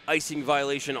icing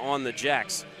violation on the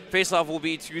Jacks. Faceoff will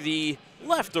be to the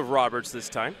left of Roberts this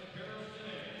time.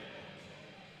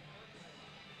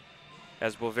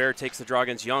 As Boisvert takes the draw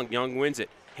against Young. Young wins it.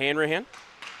 Hanrahan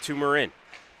to Marin.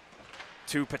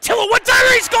 To Patilla. One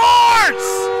timer, he scores!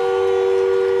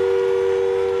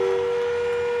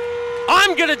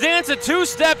 I'm going to dance a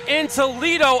two-step in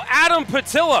Toledo. Adam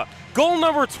Patilla, goal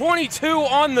number 22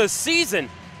 on the season.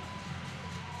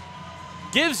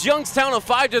 Gives Youngstown a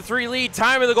 5-3 lead.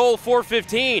 Time of the goal,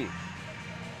 4:15.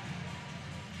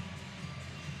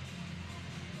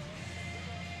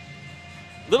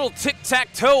 Little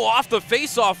tic-tac-toe off the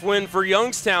face-off win for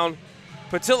Youngstown.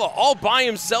 Patilla all by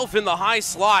himself in the high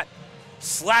slot.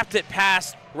 Slapped it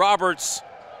past Roberts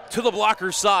to the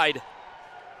blocker side.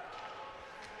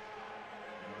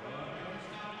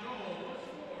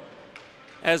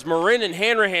 As Marin and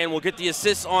Hanrahan will get the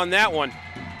assists on that one.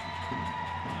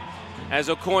 As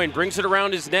O'Coin brings it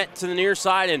around his net to the near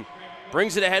side and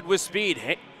brings it ahead with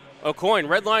speed. O'Coin,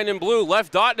 red line in blue,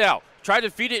 left dot now. Tried to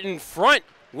feed it in front.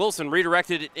 Wilson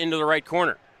redirected it into the right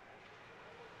corner.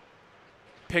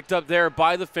 Picked up there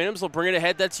by the Phantoms. They'll bring it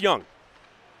ahead. That's Young.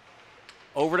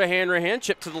 Over to Hanrahan.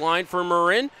 Chip to the line for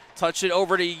Marin. Touched it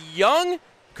over to Young.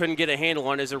 Couldn't get a handle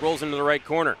on it as it rolls into the right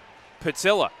corner.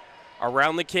 Patilla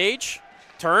around the cage.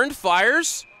 Turned,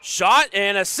 fires, shot,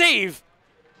 and a save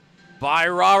by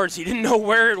Roberts. He didn't know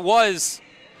where it was.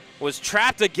 Was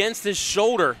trapped against his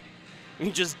shoulder. He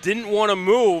just didn't want to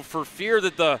move for fear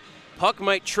that the puck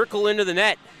might trickle into the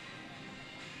net.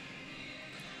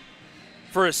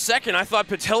 For a second, I thought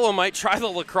Patilla might try the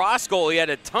lacrosse goal. He had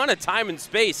a ton of time and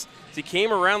space as he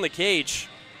came around the cage.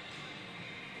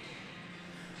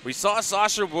 We saw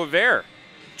Sasha Boisvert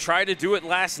try to do it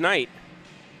last night.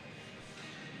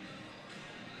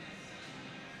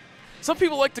 Some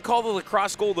people like to call the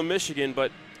lacrosse goal the Michigan,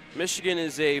 but Michigan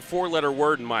is a 4-letter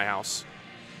word in my house.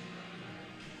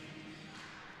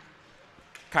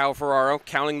 Kyle Ferraro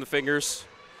counting the fingers.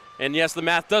 And yes, the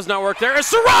math does not work there. As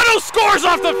Serrato scores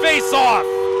off the face-off!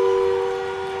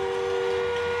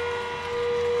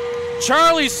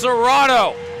 Charlie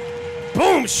Serrato.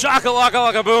 Boom,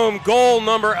 shaka-laka-laka-boom. Goal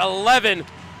number 11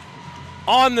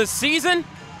 on the season.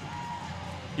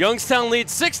 Youngstown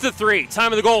leads 6-3.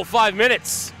 Time of the goal, 5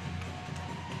 minutes.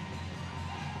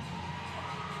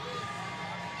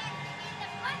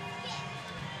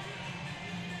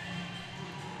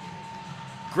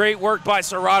 Great work by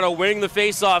Serrato, winning the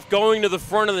faceoff, going to the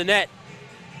front of the net,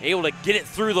 able to get it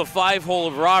through the 5-hole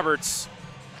of Roberts.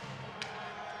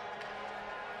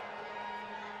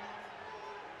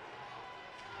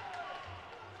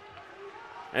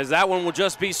 As that one will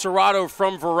just be Serrato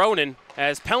from Veronin,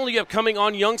 as penalty upcoming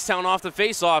on Youngstown off the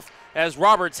faceoff as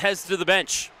Roberts heads to the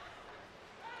bench.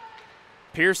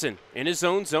 Pearson in his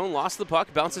own zone, lost the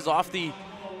puck, bounces off the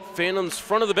Phantoms'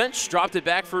 front of the bench, dropped it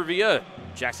back for Villa.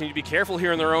 Jacks need to be careful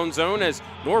here in their own zone as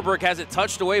Norberg has it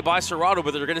touched away by Serrato,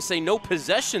 but they're going to say no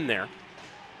possession there.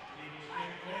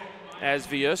 As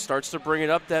Villa starts to bring it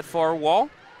up that far wall,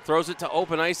 throws it to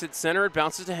open ice at center. It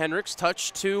bounces to Hendricks,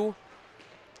 touch to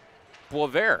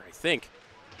Boisvert, I think.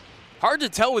 Hard to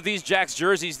tell with these Jacks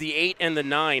jerseys, the 8 and the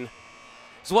 9.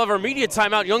 So we'll have our media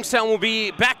timeout. Youngstown will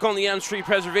be back on the Adams Street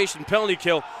Preservation penalty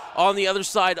kill on the other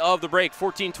side of the break.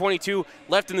 14:22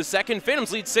 left in the second.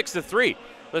 Phantoms lead 6-3.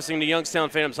 Listening to Youngstown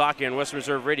Phantoms Hockey on Western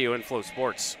Reserve Radio and Flow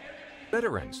Sports.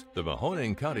 Veterans. The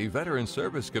Mahoning County Veterans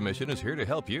Service Commission is here to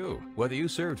help you. Whether you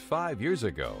served 5 years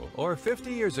ago or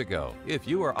 50 years ago, if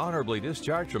you are honorably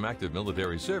discharged from active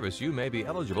military service, you may be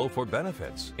eligible for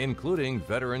benefits, including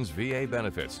Veterans VA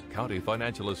benefits, county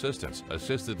financial assistance,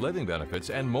 assisted living benefits,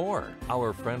 and more.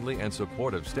 Our friendly and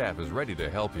supportive staff is ready to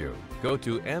help you. Go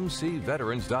to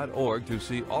mcveterans.org to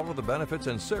see all of the benefits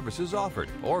and services offered,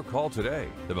 or call today.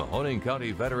 The Mahoning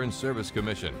County Veterans Service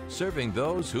Commission, serving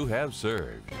those who have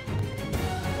served.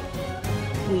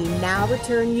 We now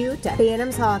return you to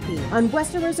Phantoms Hockey on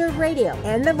Western Reserve Radio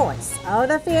and the voice of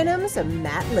the Phantoms,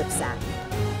 Matt Lipsack.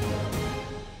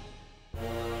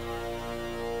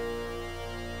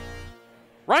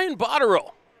 Ryan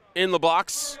Botterill in the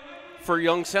box for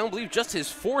Youngstown. I believe just his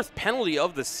 4th penalty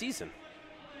of the season.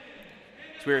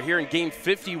 So we are here in game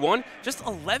 51. Just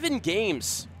 11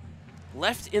 games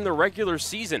left in the regular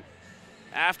season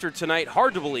after tonight.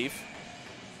 Hard to believe.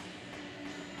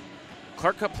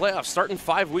 Clark Cup playoffs start in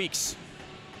 5 weeks.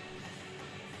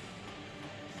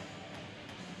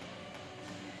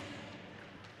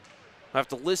 I have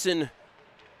to listen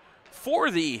for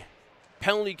the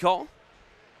penalty call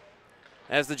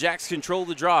as the Jacks control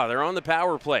the draw. They're on the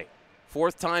power play.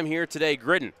 4th time here today.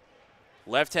 Gridden,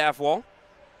 left half wall,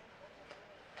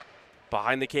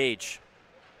 behind the cage.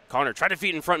 Connor tried to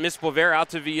feed in front, missed Boisvert out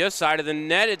to Villa, side of the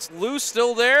net. It's loose,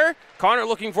 still there. Connor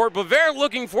looking for it, Boisvert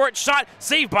looking for it. Shot,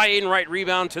 saved by Aiden Wright,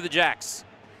 rebound to the Jacks.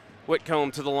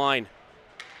 Whitcomb to the line.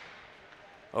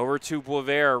 Over to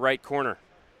Boisvert, right corner.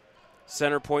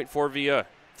 Center point for Villa.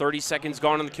 30 seconds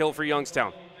gone on the kill for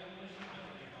Youngstown.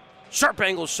 Sharp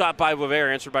angle shot by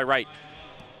Boisvert, answered by Wright.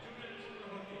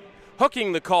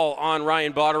 Hooking the call on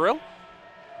Ryan Botterill.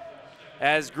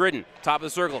 As Gridden, top of the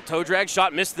circle, toe drag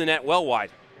shot, missed the net, well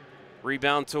wide.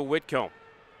 Rebound to Whitcomb.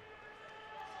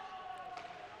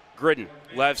 Gridden,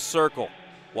 left circle.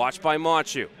 Watched by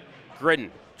Machu. Gridden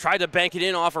tried to bank it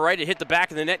in off a right. It hit the back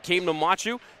of the net, came to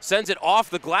Machu. Sends it off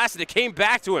the glass, and it came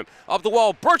back to him. Up the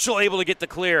wall, Burchell able to get the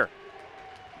clear.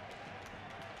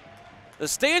 The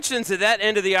stanchions at that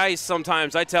end of the ice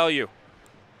sometimes, I tell you.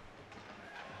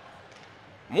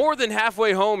 More than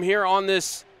halfway home here on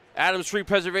this Adams Street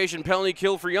Preservation penalty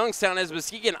kill for Youngstown as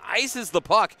Muskegon ices the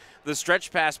puck. The stretch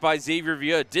pass by Xavier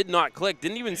Villa did not click.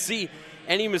 Didn't even see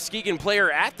any Muskegon player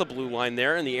at the blue line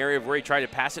there in the area of where he tried to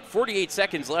pass it. 48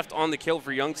 seconds left on the kill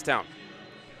for Youngstown.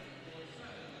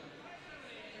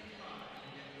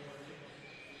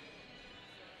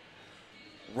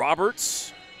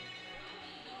 Roberts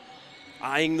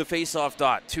eyeing the faceoff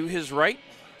dot to his right.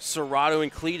 Serrato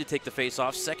and Klee to take the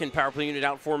faceoff. Second power play unit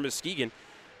out for Muskegon.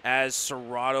 As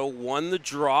Serrato won the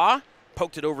draw,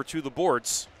 poked it over to the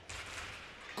boards.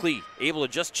 Klee able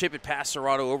to just chip it past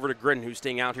Serrato over to Gridden, who's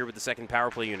staying out here with the second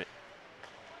power play unit.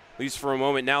 At least for a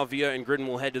moment. Now Villa and Gridden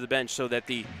will head to the bench so that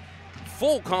the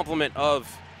full complement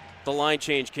of the line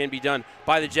change can be done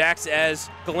by the Jacks as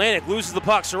Galanic loses the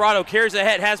puck. Serrato carries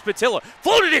ahead, has Patilla.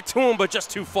 Floated it to him, but just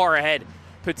too far ahead.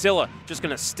 Patilla just going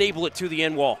to stable it to the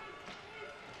end wall.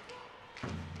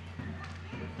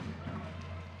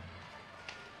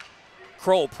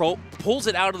 Kroll pulls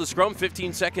it out of the scrum.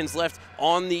 15 seconds left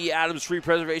on the Adams Street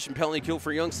Preservation penalty kill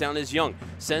for Youngstown as Young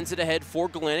sends it ahead for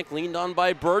Galanic, leaned on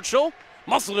by Burchell.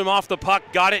 Muscled him off the puck,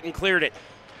 got it and cleared it.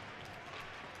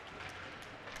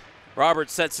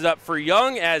 Roberts sets it up for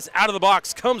Young as out of the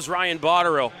box comes Ryan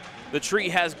Botterill. The tree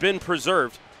has been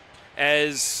preserved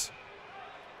as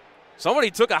somebody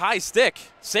took a high stick.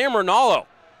 Sam Rinaldo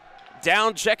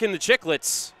down checking the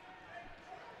chicklets.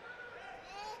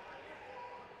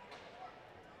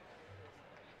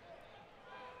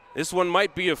 This one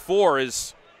might be a 4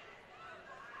 as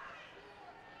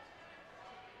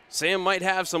Sam might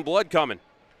have some blood coming.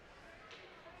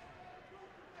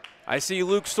 I see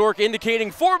Luke Stork indicating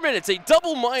 4 minutes, a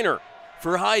double minor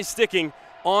for high sticking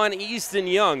on Easton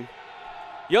Young.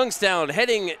 Youngstown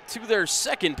heading to their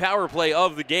second power play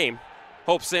of the game.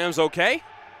 Hope Sam's okay.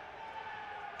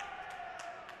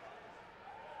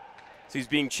 So he's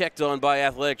being checked on by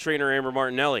athletic trainer Amber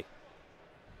Martinelli.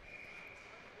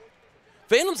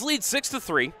 Phantoms lead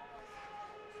 6-3.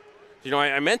 You know,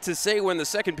 I meant to say when the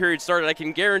second period started, I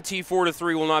can guarantee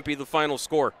 4-3 will not be the final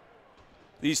score.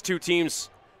 These two teams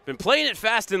been playing it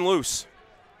fast and loose.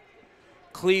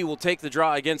 Klee will take the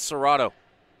draw against Serrato.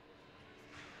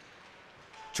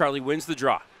 Charlie wins the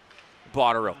draw.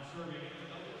 Botterill.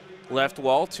 Left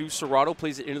wall to Serrato,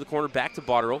 plays it into the corner, back to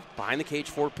Botterill. Behind the cage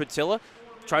for Patilla.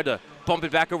 Tried to bump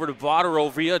it back over to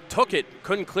Botterill. Villa took it,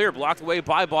 couldn't clear, blocked away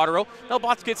by Botterill. Now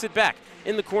Bots gets it back.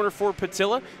 In the corner for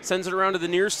Patilla, sends it around to the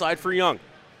near side for Young.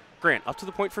 Grant up to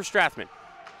the point for Strathman.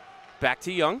 Back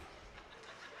to Young.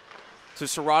 To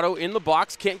Serrato in the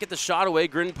box, can't get the shot away.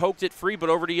 Grin poked it free, but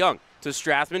over to Young. To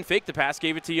Strathman, faked the pass,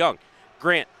 gave it to Young.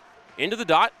 Grant into the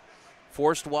dot,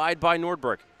 forced wide by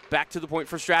Nordberg. Back to the point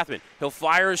for Strathman. He'll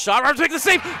fire a shot. Roberts makes the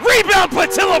save. Rebound.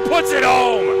 Patilla puts it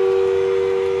home.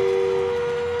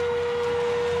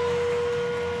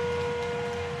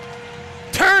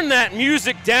 Turn that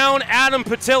music down, Adam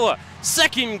Patilla.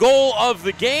 Second goal of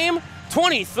the game,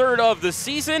 23rd of the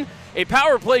season. A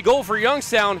power play goal for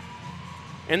Youngstown.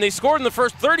 And they scored in the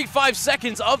first 35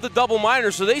 seconds of the double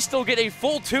minor, so they still get a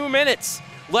full 2 minutes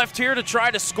left here to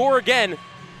try to score again,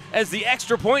 as the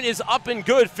extra point is up and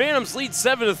good. Phantoms lead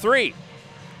 7-3.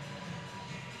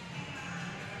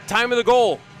 Time of the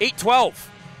goal, 8:12.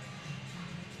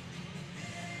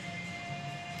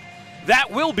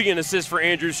 That will be an assist for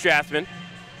Andrew Strathman.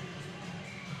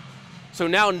 So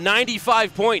now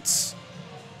 95 points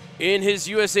in his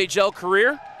USHL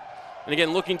career. And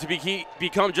again, looking to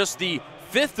become just the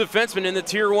 5th defenseman in the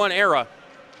Tier 1 era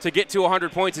to get to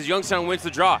 100 points as Youngstown wins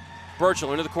the draw.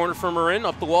 Burchell into the corner for Marin,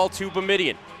 up the wall to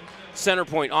Boumediene. Center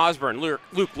point, Osborne.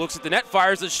 Luke looks at the net,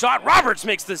 fires the shot. Roberts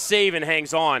makes the save and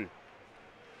hangs on.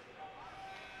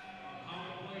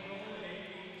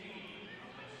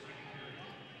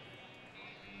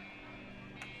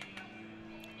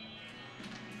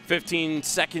 "15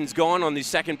 seconds gone on the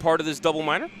second part of this double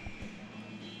minor.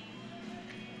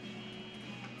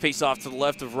 Face off to the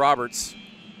left of Roberts.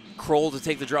 Kroll to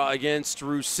take the draw against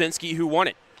Rusinski, who won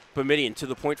it. Boumediene to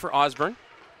the point for Osborne.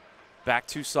 Back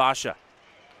to Sasha.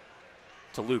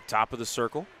 To Luke, top of the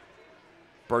circle.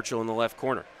 Burchell in the left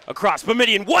corner. Across,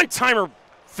 Boumediene, one-timer,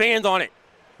 fanned on it.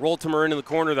 Rolled to Marin in the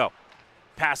corner, though.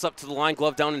 Pass up to the line,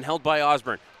 glove down and held by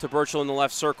Osborne. To Burchell in the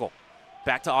left circle.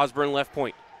 Back to Osborne, left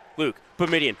point. Luke,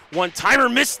 Boumediene, one-timer,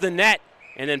 missed the net,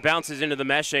 and then bounces into the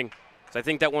meshing. So I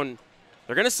think that one,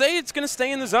 they're going to say it's going to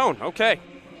stay in the zone. Okay.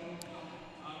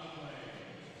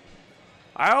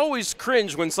 I always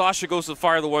cringe when Sasha goes to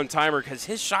fire the one-timer because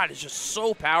his shot is just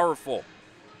so powerful.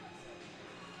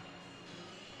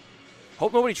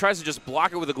 Hope nobody tries to just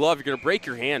block it with a glove. You're going to break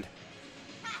your hand.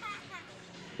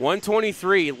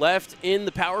 1:23 left in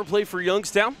the power play for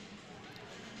Youngstown.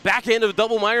 Backhand of a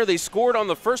double minor. They scored on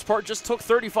the first part. Just took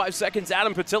 35 seconds.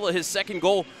 Adam Patilla, his second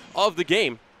goal of the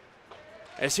game.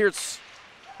 As here it's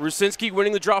Rusinski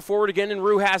winning the draw forward again, and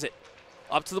Rue has it.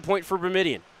 Up to the point for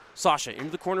Boumediene. Sasha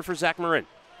into the corner for Zach Marin.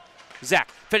 Zach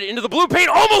fed it into the blue paint.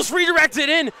 Almost redirected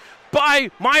in by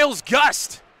Miles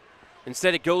Gust.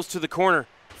 Instead it goes to the corner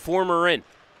for Marin.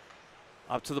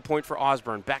 Up to the point for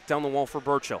Osborne. Back down the wall for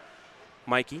Burchell.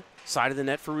 Mikey, side of the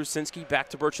net for Rusinski. Back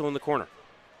to Burchell in the corner.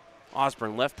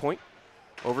 Osborne, left point.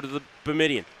 Over to the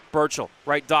Boumediene. Burchell,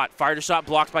 right dot. Fired a shot,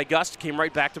 blocked by Gust. Came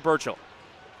right back to Burchell.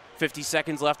 50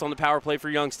 seconds left on the power play for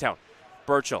Youngstown.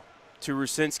 Burchell to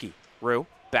Rusinski. Rue,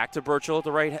 back to Burchell at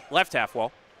the left half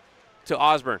wall. To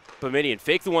Osborne. Boumediene,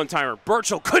 fake the one-timer.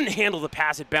 Burchell couldn't handle the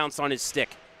pass. It bounced on his stick.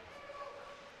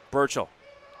 Burchell,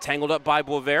 tangled up by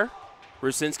Boisvert.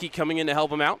 Rusinski coming in to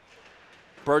help him out.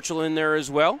 Burchell in there as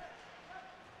well.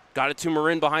 Got it to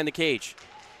Marin behind the cage.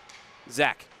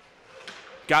 Zach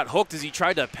got hooked as he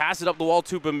tried to pass it up the wall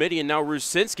to Boumediene. Now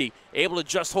Rusinski able to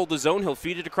just hold the zone. He'll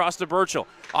feed it across to Burchell.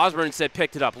 Osborne instead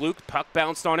picked it up. Luke, puck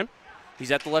bounced on him.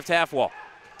 He's at the left half wall.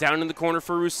 Down in the corner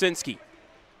for Rusinski.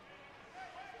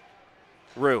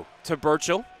 Rue to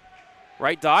Burchell.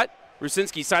 Right dot.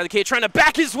 Rusinski side of the cage trying to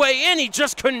back his way in. He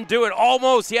just couldn't do it.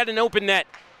 Almost. He had an open net.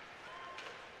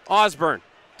 Osborne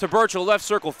to Burchell, left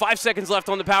circle. 5 seconds left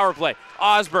on the power play.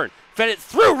 Osborne fed it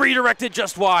through, redirected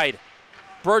just wide.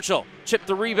 Burchell chipped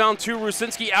the rebound to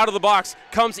Rusinski out of the box.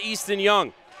 Comes Easton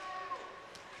Young.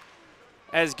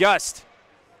 As Gust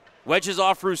wedges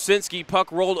off Rusinski,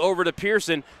 puck rolled over to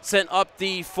Pearson, sent up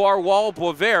the far wall.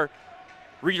 Boisvert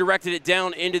redirected it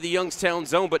down into the Youngstown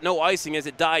zone, but no icing as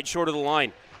it died short of the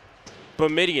line.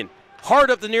 Boumediene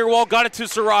hard up the near wall, got it to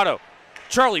Serrato.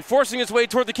 Charlie forcing his way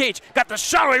toward the cage. Got the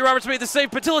shot away. Roberts made the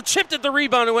save. Patilla chipped at the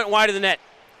rebound and went wide of the net.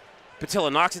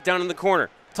 Patilla knocks it down in the corner.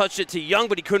 Touched it to Young,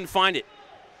 but he couldn't find it.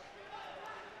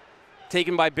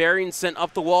 Taken by Barry and sent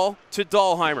up the wall to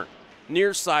Dahlheimer.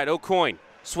 Near side, O'Coin.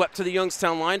 Swept to the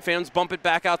Youngstown line. Fans bump it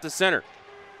back out to center.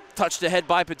 Touched ahead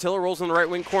by Patilla, rolls in the right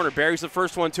wing corner. Buries the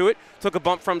first one to it. Took a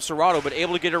bump from Serrato, but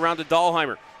able to get it around to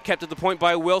Dahlheimer. Kept at the point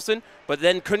by Wilson, but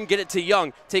then couldn't get it to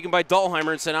Young. Taken by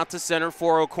Dahlheimer and sent out to center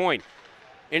for O'Coin.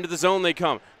 Into the zone they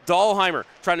come. Dahlheimer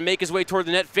trying to make his way toward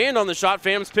the net. Fanned on the shot.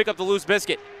 Phantoms pick up the loose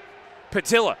biscuit.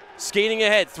 Patilla skating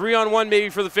ahead. 3-on-1 maybe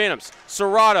for the Phantoms.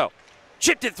 Serrato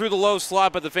chipped it through the low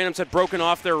slot, but the Phantoms had broken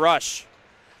off their rush.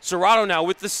 Serrato now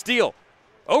with the steal.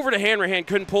 Over to Hanrahan,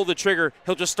 couldn't pull the trigger.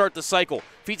 He'll just start the cycle.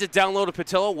 Feeds it down low to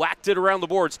Patilla, whacked it around the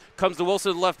boards. Comes to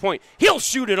Wilson to the left point. He'll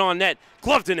shoot it on net.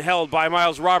 Gloved and held by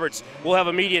Miles Roberts. We'll have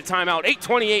immediate timeout.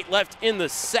 8:28 left in the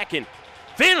second.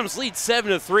 Phantoms lead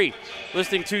 7-3.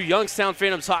 Listening to Youngstown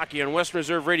Phantoms Hockey on Western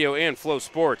Reserve Radio and Flow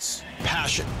Sports.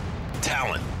 Passion,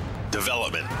 talent,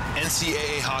 development.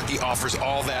 NCAA hockey offers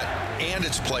all that, and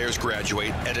its players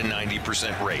graduate at a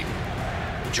 90% rate.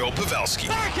 Joe Pavelski.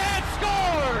 Backhand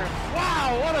scores!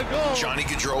 Wow, what a goal! Johnny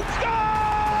Gaudreau.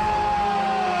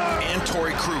 And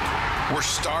Torrey Krug were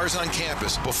stars on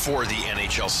campus before the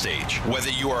NHL stage. Whether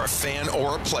you are a fan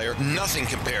or a player, nothing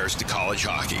compares to college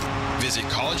hockey. Visit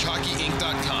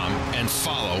collegehockeyinc.com and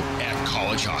follow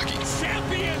 @collegehockey.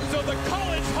 Champions of the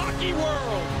college hockey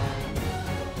world!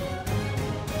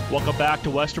 Welcome back to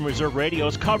Western Reserve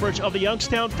Radio's coverage of the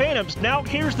Youngstown Phantoms. Now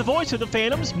here's the voice of the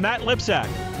Phantoms, Matt Lipsack.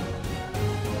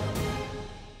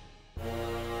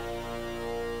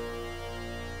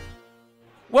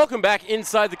 Welcome back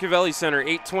inside the Covelli Center.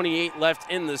 8:28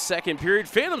 left in the second period.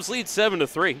 Phantoms lead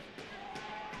 7-3.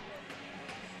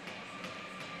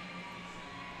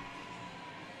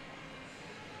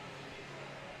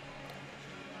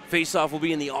 Faceoff will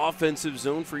be in the offensive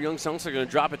zone for Youngstown. So they're going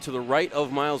to drop it to the right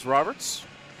of Miles Roberts.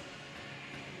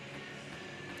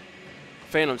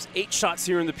 Phantoms 8 shots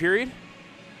here in the period.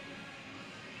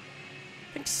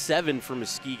 I think 7 for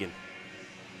Muskegon.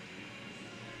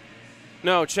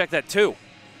 No, check that, 2.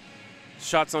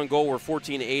 Shots on goal were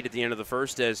 14-8 at the end of the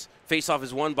first as faceoff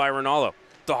is won by Ronaldo.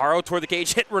 DeHaro toward the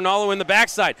cage, hit Ronaldo in the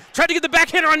backside. Tried to get the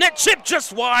backhander on net, chip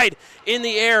just wide in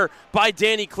the air by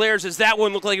Danny Clares as that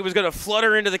one looked like it was going to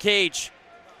flutter into the cage.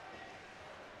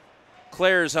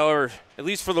 Clares, however, at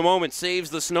least for the moment,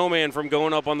 saves the snowman from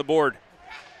going up on the board.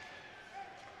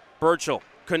 Burchell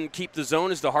couldn't keep the zone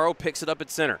as DeHaro picks it up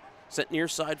at center. Set near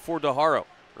side for DeHaro,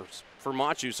 or for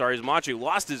Machu, sorry, as Machu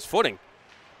lost his footing.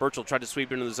 Burchell tried to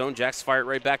sweep into the zone. Jacks fired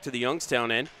right back to the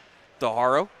Youngstown end.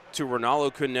 DeHaro to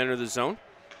Ronaldo, couldn't enter the zone.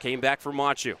 Came back for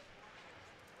Machu.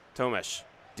 Tomesh,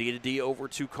 D-to-D over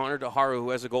to Connor DeHaro,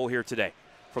 who has a goal here today.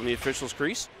 From the officials'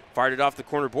 crease, fired it off the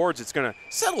corner boards. It's going to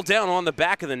settle down on the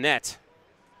back of the net.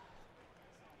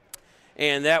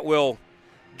 And that will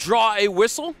draw a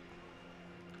whistle.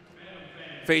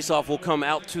 Faceoff will come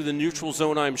out to the neutral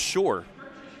zone, I'm sure.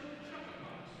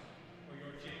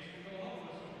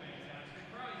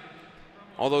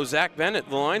 Although Zach Bennett,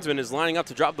 the linesman, is lining up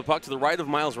to drop the puck to the right of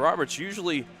Miles Roberts,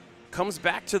 usually comes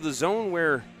back to the zone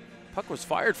where puck was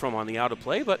fired from on the out of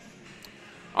play, but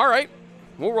all right,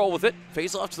 we'll roll with it.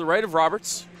 Face off to the right of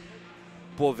Roberts.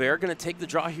 Boisvert going to take the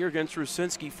draw here against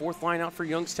Rusinski. 4th line out for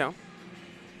Youngstown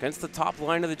against the top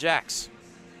line of the Jacks.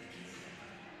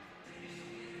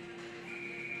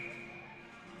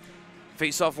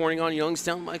 Face-off warning on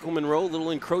Youngstown. Michael Monroe, a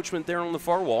little encroachment there on the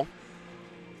far wall.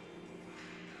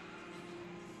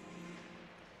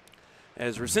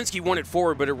 As Rusinski won it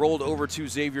forward, but it rolled over to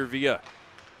Xavier Villa.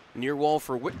 Near wall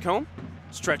for Whitcomb.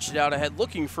 Stretched it out ahead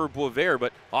looking for Boisvert,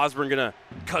 but Osborne going to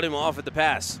cut him off at the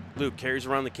pass. Luke carries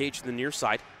around the cage to the near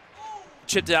side.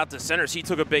 Chipped it out to center. He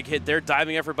took a big hit there.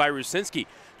 Diving effort by Rusinski.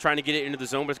 Trying to get it into the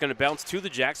zone, but it's going to bounce to the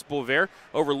Jacks. Boisvert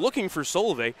over looking for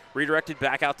Solove. Redirected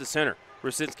back out to center.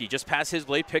 Rusinski just past his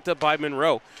blade, picked up by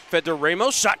Monroe. Fed to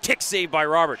Ramos. Shot kick saved by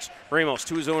Roberts. Ramos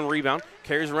to his own rebound.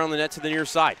 Carries around the net to the near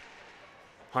side.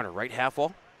 Hunter, right half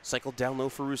wall, cycled down low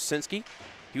for Rusinski.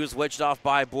 He was wedged off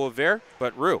by Boisvert,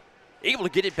 but Rue able to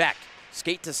get it back.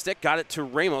 Skate to stick, got it to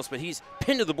Ramos, but he's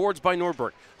pinned to the boards by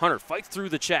Nordberg. Hunter fights through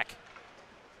the check,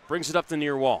 brings it up the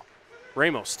near wall.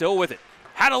 Ramos still with it.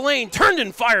 Had a lane, turned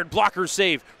and fired, blocker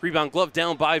save. Rebound glove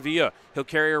down by Villa. He'll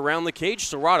carry around the cage.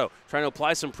 Serrato trying to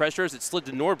apply some pressure as it slid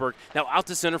to Nordberg. Now out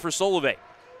to center for Solove.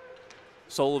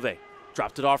 Solove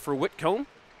dropped it off for Whitcomb.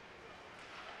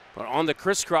 But on the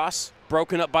crisscross,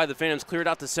 broken up by the Phantoms, cleared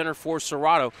out the center for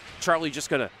Serrato. Charlie just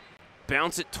going to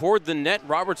bounce it toward the net.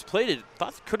 Roberts played it.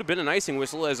 Thought it could have been an icing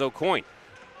whistle as O'Coin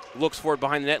looks for it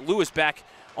behind the net. Lewis back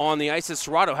on the ice as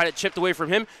Serrato had it chipped away from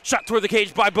him. Shot toward the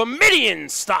cage by Bomidian.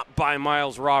 Stopped by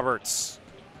Miles Roberts.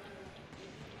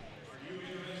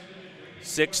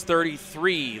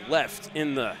 6:33 left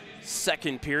in the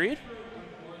second period.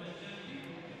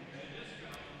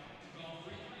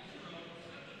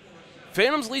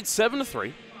 Phantoms lead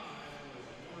 7-3.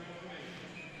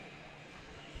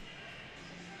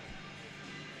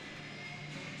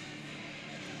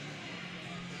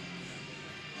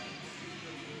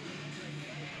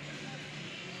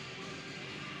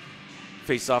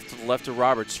 Face off to the left of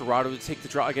Roberts. Serrato to take the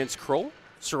draw against Kroll.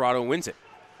 Serrato wins it.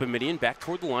 Bamidian back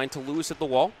toward the line to Lewis at the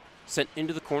wall. Sent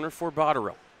into the corner for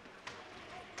Botterill.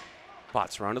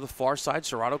 Bots around to the far side.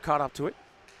 Serrato caught up to it.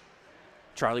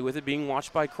 Charlie with it, being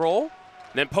watched by Kroll.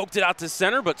 Then poked it out to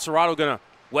center, but Serrato going to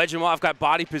wedge him off. Got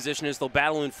body position as they'll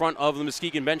battle in front of the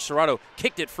Muskegon bench. Serrato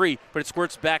kicked it free, but it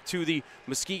squirts back to the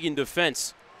Muskegon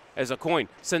defense as Aucoin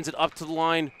sends it up to the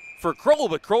line for Kroll,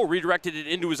 but Kroll redirected it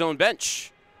into his own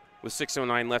bench with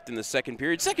 6:09 left in the second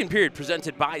period. Second period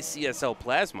presented by CSL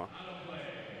Plasma.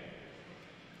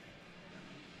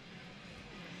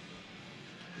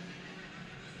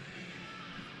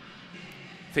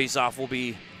 Face-off will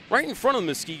be right in front of the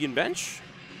Muskegon bench.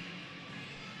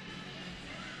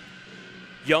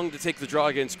 Young to take the draw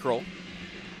against Kroll.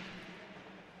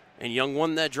 And Young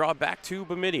won that draw back to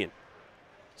Bamidian.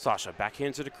 Sasha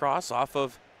backhands it across off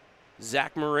of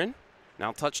Zach Marin.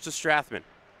 Now touch to Strathman.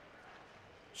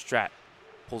 Strat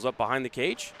pulls up behind the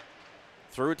cage.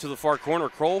 Threw it to the far corner.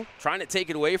 Kroll trying to take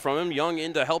it away from him. Young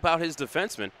in to help out his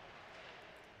defenseman.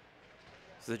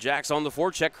 So the Jacks on the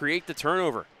forecheck create the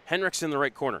turnover. Henricks in the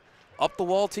right corner. Up the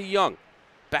wall to Young.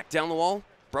 Back down the wall.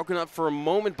 Broken up for a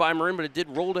moment by Marin, but it did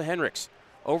roll to Henricks.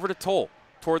 Over to Toll.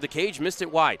 Toward the cage, missed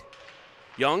it wide.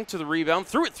 Young to the rebound.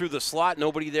 Threw it through the slot.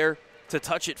 Nobody there to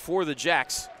touch it for the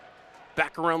Jacks.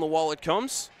 Back around the wall it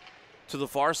comes. To the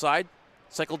far side.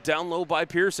 Cycled down low by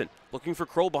Pearson. Looking for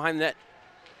Kroll behind that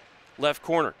left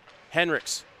corner.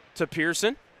 Henricks to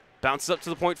Pearson. Bounces up to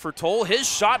the point for Toll. His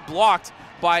shot blocked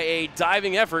by a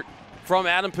diving effort from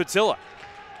Adam Patilla.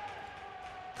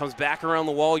 Comes back around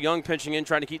the wall. Young pinching in,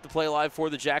 trying to keep the play alive for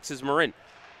the Jacks is Marin.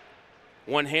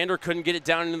 One-hander, couldn't get it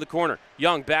down into the corner.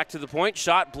 Young back to the point.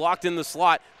 Shot blocked in the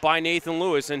slot by Nathan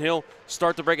Lewis, and he'll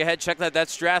start the break ahead. Check that.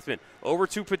 That's Strathman. Over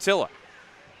to Patilla.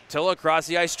 Patilla across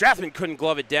the ice. Strathman couldn't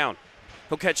glove it down.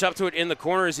 He'll catch up to it in the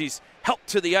corner as he's helped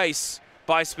to the ice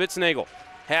by Spitznagel.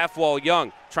 Half wall,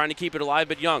 Young trying to keep it alive,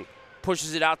 but Young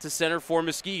pushes it out to center for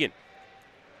Muskegon.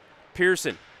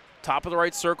 Pearson, top of the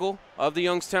right circle of the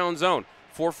Youngstown zone.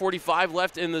 4:45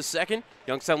 left in the second.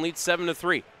 Youngstown leads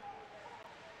 7-3.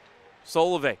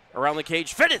 Solove around the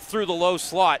cage, fed it through the low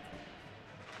slot.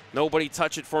 Nobody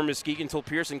touched it for Muskegon until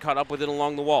Pearson caught up with it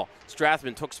along the wall.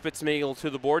 Strathman took Spitznagel to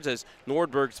the boards as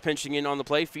Nordberg's pinching in on the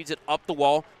play, feeds it up the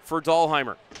wall for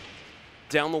Dahlheimer.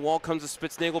 Down the wall comes a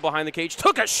Spitznagel behind the cage.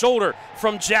 Took a shoulder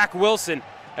from Jack Wilson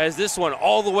as this one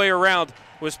all the way around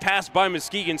was passed by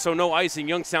Muskegon, so no icing.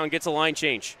 Youngstown gets a line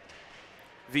change.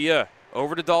 Via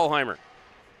over to Dahlheimer.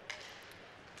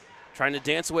 Trying to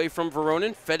dance away from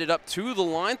Veronin, fed it up to the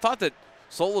line. Thought that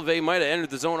Solove might have entered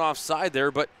the zone offside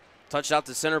there, but touched out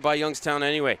to center by Youngstown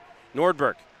anyway.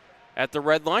 Nordberg at the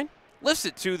red line, lifts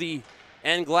it to the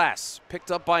end glass.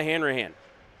 Picked up by Hanrahan.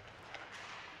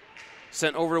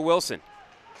 Sent over to Wilson.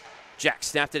 Jack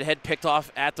snapped it ahead, picked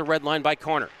off at the red line by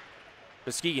Connor.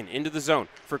 Muskegon into the zone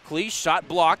for Klee. Shot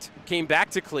blocked, came back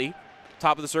to Klee.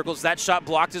 Top of the circles, that shot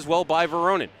blocked as well by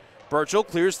Veronin. Burchell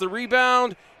clears the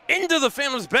rebound. Into the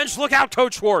Phantoms bench. Look out,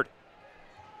 Coach Ward.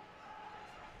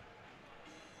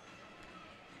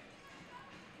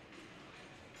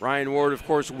 Ryan Ward, of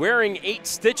course, wearing 8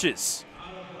 stitches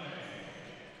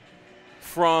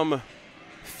from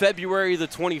February the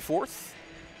 24th.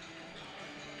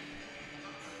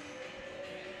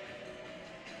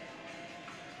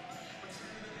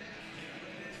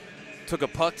 Took a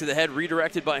puck to the head,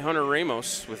 redirected by Hunter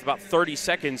Ramos with about 30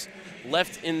 seconds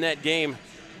left in that game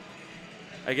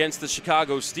against the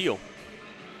Chicago Steel.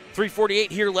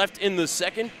 3:48 here left in the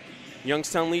second.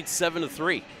 Youngstown leads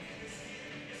 7-3.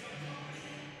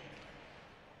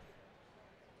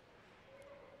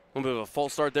 A little bit of a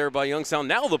false start there by Youngstown.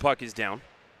 Now the puck is down.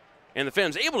 And the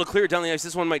Phantoms able to clear it down the ice.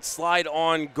 This one might slide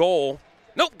on goal.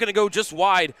 Nope, going to go just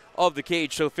wide of the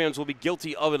cage. So Phantoms will be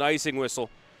guilty of an icing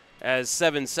whistle as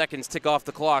 7 seconds tick off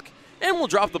the clock. And we'll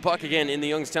drop the puck again in the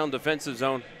Youngstown defensive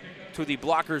zone to the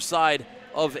blocker side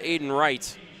of Aiden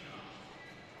Wright,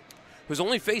 who's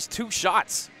only faced 2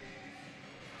 shots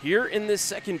here in this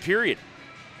second period.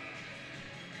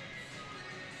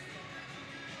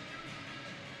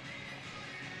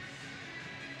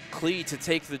 Klee to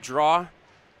take the draw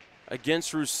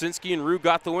against Rusinski, and Rue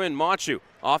got the win. Machu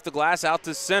off the glass out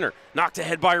to center. Knocked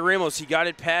ahead by Ramos. He got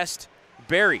it past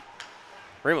Barry.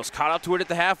 Ramos caught up to it at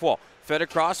the half wall. Fed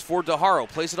across for DeHaro.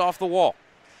 Plays it off the wall.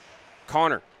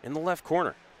 Connor in the left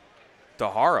corner.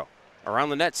 DeHaro around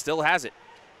the net, still has it.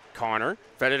 Connor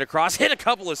fed it across, hit a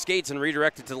couple of skates, and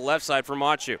redirected to the left side for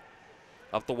Machu.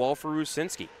 Up the wall for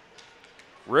Rusinski.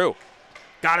 Rue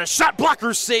got a shot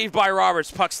blocker saved by Roberts.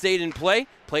 Puck stayed in play,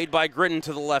 played by Gritton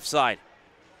to the left side.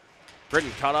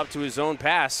 Gritton caught up to his own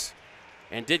pass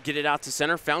and did get it out to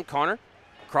center. Found Connor,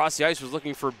 Across the ice was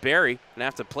looking for Barry and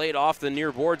have to play it off the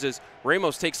near boards as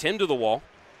Ramos takes him to the wall.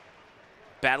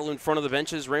 Battle in front of the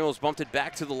benches. Ramos bumped it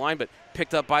back to the line, but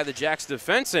picked up by the Jacks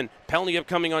defense, and penalty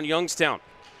upcoming on Youngstown.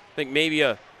 I think maybe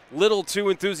a little too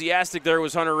enthusiastic there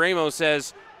was Hunter Ramos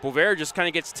as Bovair just kind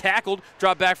of gets tackled.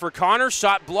 Drop back for Connor,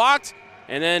 shot blocked,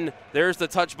 and then there's the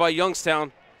touch by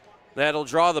Youngstown. That'll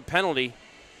draw the penalty.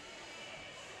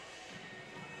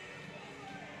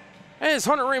 As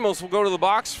Hunter Ramos will go to the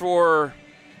box for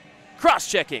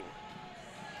cross-checking.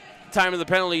 Time of the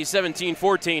penalty,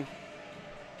 17-14.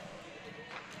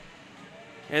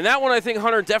 And that one I think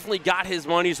Hunter definitely got his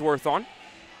money's worth on.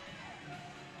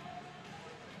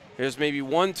 There's maybe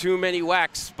one too many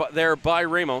whacks there by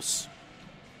Ramos.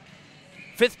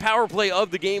 5th power play of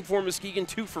the game for Muskegon,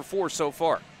 2 for 4 so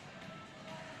far.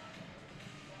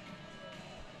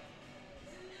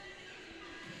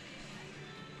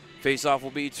 Face-off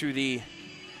will be to the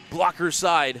blocker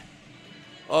side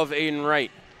of Aiden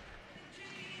Wright.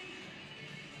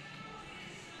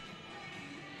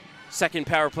 2nd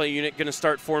power play unit going to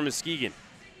start for Muskegon.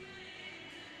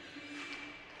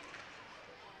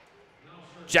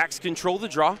 Jacks control the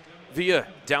draw via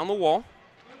down the wall.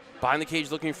 Behind the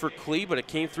cage looking for Klee, but it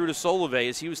came through to Solove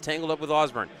as he was tangled up with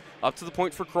Osborne. Up to the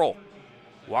point for Kroll.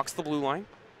 Walks the blue line.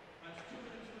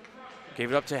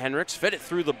 Gave it up to Hendricks. Fed it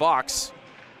through the box.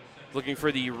 Looking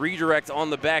for the redirect on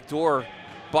the back door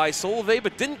by Solove,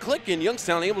 but didn't click, and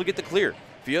Youngstown able to get the clear.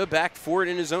 Villa back for it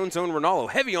in his own zone. Ronaldo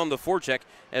heavy on the forecheck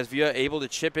as Villa able to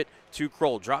chip it to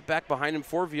Kroll. Drop back behind him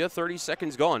for Villa. 30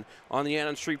 seconds gone on the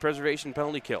Adams Street preservation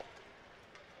penalty kill.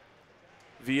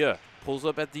 Villa pulls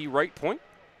up at the right point.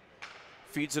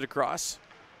 Feeds it across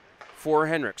for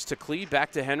Hendricks. To Klee,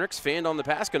 back to Hendricks. Fanned on the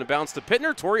pass, going to bounce to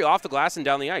Pittner. Torrey off the glass and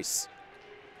down the ice.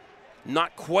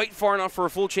 Not quite far enough for a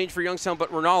full change for Youngstown,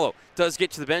 but Ronaldo does get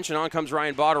to the bench, and on comes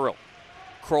Ryan Botterill.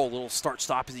 Kroll, little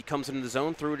start-stop as he comes into the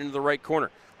zone, threw it into the right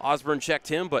corner. Osborne checked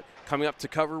him, but coming up to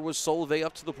cover was Solove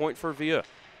up to the point for Villa.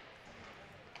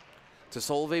 To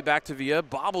Solove, back to Villa,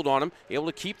 bobbled on him, able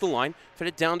to keep the line, fed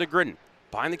it down to Gridden.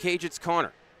 Behind the cage, it's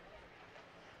Connor.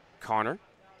 Connor.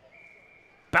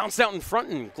 Bounced out in front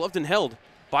and gloved and held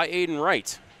by Aiden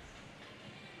Wright.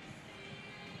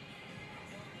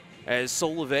 As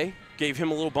Solove gave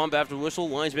him a little bump after the whistle,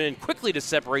 linesman in quickly to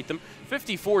separate them.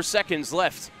 54 seconds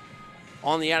left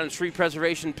on the Adams Street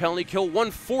preservation penalty kill.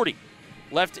 1:40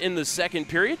 left in the second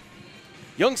period.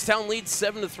 Youngstown leads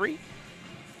 7-3.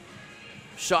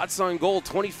 Shots on goal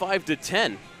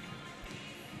 25-10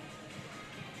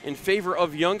 in favor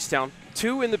of Youngstown.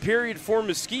 2 in the period for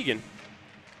Muskegon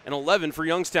and 11 for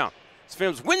Youngstown.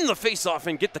 Phantoms win the faceoff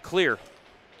and get the clear.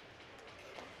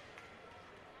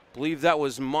 Believe that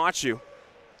was Machu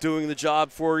doing the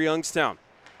job for Youngstown.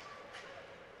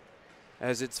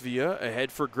 As it's Villa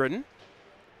ahead for Gridden.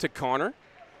 To Connor.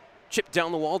 Chipped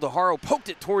down the wall. DeHaro poked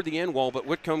it toward the end wall, but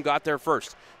Whitcomb got there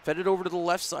first. Fed it over to the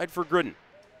left side for Gridden.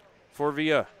 For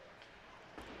Villa.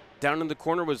 Down in the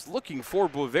corner was looking for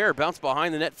Bovair. Bounced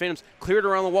behind the net. Phantoms cleared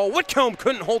around the wall. Whitcomb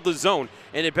couldn't hold the zone,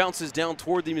 and it bounces down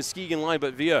toward the Muskegon line,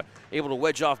 but Villa able to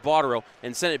wedge off Botterill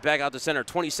and send it back out to center.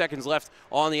 20 seconds left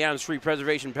on the Adams Street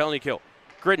preservation penalty kill.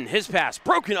 Gridden, his pass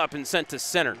broken up and sent to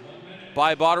center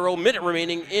by Botterill. Minute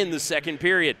remaining in the second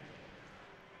period.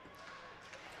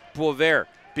 Bovair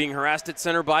being harassed at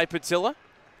center by Patilla.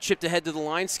 Chipped ahead to the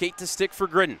line, skate to stick for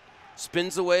Gridden.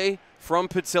 Spins away from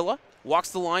Patilla, walks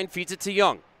the line, feeds it to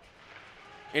Young.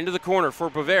 Into the corner for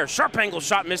Bovair. Sharp angle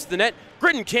shot missed the net.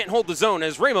 Gridden can't hold the zone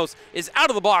as Ramos is out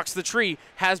of the box. The tree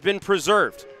has been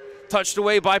preserved. Touched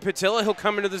away by Patilla. He'll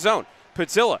come into the zone.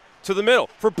 Patilla to the middle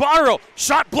for Botterill.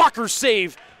 Shot blocker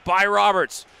save by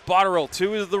Roberts. Botterill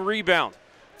to the rebound.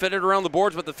 Fed it around the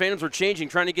boards, but the Phantoms were changing,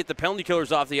 trying to get the penalty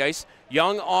killers off the ice.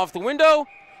 Young off the window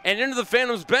and into the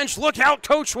Phantoms bench. Look out,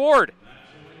 Coach Ward.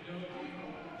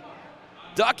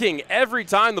 Ducking every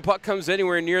time the puck comes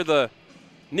anywhere near the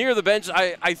bench.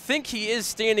 I think he is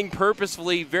standing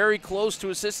purposefully very close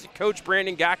to assistant coach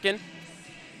Brandon Gatkin.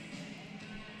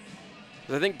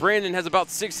 I think Brandon has about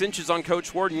 6 inches on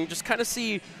Coach Ward, and you just kind of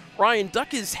see Ryan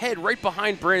duck his head right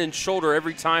behind Brandon's shoulder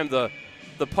every time the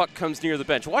puck comes near the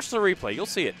bench. Watch the replay. You'll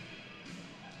see it.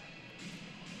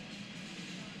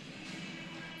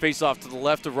 Face off to the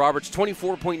left of Roberts.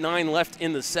 24.9 left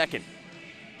in the second.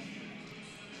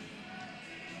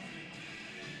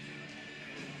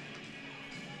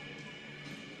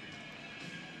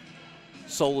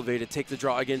 Solove to take the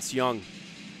draw against Young.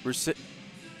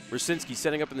 Rusinski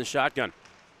setting up in the shotgun.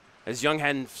 As Young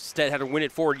instead had to win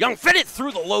it forward. Young fed it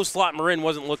through the low slot. Marin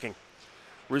wasn't looking.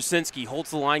 Rusinski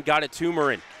holds the line, got it to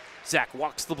Marin. Zach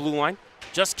walks the blue line,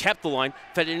 just kept the line,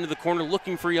 fed it into the corner,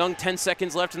 looking for Young. 10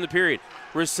 seconds left in the period.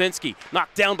 Rosinski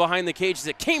knocked down behind the cage as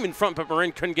it came in front, but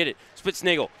Marin couldn't get it.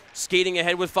 Spitznagel skating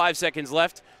ahead with 5 seconds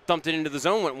left, dumped it into the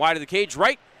zone, went wide of the cage,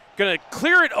 right. Gonna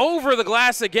clear it over the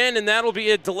glass again, and that'll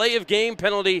be a delay of game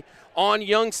penalty on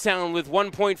Youngstown with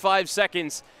 1.5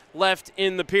 seconds left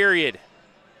in the period.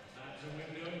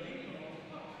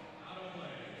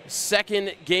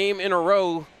 Second game in a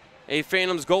row, a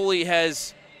Phantoms goalie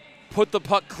has put the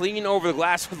puck clean over the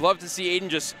glass. Would love to see Aiden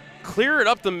just clear it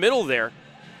up the middle there.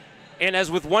 And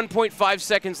as with 1.5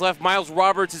 seconds left, Miles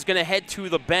Roberts is going to head to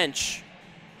the bench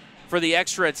for the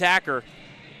extra attacker.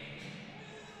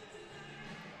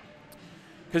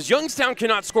 Because Youngstown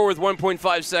cannot score with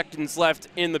 1.5 seconds left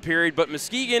in the period, but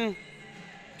Muskegon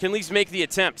can at least make the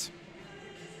attempt.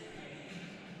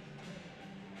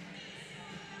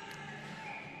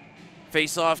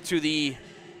 Face off to the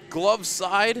blocker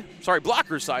side of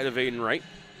Aiden Wright.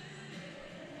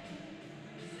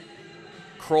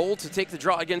 Kroll to take the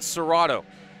draw against Serrato.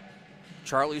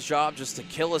 Charlie's job just to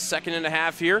kill a 1.5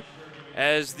 seconds here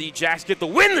as the Jacks get the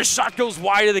win. The shot goes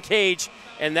wide of the cage,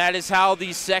 and that is how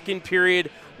the second period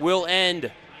will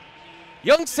end.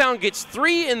 Youngstown gets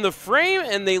 3 in the frame,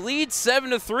 and they lead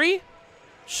 7-3.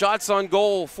 Shots on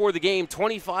goal for the game,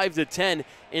 25-10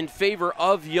 in favor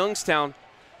of Youngstown.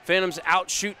 Phantoms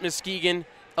outshoot Muskegon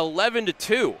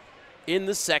 11-2 in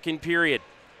the second period.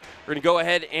 We're going to go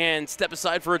ahead and step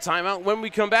aside for a timeout. When we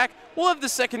come back, we'll have the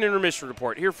second intermission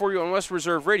report here for you on West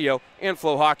Reserve Radio and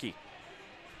Flow Hockey.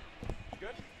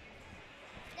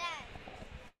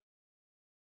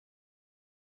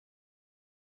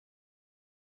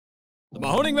 The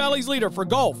Mahoning Valley's leader for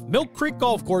golf, Milk Creek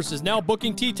Golf Course, is now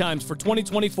booking tee times for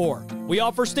 2024. We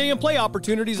offer stay and play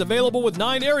opportunities available with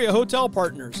 9 area hotel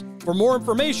partners. For more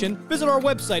information, visit our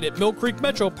website at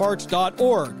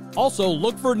millcreekmetroparks.org. Also,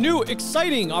 look for new,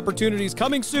 exciting opportunities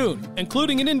coming soon,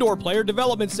 including an indoor player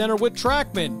development center with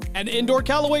Trackman, an indoor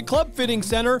Callaway club fitting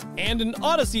center, and an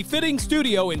Odyssey fitting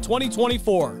studio in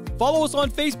 2024. Follow us on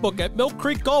Facebook at Milk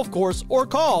Creek Golf Course or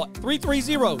call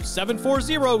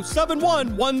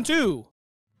 330-740-7112.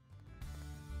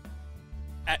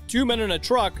 At 2 Men in a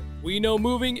Truck, we know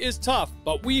moving is tough,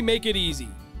 but we make it easy.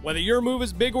 Whether your move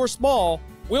is big or small,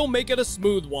 we'll make it a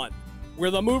smooth one. We're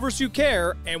the movers who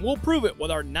care, and we'll prove it with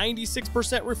our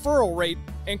 96% referral rate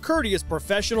and courteous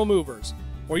professional movers.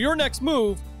 For your next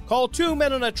move, call 2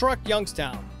 Men in a Truck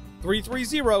Youngstown,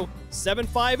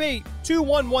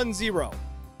 330-758-2110.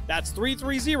 That's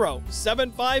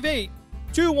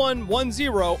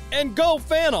 330-758-2110, and go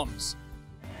Phantoms!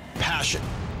 Passion,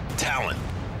 talent,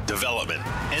 development.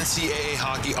 NCAA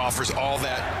hockey offers all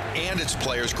that, and its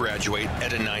players graduate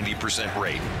at a 90%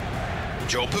 rate.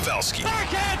 Joe Pavelski.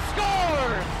 Backhand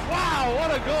scores! Wow,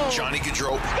 what a goal! Johnny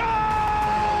Gaudreau.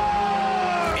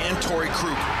 And Torrey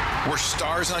Krug were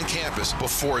stars on campus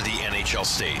before the NHL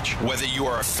stage. Whether you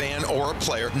are a fan or a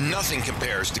player, nothing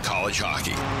compares to college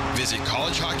hockey. Visit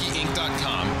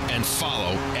collegehockeyinc.com and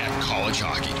follow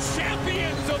 @collegehockey.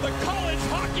 Champions of the college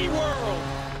hockey world!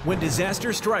 When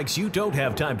disaster strikes, you don't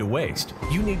have time to waste.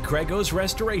 You need Craigos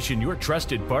Restoration, your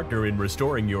trusted partner in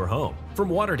restoring your home. From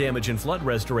water damage and flood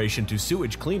restoration to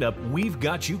sewage cleanup, we've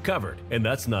got you covered. And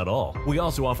that's not all. We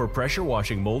also offer pressure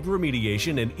washing, mold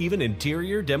remediation, and even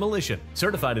interior demolition.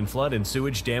 Certified in flood and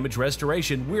sewage damage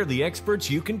restoration, we're the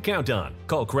experts you can count on.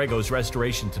 Call Craigos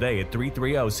Restoration today at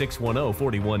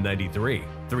 330-610-4193.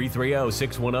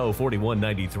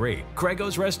 330-610-4193.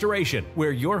 Craigos Restoration,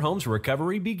 where your home's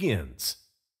recovery begins.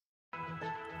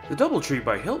 The DoubleTree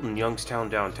by Hilton Youngstown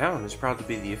Downtown is proud to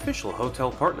be the official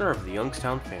hotel partner of the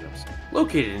Youngstown Phantoms.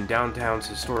 Located in downtown's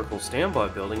historical standby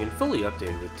building and fully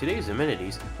updated with today's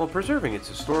amenities while preserving its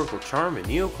historical charm and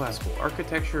neoclassical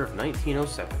architecture of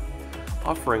 1907.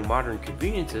 Offering modern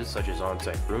conveniences such as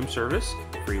on-site room service,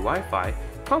 free Wi-Fi,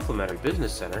 complimentary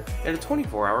business center, and a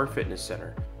 24-hour fitness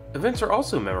center. Events are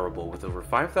also memorable with over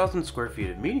 5,000 square feet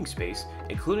of meeting space,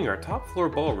 including our top floor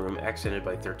ballroom accented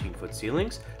by 13-foot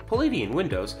ceilings, Palladian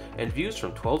windows, and views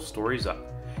from 12 stories up.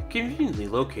 Conveniently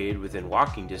located within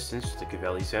walking distance to the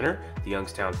Cavelli Center, the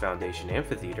Youngstown Foundation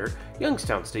Amphitheater,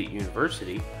 Youngstown State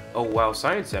University, Oh Wow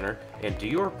Science Center, and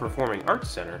Dior Performing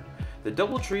Arts Center, the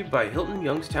DoubleTree by Hilton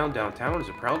Youngstown Downtown is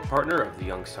a proud partner of the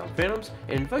Youngstown Phantoms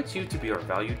and invites you to be our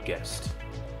valued guest.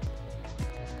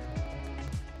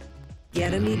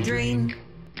 Get me drain.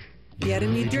 Get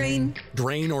me drain.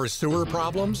 Drain or sewer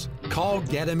problems? Call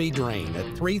Get Me Drain at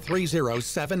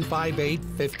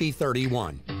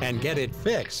 330-758-5031 and get it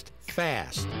fixed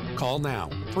fast. Call now,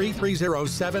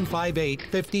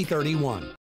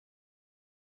 330-758-5031.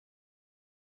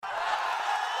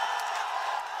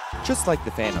 Just like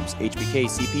the Phantoms, HBK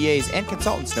CPAs and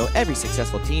consultants know every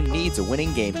successful team needs a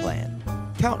winning game plan.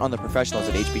 Count on the professionals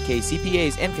at HBK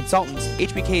CPAs and consultants,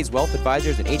 HBK's wealth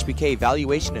advisors, and HBK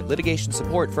valuation and litigation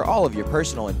support for all of your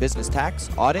personal and business tax,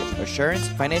 audit, assurance,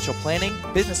 financial planning,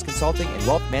 business consulting, and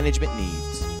wealth management needs.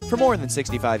 For more than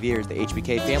 65 years, the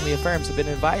HBK family of firms have been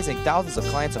advising thousands of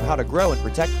clients on how to grow and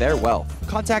protect their wealth.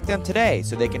 Contact them today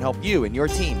so they can help you and your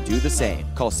team do the same.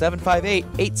 Call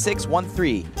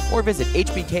 758-8613 or visit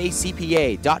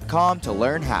hbkcpa.com to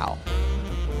learn how.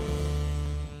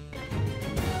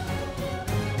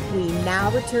 We now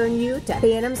return you to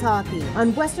Phantoms Hockey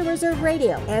on Western Reserve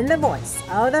Radio and the voice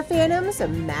of the Phantoms,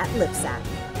 Matt Lipsack.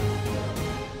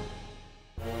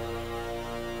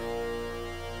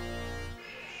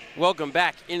 Welcome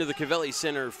back into the Covelli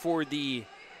Center for the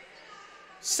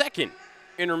second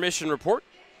intermission report.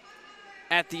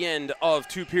 At the end of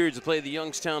 2 periods of play, the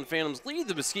Youngstown Phantoms lead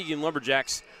the Muskegon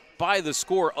Lumberjacks by the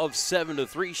score of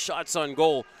 7-3. Shots on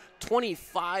goal,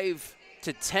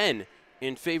 25-10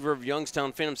 in favor of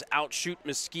Youngstown. Phantoms outshoot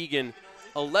Muskegon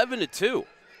 11-2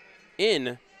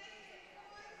 in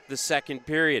the second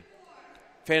period.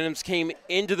 Phantoms came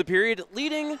into the period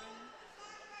leading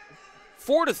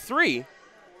 4-3.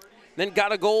 Then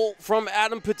got a goal from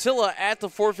Adam Patilla at the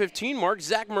 4:15 mark.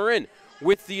 Zach Marin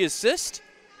with the assist.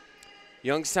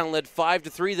 Youngstown led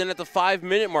 5-3. Then at the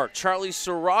 5-minute mark, Charlie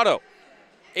Serrato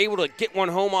able to get one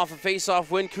home off a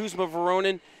face-off win. Kuzma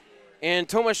Voronin and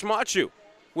Tomasz Machu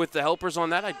with the helpers on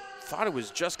that. I thought it was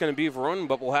just going to be Voronin,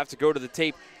 but we'll have to go to the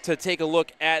tape to take a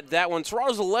look at that one.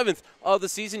 Serrato's 11th of the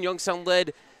season. Youngstown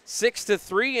led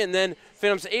 6-3, and then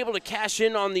Phantoms able to cash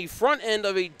in on the front end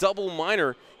of a double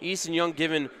minor. Easton Young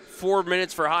given 4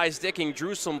 minutes for high sticking,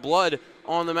 drew some blood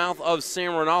on the mouth of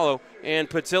Sam Ronaldo, and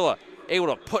Patilla able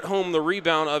to put home the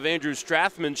rebound of Andrew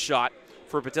Strathman's shot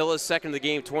for Patilla's second of the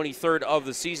game, 23rd of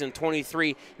the season.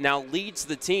 23 now leads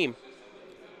the team.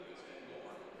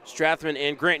 Strathman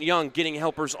and Grant Young getting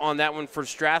helpers on that one for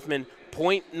Strathman.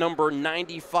 Point number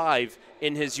 95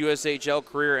 in his USHL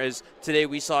career, as today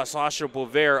we saw Sasha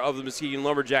Bovair of the Muskegon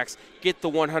Lumberjacks get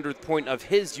the 100th point of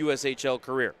his USHL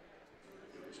career.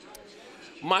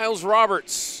 Miles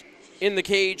Roberts in the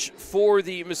cage for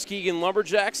the Muskegon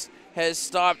Lumberjacks has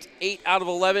stopped 8 out of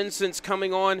 11 since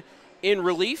coming on in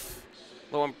relief,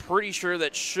 though I'm pretty sure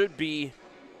that should be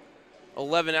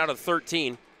 11 out of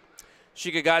 13.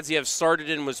 Shika Gadziev started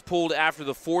and was pulled after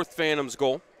the 4th Phantoms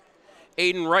goal.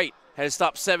 Aiden Wright has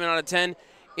stopped 7 out of 10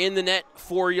 in the net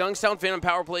for Youngstown. Phantom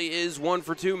power play is 1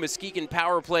 for 2. Muskegon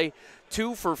power play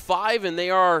 2 for 5, and they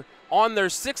are on their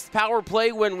 6th power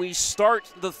play when we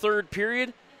start the 3rd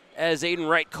period, as Aiden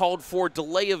Wright called for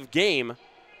delay of game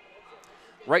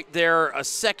right there a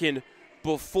second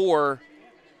before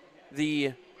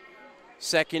the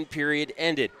 2nd period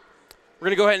ended. We're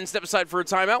going to go ahead and step aside for a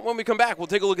timeout. When we come back, we'll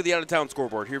take a look at the out-of-town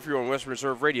scoreboard here for you on Western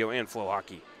Reserve Radio and Flow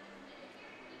Hockey.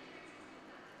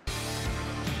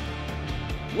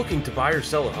 Looking to buy or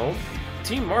sell a home?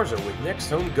 Team Marzo with Next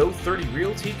Home Go 30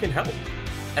 Realty can help.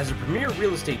 As a premier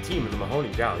real estate team in the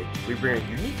Mahoning Valley, we bring a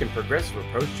unique and progressive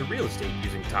approach to real estate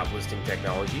using top listing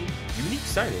technology, unique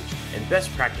signage, and best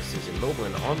practices in mobile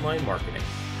and online marketing.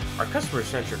 Our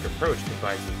customer-centric approach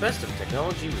combines the best of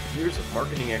technology with years of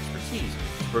marketing expertise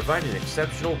to provide an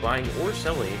exceptional buying or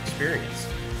selling experience.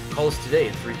 Call us today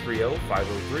at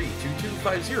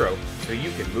 330-503-2250 so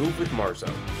you can move with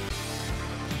Marzo.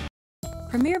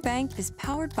 Premier Bank is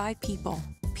powered by people.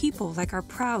 People like our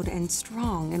proud and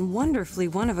strong and wonderfully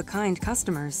one-of-a-kind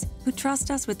customers who trust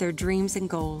us with their dreams and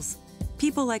goals.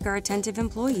 People like our attentive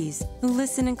employees who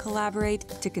listen and collaborate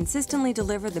to consistently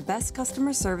deliver the best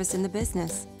customer service in the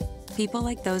business. People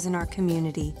like those in our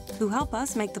community who help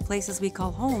us make the places we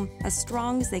call home as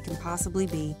strong as they can possibly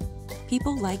be.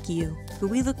 People like you who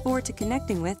we look forward to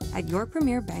connecting with at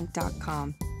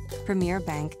yourpremierbank.com. Premier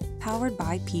Bank, powered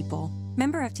by people.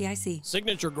 Member FDIC.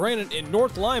 Signature Granite in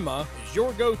North Lima is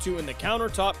your go-to in the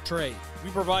countertop trade. We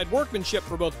provide workmanship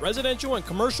for both residential and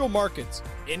commercial markets.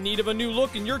 In need of a new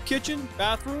look in your kitchen,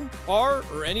 bathroom, bar,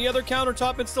 or any other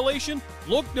countertop installation?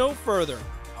 Look no further.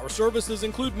 Our services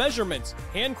include measurements,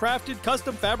 handcrafted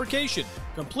custom fabrication,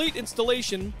 complete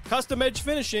installation, custom edge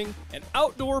finishing, and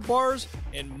outdoor bars,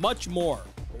 and much more.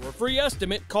 For a free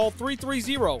estimate, call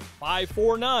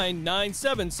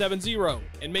 330-549-9770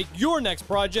 and make your next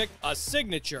project a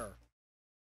signature.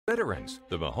 Veterans,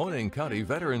 the Mahoning County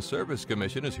Veterans Service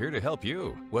Commission is here to help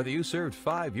you. Whether you served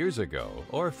 5 years ago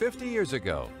or 50 years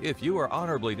ago, if you are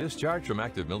honorably discharged from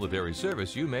active military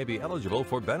service, you may be eligible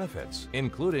for benefits,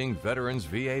 including Veterans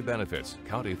VA benefits,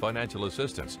 county financial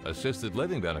assistance, assisted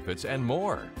living benefits, and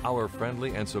more. Our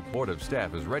friendly and supportive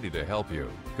staff is ready to help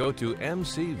you. Go to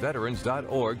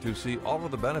mcveterans.org to see all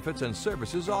of the benefits and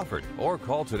services offered, or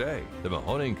call today. The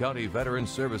Mahoning County Veterans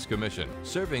Service Commission,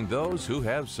 serving those who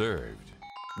have served.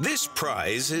 This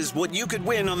prize is what you could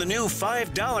win on the new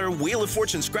 $5 Wheel of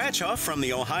Fortune scratch-off from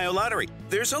the Ohio Lottery.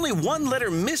 There's only one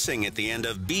letter missing at the end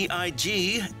of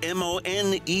BIGMONE.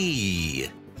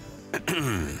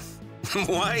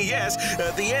 Why, yes,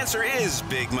 the answer is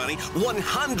big money.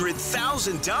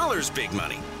 $100,000 big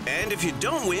money. And if you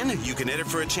don't win, you can enter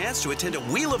for a chance to attend a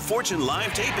Wheel of Fortune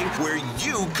live taping where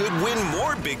you could win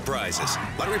more big prizes.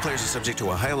 Lottery players are subject to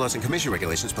Ohio laws and commission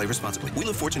regulations. Play responsibly. Wheel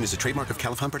of Fortune is a trademark of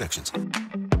Califon Productions.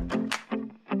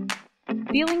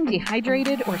 Feeling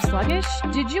dehydrated or sluggish?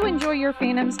 Did you enjoy your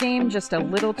Phantoms game just a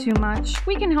little too much?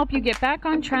 We can help you get back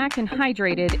on track and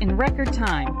hydrated in record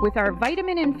time. With our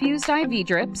vitamin-infused IV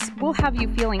drips, we'll have you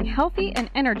feeling healthy and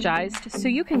energized so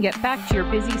you can get back to your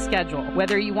busy schedule.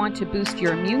 Whether you want to boost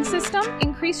your immune system,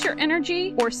 increase your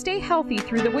energy, or stay healthy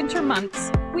through the winter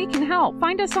months, we can help.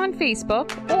 Find us on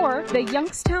Facebook or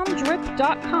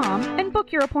theyoungstowndrip.com and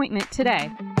book your appointment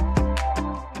today.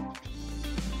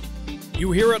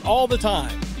 You hear it all the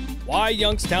time. Why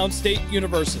Youngstown State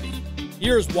University?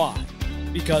 Here's why.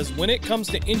 Because when it comes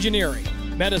to engineering,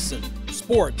 medicine,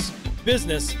 sports,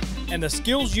 business, and the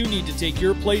skills you need to take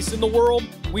your place in the world,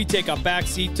 we take a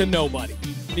backseat to nobody.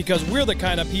 Because we're the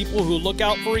kind of people who look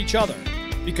out for each other.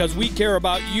 Because we care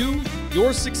about you,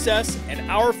 your success, and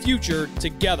our future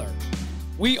together.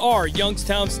 We are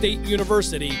Youngstown State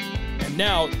University, and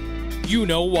now you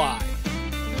know why.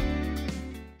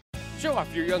 Show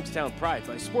off your Youngstown pride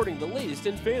by sporting the latest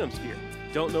in Phantoms gear.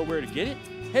 Don't know where to get it?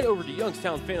 Head over to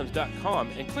youngstownphantoms.com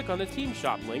and click on the Team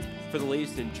Shop link for the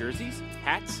latest in jerseys,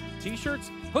 hats,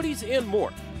 t-shirts, hoodies, and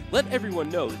more. Let everyone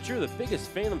know that you're the biggest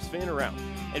Phantoms fan around.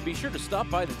 And be sure to stop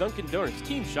by the Dunkin' Donuts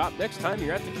Team Shop next time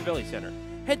you're at the Cavelli Center.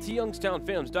 Head to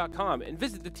youngstownphantoms.com and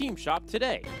visit the Team Shop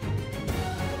today.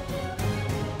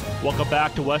 Welcome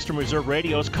back to Western Reserve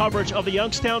Radio's coverage of the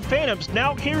Youngstown Phantoms.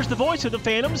 Now here's the voice of the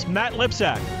Phantoms, Matt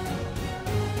Lipsack.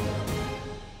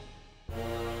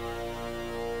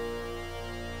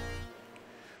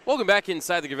 Welcome back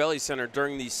inside the Cavelli Center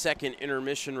during the second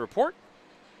intermission report.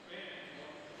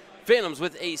 Phantoms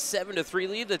with a 7-3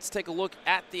 lead. Let's take a look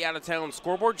at the out-of-town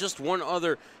scoreboard. Just one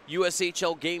other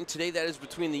USHL game today. That is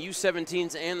between the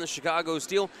U17s and the Chicago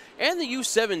Steel. And the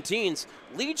U17s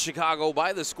lead Chicago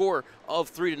by the score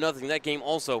of 3-0. That game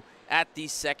also at the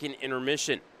second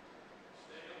intermission.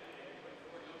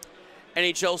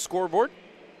 NHL scoreboard.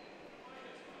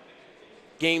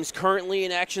 Games currently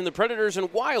in action. The Predators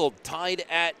and Wild tied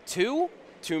at 2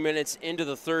 minutes into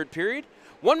the third period.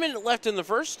 1 minute left in the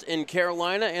first, and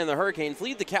Carolina and the Hurricanes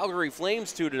lead the Calgary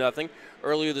Flames 2-0.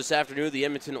 Earlier this afternoon, the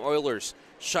Edmonton Oilers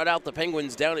shut out the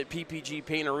Penguins down at PPG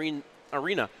Paints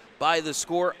Arena by the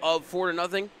score of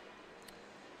 4-0.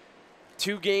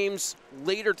 Two games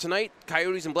later tonight,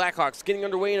 Coyotes and Blackhawks getting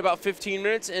underway in about 15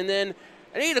 minutes, and then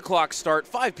an 8 o'clock start,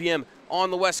 5 p.m. on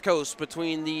the West Coast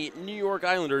between the New York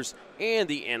Islanders and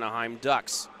the Anaheim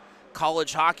Ducks.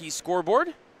 College hockey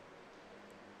scoreboard.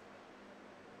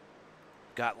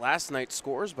 Got last night's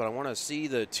scores, but I want to see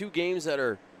the two games that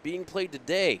are being played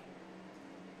today.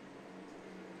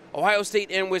 Ohio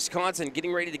State and Wisconsin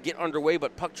getting ready to get underway,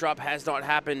 but puck drop has not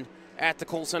happened at the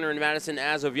Kohl Center in Madison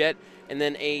as of yet. And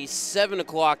then a 7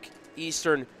 o'clock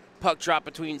Eastern puck drop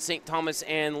between St. Thomas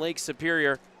and Lake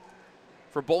Superior.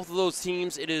 For both of those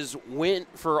teams, it is win.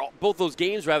 For both those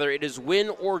games, rather, it is win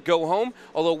or go home.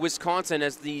 Although Wisconsin,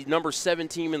 as the number 7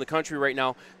 team in the country right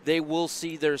now, they will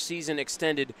see their season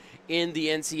extended in the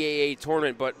NCAA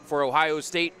tournament. But for Ohio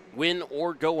State, win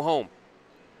or go home.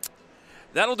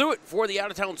 That'll do it for the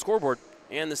out-of-town scoreboard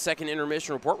and the second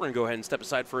intermission report. We're going to go ahead and step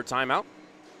aside for a timeout.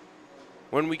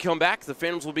 When we come back, the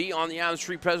Phantoms will be on the Adams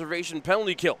Street Preservation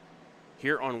penalty kill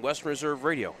here on Western Reserve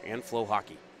Radio and Flow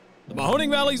Hockey. The Mahoning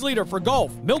Valley's leader for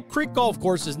golf, Milk Creek Golf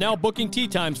Course, is now booking tee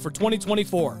times for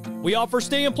 2024. We offer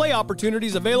stay and play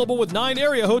opportunities available with 9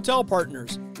 area hotel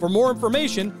partners. For more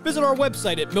information, visit our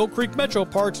website at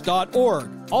millcreekmetroparks.org.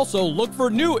 Also, look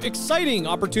for new, exciting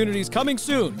opportunities coming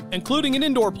soon, including an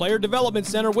indoor player development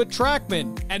center with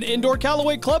Trackman, an indoor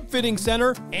Callaway Club Fitting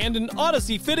Center, and an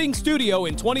Odyssey Fitting Studio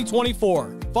in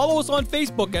 2024. Follow us on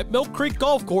Facebook at Milk Creek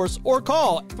Golf Course or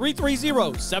call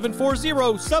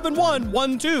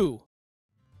 330-740-7112.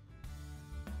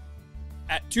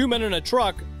 At 2 Men in a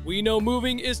Truck, we know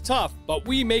moving is tough, but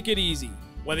we make it easy.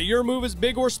 Whether your move is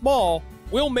big or small,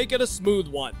 we'll make it a smooth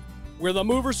one. We're the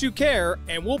movers who care,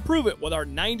 and we'll prove it with our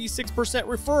 96%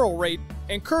 referral rate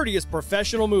and courteous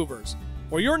professional movers.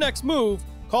 For your next move,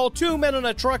 call 2 Men in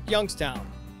a Truck Youngstown,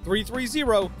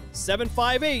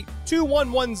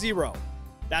 330-758-2110.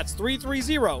 That's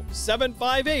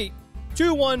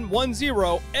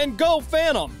 330-758-2110, and go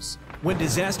Phantoms! When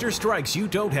disaster strikes, you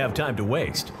don't have time to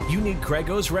waste. You need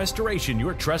Craigos Restoration,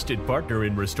 your trusted partner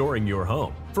in restoring your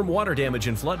home. From water damage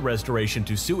and flood restoration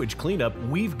to sewage cleanup,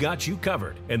 we've got you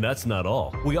covered. And that's not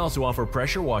all. We also offer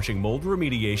pressure washing, mold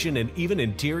remediation, and even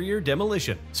interior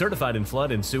demolition. Certified in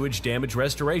flood and sewage damage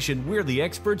restoration, we're the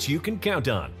experts you can count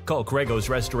on. Call Craigos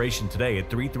Restoration today at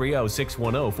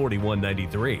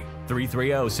 330-610-4193.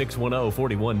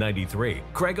 330-610-4193.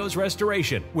 Craigos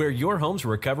Restoration, where your home's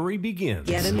recovery begins.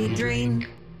 Get me drain.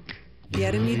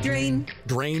 Get me drain.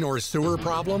 Drain or sewer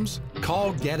problems?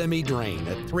 Call Get Me Drain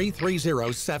at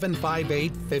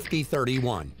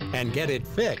 330-758-5031 and get it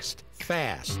fixed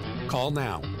fast. Call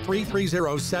now.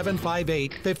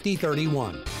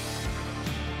 330-758-5031.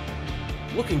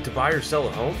 Looking to buy or sell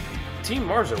a home? Team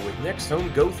Marzo with Next Home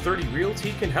Go 30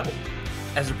 Realty can help.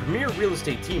 As a premier real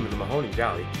estate team in the Mahoning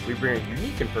Valley, we bring a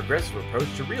unique and progressive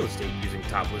approach to real estate using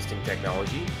top listing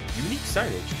technology, unique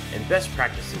signage, and best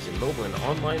practices in mobile and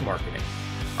online marketing.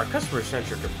 Our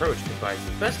customer-centric approach combines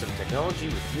the best of technology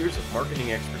with years of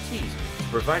marketing expertise to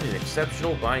provide an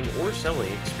exceptional buying or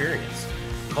selling experience.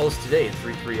 Call us today at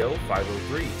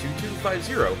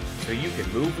 330-503-2250 so you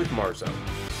can move with Marzo.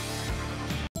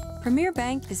 Premier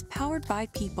Bank is powered by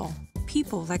people.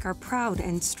 People like our proud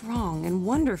and strong and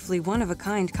wonderfully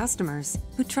one-of-a-kind customers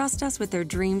who trust us with their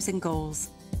dreams and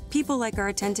goals. People like our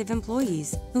attentive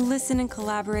employees who listen and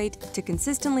collaborate to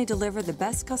consistently deliver the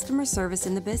best customer service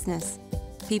in the business.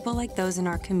 People like those in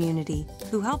our community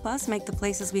who help us make the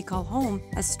places we call home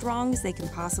as strong as they can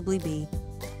possibly be.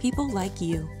 People like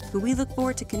you who we look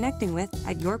forward to connecting with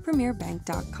at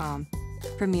yourpremierbank.com.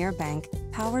 Premier Bank,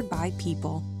 powered by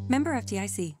people. Member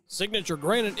FDIC. Signature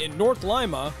Granite in North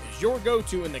Lima is your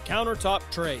go-to in the countertop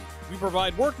trade. We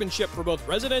provide workmanship for both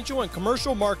residential and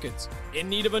commercial markets. In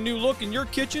need of a new look in your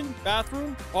kitchen,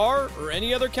 bathroom, bar, or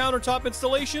any other countertop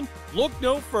installation? Look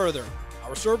no further.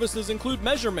 Our services include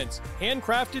measurements,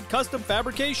 handcrafted custom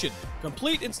fabrication,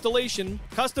 complete installation,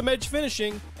 custom edge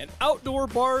finishing, and outdoor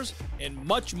bars, and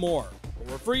much more.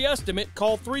 For a free estimate,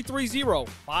 call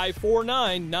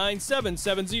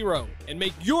 330-549-9770 and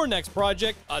make your next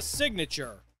project a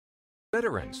signature.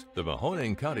 Veterans, the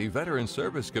Mahoning County Veteran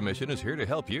Service Commission is here to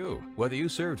help you. Whether you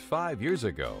served 5 years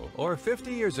ago or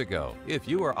 50 years ago, if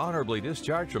you are honorably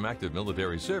discharged from active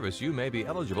military service, you may be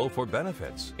eligible for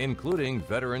benefits, including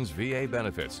Veterans VA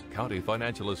benefits, county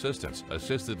financial assistance,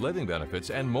 assisted living benefits,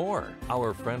 and more.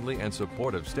 Our friendly and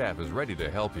supportive staff is ready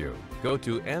to help you. Go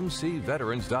to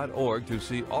mcveterans.org to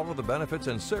see all of the benefits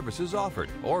and services offered,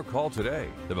 or call today.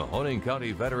 The Mahoning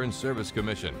County Veteran Service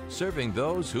Commission, serving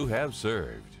those who have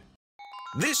served.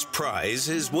 This prize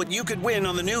is what you could win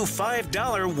on the new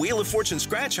 $5 Wheel of Fortune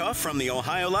scratch-off from the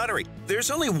Ohio Lottery.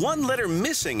 There's only one letter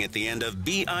missing at the end of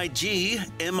BIGMONE.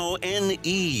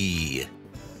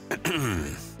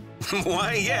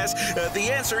 Why, yes,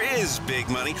 the answer is big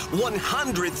money.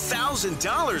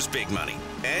 $100,000 big money.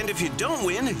 And if you don't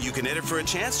win, you can enter for a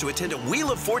chance to attend a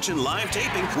Wheel of Fortune live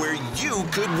taping where you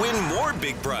could win more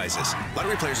big prizes.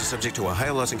 Lottery players are subject to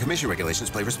Ohio laws and commission regulations.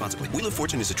 Play responsibly. Wheel of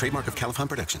Fortune is a trademark of Califon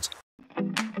Productions.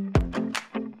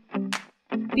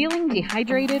 Feeling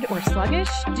dehydrated or sluggish?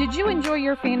 Did you enjoy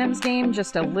your Phantoms game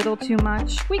just a little too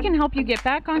much? We can help you get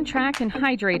back on track and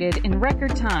hydrated in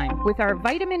record time. With our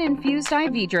vitamin-infused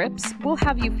IV drips, we'll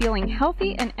have you feeling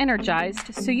healthy and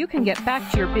energized so you can get back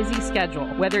to your busy schedule.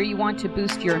 Whether you want to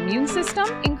boost your immune system,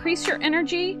 increase your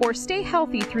energy, or stay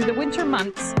healthy through the winter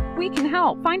months, we can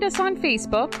help. Find us on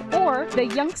Facebook or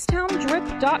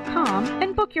theyoungstowndrip.com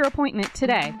and book your appointment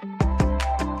today.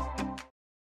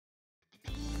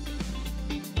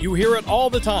 You hear it all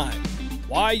the time.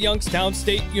 Why Youngstown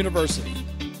State University?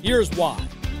 Here's why.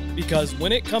 Because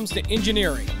when it comes to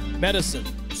engineering, medicine,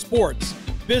 sports,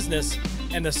 business,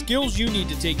 and the skills you need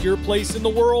to take your place in the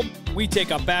world, we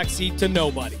take a backseat to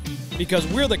nobody. Because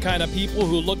we're the kind of people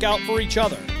who look out for each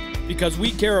other. Because we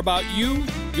care about you,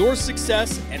 your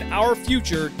success, and our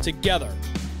future together.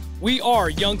 We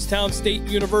are Youngstown State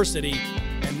University,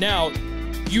 and now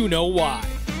you know why.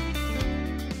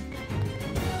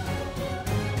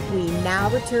 We now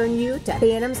return you to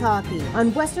Phantoms Hockey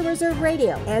on Western Reserve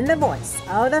Radio and the voice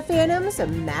of the Phantoms,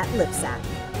 Matt Lipsack.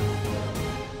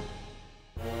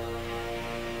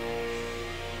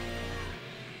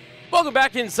 Welcome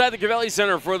back inside the Covelli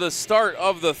Center for the start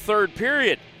of the third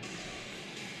period.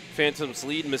 Phantoms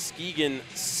lead Muskegon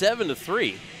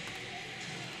 7-3.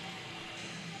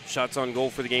 Shots on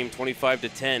goal for the game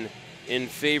 25-10 in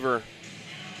favor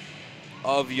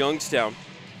of Youngstown.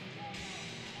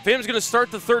 Phantoms going to start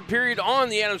the third period on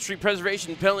the Adams Street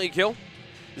Preservation penalty kill.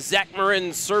 Zach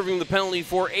Marin serving the penalty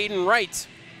for Aiden Wright,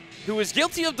 who is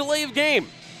guilty of delay of game.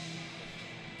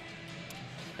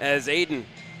 As Aiden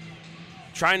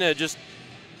trying to just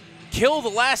kill the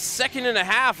last second and a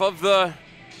half of the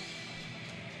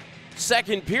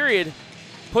second period,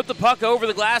 put the puck over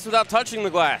the glass without touching the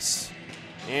glass.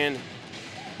 And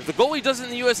if the goalie does it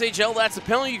in the USHL, that's a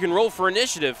penalty you can roll for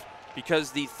initiative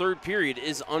because the third period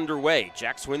is underway.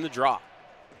 Jacks win the draw.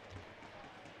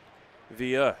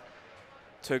 Via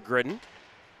to Gridden.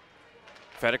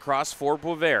 Fed across for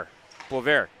Boisvert.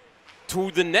 Boisvert to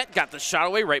the net, got the shot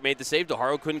away. Wright made the save.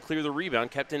 DeHaro couldn't clear the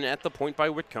rebound. Kept in at the point by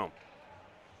Whitcomb.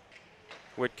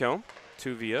 Whitcomb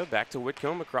to Via. Back to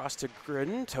Whitcomb. Across to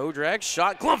Gridden. Toe drag.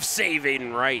 Shot. Glove save.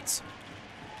 Aiden Wright.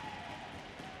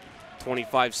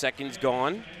 25 seconds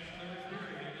gone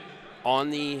on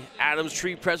the Adams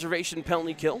Tree Preservation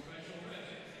penalty kill.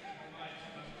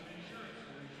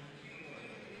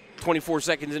 24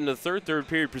 seconds into the third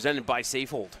period presented by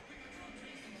Safehold.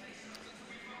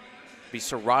 Be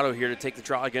Serrato here to take the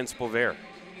draw against Boisvert.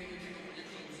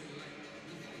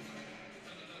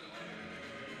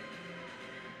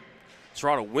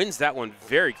 Serrato wins that one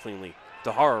very cleanly.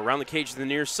 DeHaro around the cage to the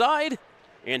near side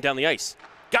and down the ice.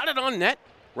 Got it on net.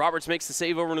 Roberts makes the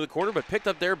save over into the corner, but picked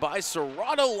up there by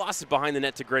Serrato. Lost it behind the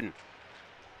net to Gridden.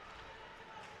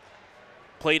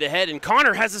 Played ahead, and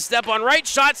Connor has a step on right.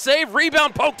 Shot, save,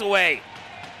 rebound, poked away.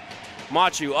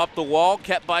 Machu up the wall,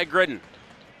 kept by Gridden.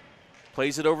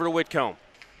 Plays it over to Whitcomb.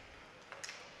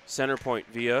 Center point,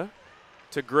 Via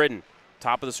to Gridden.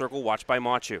 Top of the circle, watched by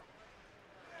Machu.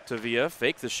 To Via,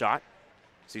 fake the shot.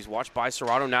 So he's watched by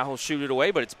Serrato. Now he'll shoot it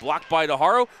away, but it's blocked by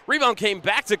DeHaro. Rebound came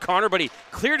back to Connor, but he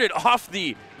cleared it off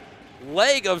the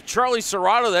leg of Charlie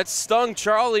Serrato. That stung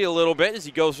Charlie a little bit as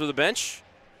he goes for the bench.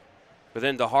 But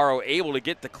then DeHaro able to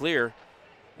get the clear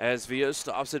as Villa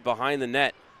stops it behind the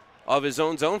net of his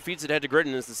own zone. Feeds it ahead to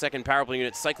Gridden as the second power play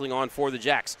unit cycling on for the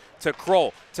Jacks. To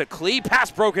Kroll, to Klee,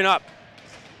 pass broken up.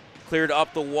 Cleared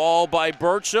up the wall by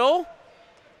Burchill.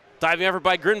 Diving effort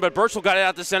by Gridden, but Burchill got it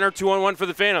out the center. 2-on-1 for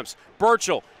the Phantoms.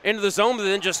 Burchill into the zone, but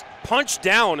then just punched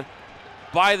down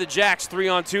by the Jacks.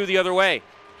 3-on-2 the other way.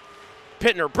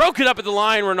 Pittner broke it up at the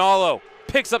line. Ronaldo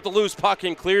picks up the loose puck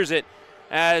and clears it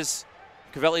as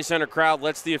Covelli Center crowd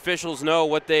lets the officials know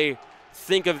what they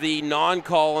think of the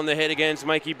non-call on the hit against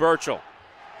Mikey Burchill.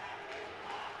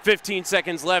 15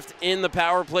 seconds left in the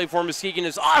power play for Muskegon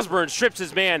as Osborne strips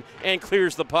his man and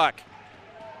clears the puck.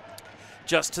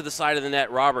 Just to the side of the net,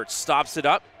 Roberts stops it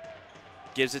up,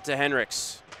 gives it to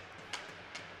Henricks.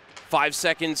 5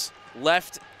 seconds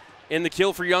left in the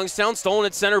kill for Youngstown. Stolen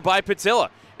at center by Patilla.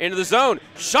 Into the zone.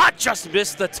 Shot just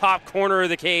missed the top corner of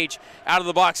the cage. Out of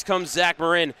the box comes Zach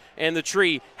Marin, and the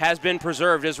tree has been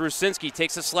preserved as Rusinski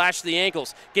takes a slash to the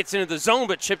ankles. Gets into the zone,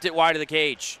 but chipped it wide of the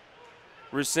cage.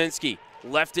 Rusinski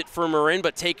left it for Marin,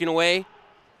 but taken away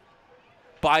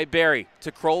by Barry.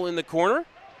 To Kroll in the corner.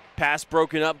 Pass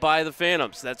broken up by the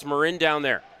Phantoms. That's Marin down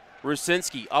there.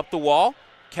 Rusinski up the wall.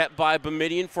 Kept by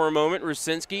Bomidian for a moment.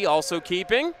 Rusinski also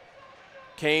keeping.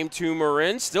 Came to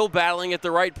Marin. Still battling at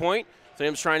the right point.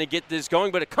 Phantoms trying to get this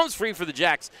going, but it comes free for the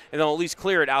Jacks, and they'll at least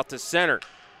clear it out to center.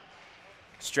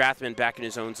 Strathman back in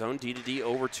his own zone. D-to-D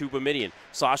over to Bomidian.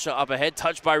 Sasha up ahead.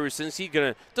 Touched by Rusinski.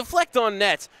 Going to deflect on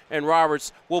net, and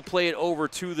Roberts will play it over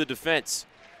to the defense.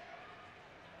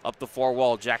 Up the far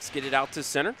wall. Jacks get it out to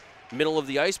center. Middle of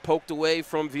the ice, poked away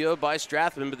from Villa by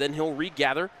Strathman, but then he'll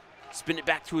regather, spin it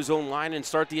back to his own line, and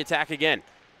start the attack again.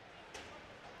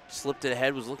 Slipped it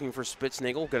ahead, was looking for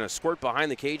Spitznagel. Going to squirt behind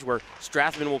the cage where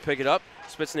Strathman will pick it up.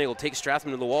 Spitznagel takes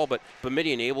Strathman to the wall, but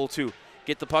Bomidian able to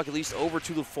get the puck at least over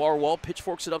to the far wall.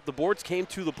 Pitchforks it up the boards, came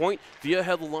to the point. Villa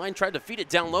held the line, tried to feed it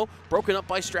down low, broken up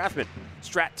by Strathman.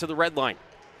 Strat to the red line.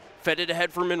 Fed it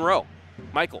ahead for Monroe.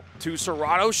 Michael to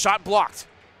Serrato, shot blocked.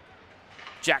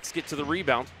 Jacks get to the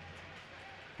rebound.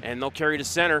 And they'll carry to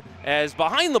center as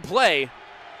behind the play,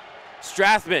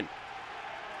 Strathman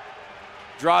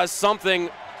draws something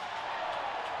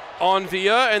on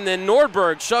Villa, and then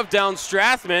Nordberg shoved down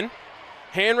Strathman.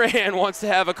 Hanrahan wants to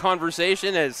have a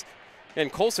conversation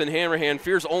and Colson Hanrahan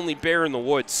fears only bear in the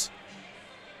woods.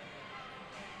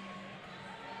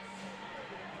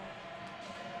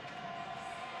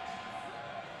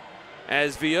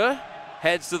 As Villa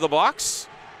heads to the box.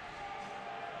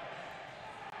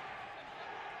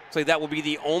 Looks like that will be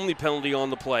the only penalty on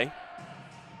the play.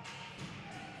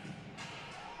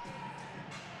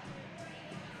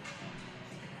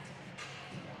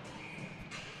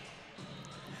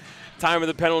 Time of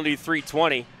the penalty,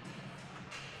 3:20.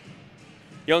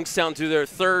 Youngstown to their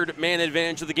third man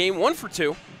advantage of the game, 1 for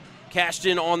 2. Cashed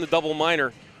in on the double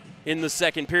minor in the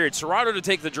second period. Serrato to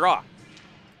take the draw.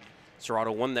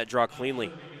 Serrato won that draw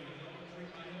cleanly.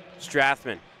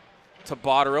 Strathman to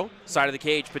Botterill, side of the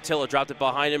cage. Patilla dropped it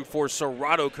behind him for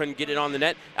Serrato. Couldn't get it on the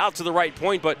net. Out to the right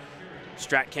point, but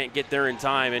Strat can't get there in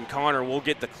time, and Connor will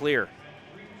get the clear.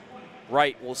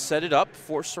 Wright will set it up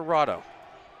for Serrato.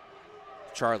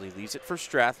 Charlie leaves it for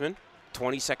Strathman.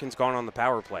 20 seconds gone on the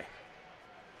power play.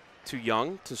 To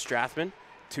Young, to Strathman,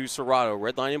 to Serrato.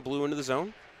 Red line in blue into the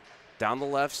zone. Down the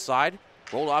left side.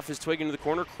 Rolled off his twig into the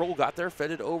corner. Kroll got there,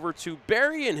 fed it over to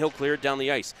Barry, and he'll clear it down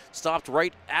the ice. Stopped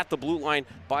right at the blue line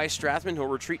by Strathman. He'll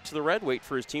retreat to the red, wait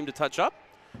for his team to touch up.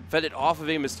 Fed it off of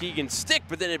a Muskegon stick,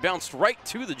 but then it bounced right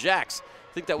to the Jacks.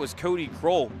 I think that was Cody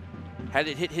Kroll. Had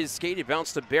it hit his skate, it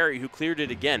bounced to Barry, who cleared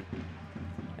it again.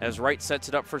 As Wright sets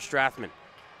it up for Strathman.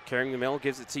 Carrying the mail,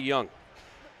 gives it to Young.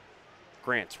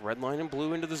 Grant, red line in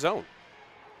blue into the zone.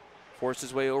 Forced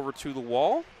his way over to the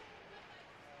wall.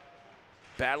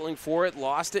 Battling for it,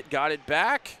 lost it, got it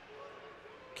back.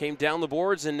 Came down the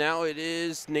boards, and now it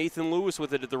is Nathan Lewis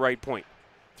with it at the right point.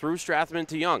 Through Strathman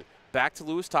to Young. Back to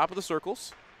Lewis, top of the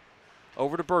circles.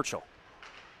 Over to Burchell.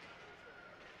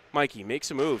 Mikey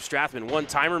makes a move. Strathman,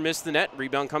 one-timer, missed the net.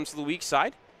 Rebound comes to the weak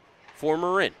side for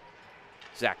Marin.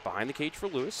 Zach behind the cage for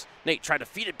Lewis. Nate tried to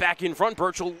feed it back in front.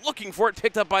 Burchell looking for it,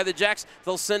 picked up by the Jacks.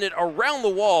 They'll send it around the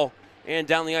wall and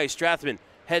down the ice. Strathman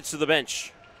heads to the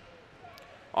bench.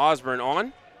 Osborne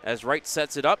on as Wright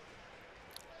sets it up.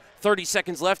 30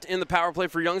 seconds left in the power play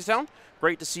for Youngstown.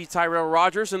 Great to see Tyrell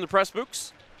Rogers in the press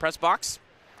box.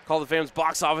 Call the Phantoms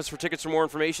box office for tickets for more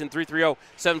information.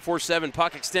 330-747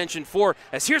 puck extension 4.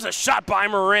 As here's a shot by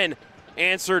Marin.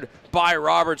 Answered by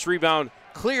Roberts. Rebound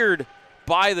cleared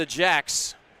by the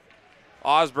Jacks.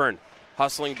 Osborne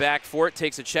hustling back for it.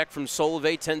 Takes a check from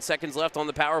Solove. 10 seconds left on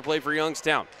the power play for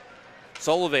Youngstown.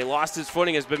 Solove lost his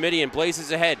footing as Bamidian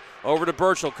blazes ahead. Over to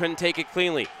Burchell. Couldn't take it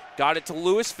cleanly. Got it to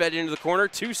Lewis. Fed into the corner.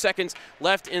 2 seconds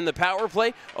left in the power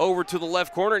play. Over to the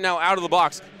left corner. Now out of the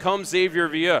box comes Xavier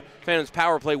Vieux. Phantoms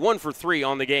power play 1 for 3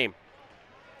 on the game.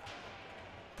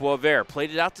 Boisvert played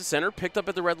it out to center. Picked up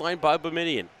at the red line by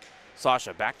Bamidian.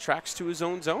 Sasha backtracks to his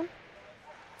own zone.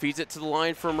 Feeds it to the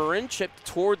line for Marin. Chipped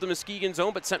toward the Muskegon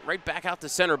zone, but sent right back out to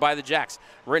center by the Jacks.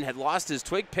 Marin had lost his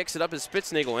twig. Picks it up as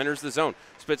Spitznagel enters the zone.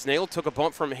 Spitznagel took a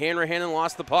bump from Hanrahan and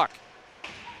lost the puck.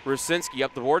 Rusinski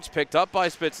up the boards, picked up by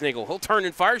Spitznagel. He'll turn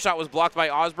and fire. Shot was blocked by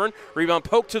Osborne. Rebound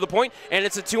poked to the point, and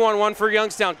it's a 2-on-1 for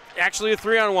Youngstown. Actually a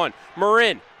 3-on-1.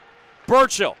 Marin.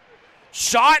 Burchell.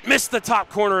 Shot, missed the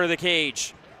top corner of the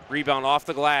cage. Rebound off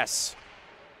the glass.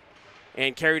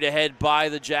 And carried ahead by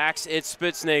the Jacks. It's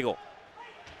Spitznagel.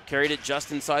 Carried it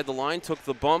just inside the line, took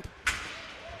the bump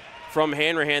from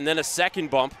Hanrahan, then a second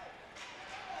bump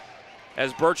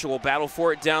as Burchell will battle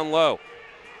for it down low.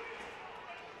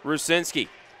 Rusinski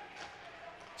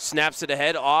snaps it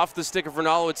ahead off the stick of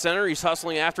Ronaldo at center. He's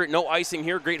hustling after it. No icing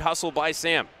here. Great hustle by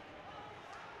Sam.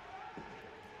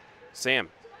 Sam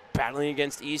battling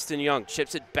against Easton Young.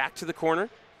 Chips it back to the corner.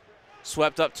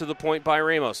 Swept up to the point by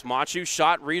Ramos. Machu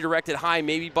shot redirected high,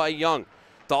 maybe by Young.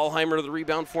 Dahlheimer to the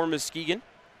rebound for Muskegon.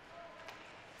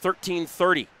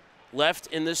 13:30 left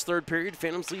in this third period.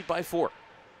 Phantoms lead by 4.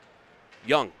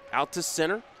 Young out to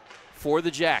center for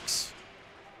the Jacks.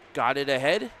 Got it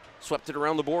ahead, swept it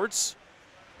around the boards.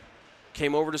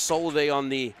 Came over to Solove on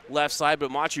the left side, but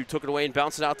Machu took it away and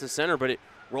bounced it out to center, but it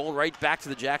rolled right back to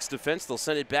the Jacks defense. They'll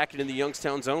send it back into the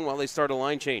Youngstown zone while they start a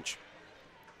line change.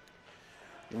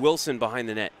 Wilson behind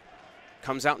the net.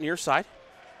 Comes out near side.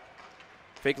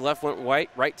 Fake left went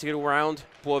right to get around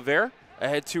Boisvert.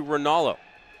 Ahead to Ronaldo.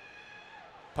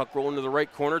 Puck rolling to the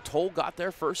right corner. Toll got there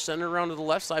first, sent it around to the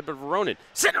left side, but Veronin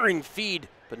centering feed,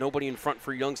 but nobody in front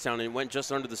for Youngstown, and it went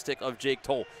just under the stick of Jake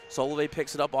Toll. Solove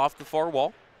picks it up off the far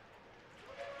wall.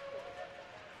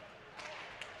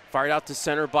 Fired out to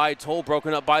center by Toll,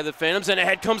 broken up by the Phantoms, and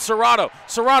ahead comes Serrato.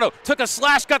 Serrato took a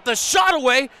slash, got the shot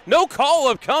away. No call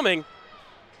upcoming,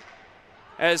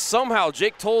 as somehow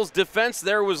Jake Toll's defense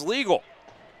there was legal.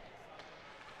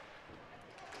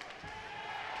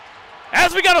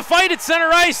 As we got a fight at center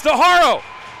ice, DeHaro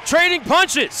trading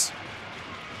punches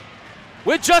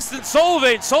with Justin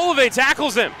Solove. Solove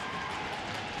tackles him.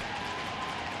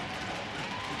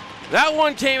 That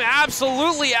one came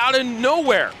absolutely out of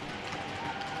nowhere.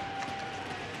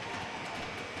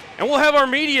 And we'll have our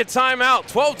media timeout.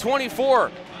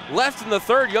 12:24 left in the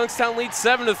third. Youngstown leads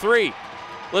 7-3.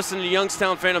 Listen to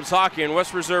Youngstown Phantoms Hockey on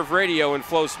West Reserve Radio and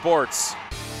Flow Sports.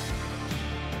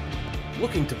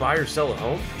 Looking to buy or sell a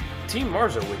home? Team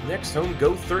Marzo with Next Home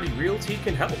Go 30 Realty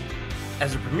can help.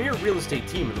 As a premier real estate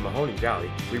team in the Mahoning Valley,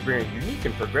 we bring a unique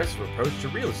and progressive approach to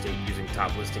real estate using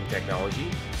top listing technology,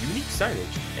 unique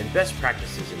signage, and best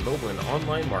practices in mobile and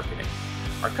online marketing.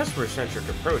 Our customer-centric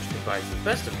approach combines the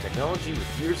best of technology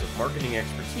with years of marketing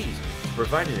expertise to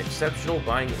provide an exceptional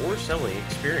buying or selling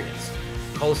experience.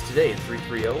 Call us today at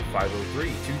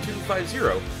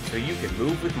 330-503-2250 so you can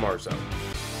move with Marzo.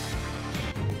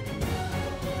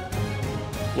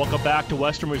 Welcome back to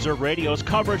Western Reserve Radio's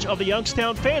coverage of the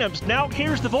Youngstown Phantoms. Now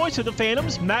here's the voice of the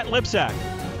Phantoms, Matt Lipsack.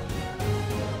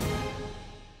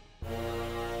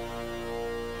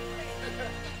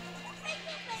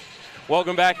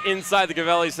 Welcome back inside the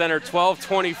Cavelli Center.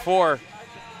 12:24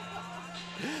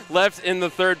 left in the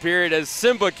third period as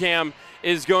Simba Cam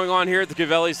is going on here at the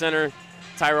Cavelli Center.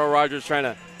 Tyrell Rogers trying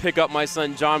to pick up my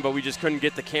son John, but we just couldn't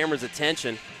get the camera's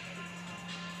attention.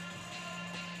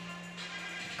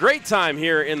 Great time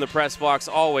here in the press box,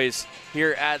 always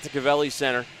here at the Cavelli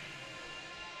Center.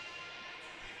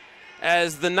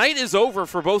 As the night is over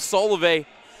for both Solovey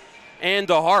and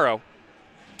DeHaro,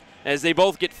 as they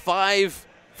both get 5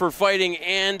 for fighting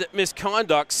and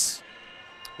misconducts.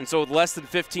 And so with less than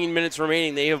 15 minutes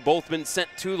remaining, they have both been sent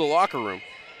to the locker room.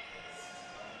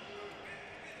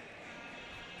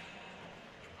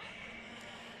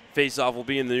 Faceoff will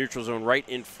be in the neutral zone right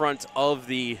in front of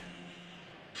the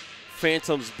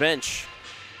Phantoms bench.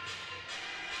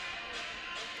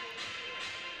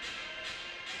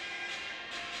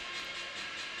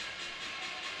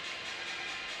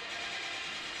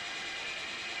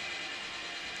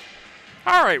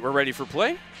 All right, we're ready for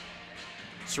play.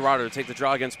 Serrato to take the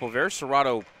draw against Bovair.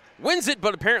 Serrato wins it,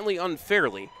 but apparently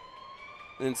unfairly.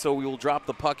 And so we will drop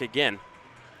the puck again.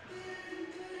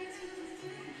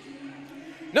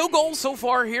 No goals so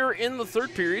far here in the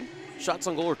third period. Shots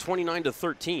on goal are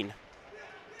 29-13.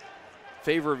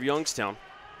 Favor of Youngstown.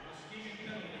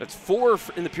 That's 4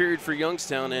 in the period for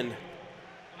Youngstown, and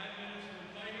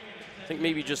I think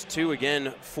maybe just 2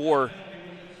 again for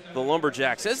the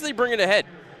Lumberjacks as they bring it ahead.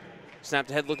 Snapped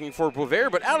ahead looking for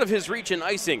Bovair, but out of his reach, and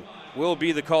icing will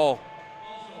be the call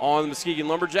on the Muskegon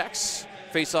Lumberjacks.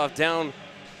 Face-off down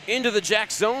into the Jack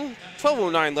zone.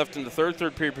 12:09 left in the third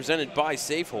period presented by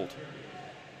Safehold.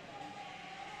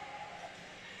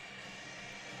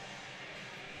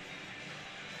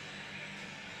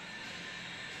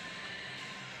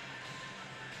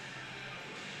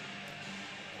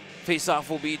 Face-off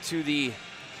will be to the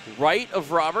right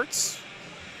of Roberts,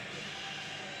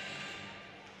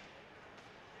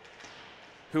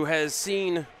 who has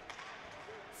seen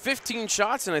 15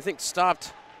 shots and I think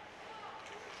stopped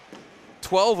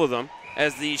 12 of them,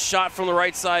 as the shot from the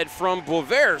right side from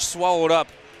Bovair swallowed up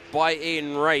by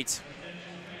Aiden Wright.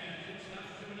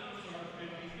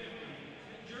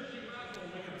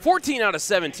 14 out of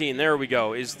 17, there we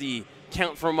go, is the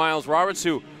count from Miles Roberts,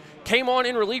 who came on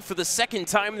in relief for the second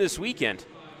time this weekend.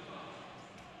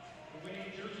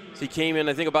 So he came in,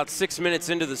 I think, about 6 minutes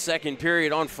into the second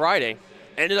period on Friday.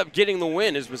 Ended up getting the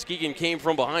win as Muskegon came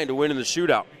from behind to win in the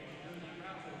shootout.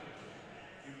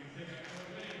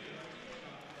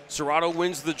 Serrato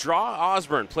wins the draw.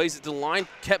 Osborne plays it to the line,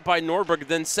 kept by Norberg,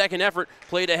 then second effort,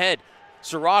 played ahead.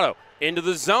 Serrato into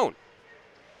the zone.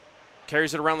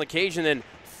 Carries it around the cage and then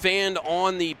fanned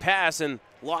on the pass and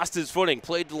lost his footing.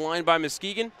 Played to the line by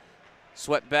Muskegon.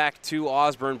 Swept back to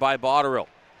Osborne by Botterill.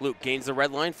 Luke gains the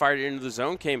red line, fired it into the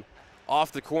zone, came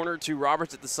off the corner to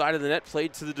Roberts at the side of the net,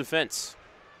 played to the defense.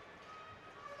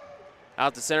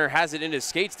 Out the center, has it into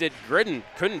skates, did Gridden,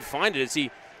 couldn't find it as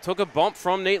he took a bump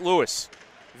from Nate Lewis.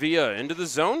 Villa into the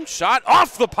zone, shot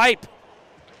off the pipe.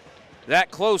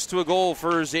 That close to a goal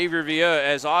for Xavier Villa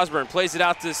as Osborne plays it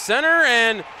out to center,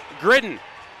 and Gridden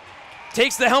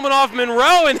takes the helmet off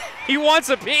Monroe, and he wants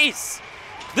a piece.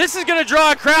 This is going to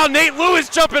draw a crowd. Nate Lewis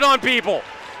jumping on people.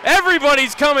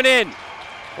 Everybody's coming in.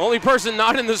 Only person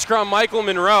not in the scrum, Michael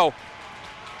Monroe.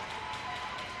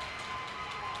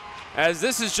 As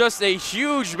this is just a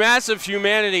huge, massive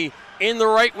humanity in the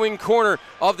right wing corner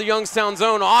of the Youngstown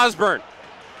zone. Osborne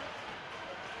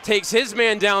takes his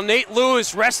man down. Nate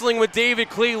Lewis wrestling with David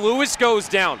Klee. Lewis goes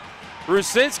down.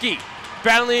 Rusinski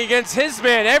battling against his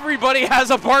man. Everybody has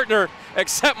a partner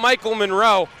except Michael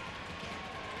Monroe.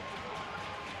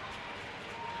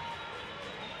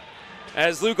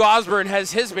 As Luke Osborne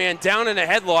has his man down in a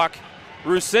headlock.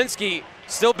 Rusinski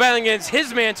still battling against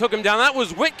his man, took him down. That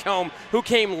was Whitcomb, who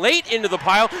came late into the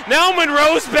pile. Now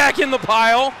Monroe's back in the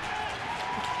pile.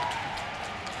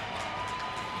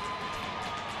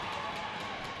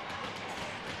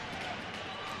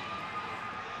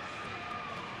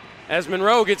 As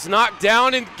Monroe gets knocked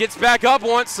down and gets back up,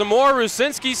 wants some more.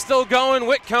 Rusinski's still going.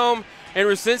 Whitcomb and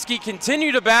Rusinski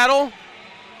continue to battle.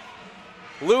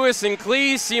 Lewis and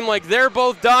Klee seem like they're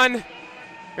both done.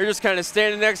 They're just kind of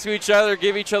standing next to each other,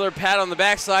 give each other a pat on the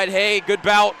backside. Hey, good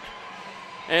bout.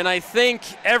 And I think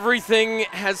everything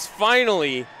has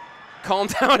finally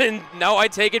calmed down, and now I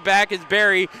take it back as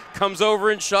Barry comes over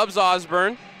and shoves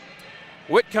Osborne.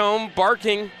 Whitcomb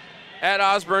barking at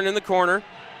Osborne in the corner.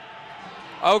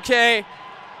 Okay,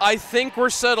 I think we're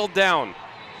settled down.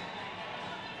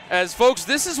 As folks,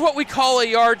 this is what we call a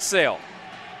yard sale.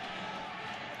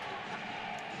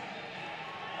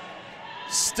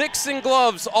 Sticks and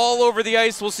gloves all over the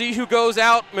ice. We'll see who goes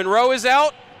out. Monroe is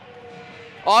out.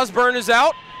 Osborne is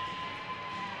out.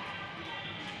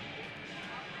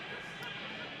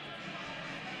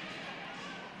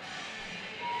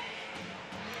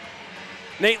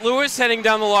 Nate Lewis heading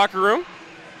down the locker room.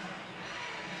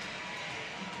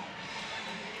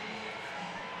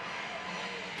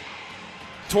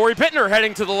 Torrey Pittner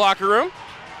heading to the locker room.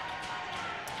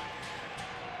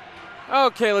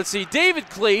 Okay, let's see. David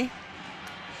Klee.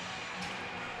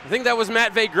 I think that was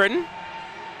Matt Vagridden.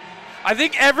 I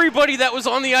think everybody that was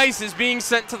on the ice is being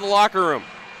sent to the locker room.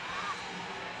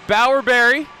 Bauer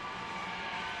Barry.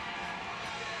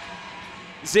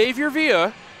 Xavier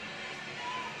Villa.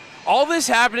 All this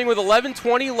happening with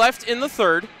 11:20 left in the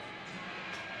third.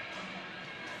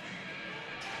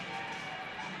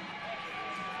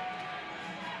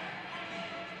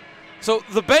 So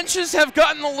the benches have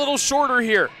gotten a little shorter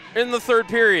here in the third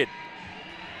period.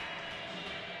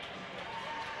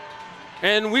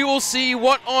 And we will see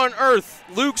what on earth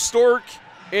Luke Stork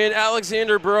and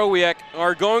Alexander Borowiak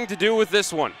are going to do with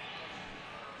this one.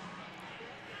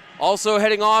 Also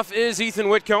heading off is Ethan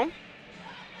Whitcomb.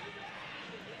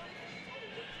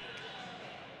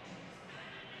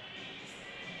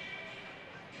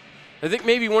 I think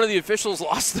maybe one of the officials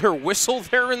lost their whistle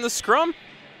there in the scrum.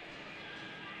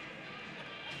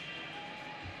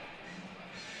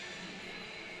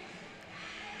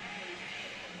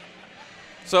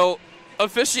 So,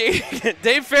 officiating,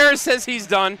 Dave Ferris says he's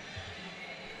done.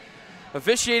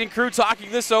 Officiating crew talking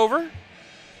this over.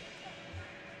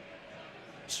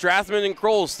 Strathman and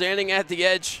Kroll standing at the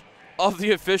edge of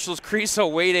the officials' crease,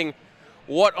 waiting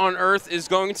what on earth is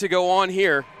going to go on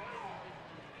here.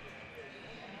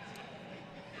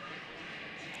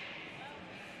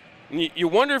 You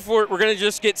wonder if we're going to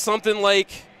just get something like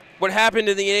what happened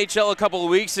in the NHL a couple of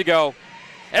weeks ago.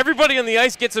 Everybody on the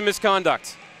ice gets a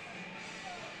misconduct.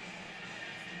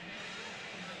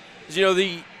 You know,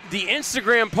 the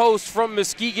Instagram post from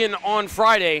Muskegon on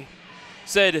Friday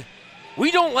said,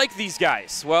 "We don't like these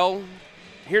guys." Well,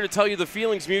 here to tell you the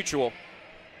feeling's mutual.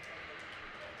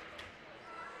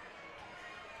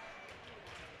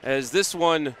 As this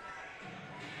one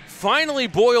finally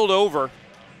boiled over.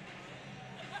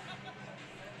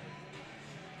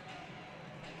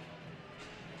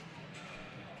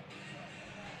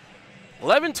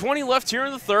 $11:20 left here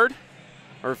in the third.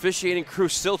 Our officiating crew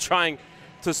still trying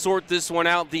to sort this one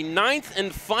out. The 9th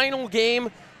and final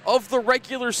game of the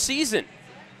regular season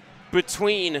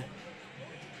between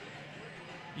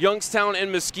Youngstown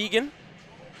and Muskegon.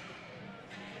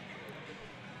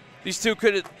 These two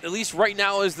could, at least right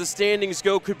now as the standings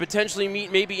go, could potentially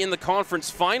meet maybe in the conference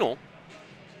final.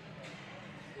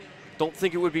 Don't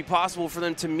think it would be possible for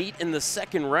them to meet in the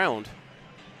second round.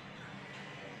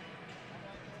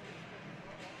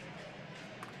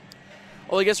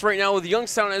 Well, I guess right now with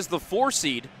Youngstown as the 4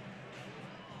 seed,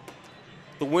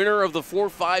 the winner of the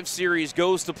 4-5 series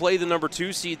goes to play the number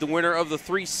 2 seed. The winner of the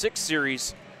 3-6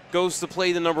 series goes to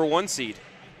play the number 1 seed.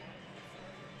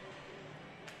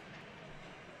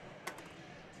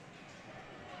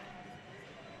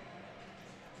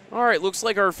 All right, looks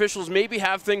like our officials maybe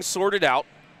have things sorted out.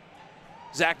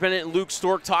 Zach Bennett and Luke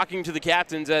Stork talking to the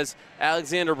captains as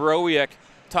Alexander Borowiak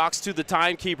talks to the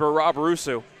timekeeper, Rob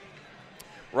Russo.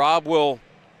 Rob will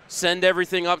send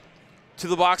everything up to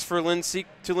the box for Lynn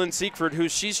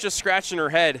Siegfried, she's just scratching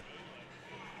her head.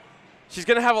 She's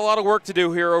going to have a lot of work to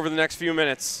do here over the next few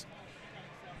minutes.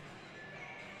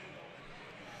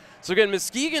 So again,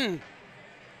 Muskegon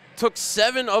took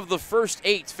 7 of the first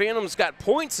 8. Phantoms got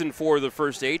points in 4 of the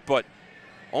first 8, but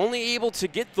only able to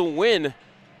get the win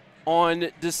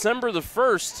on December the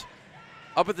 1st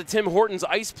up at the Tim Hortons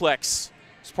Iceplex.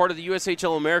 As part of the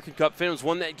USHL American Cup, Phantoms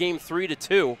won that game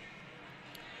 3-2.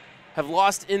 Have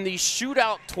lost in the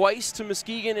shootout twice to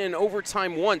Muskegon and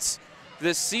overtime once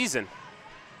this season.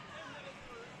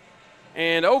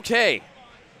 And okay,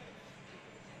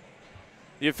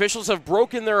 the officials have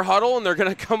broken their huddle and they're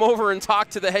going to come over and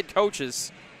talk to the head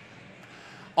coaches.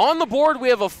 On the board, we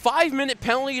have a 5-minute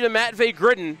penalty to Matt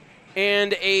Vagridden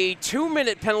and a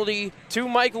 2-minute penalty to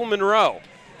Michael Monroe.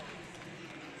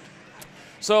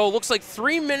 So it looks like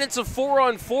 3 minutes of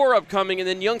 4-on-4 upcoming, and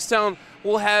then Youngstown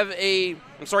will have 2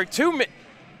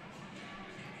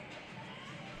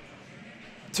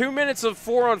 minutes of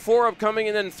 4-on-4 upcoming,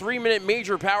 and then 3-minute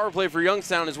major power play for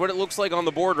Youngstown is what it looks like on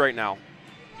the board right now.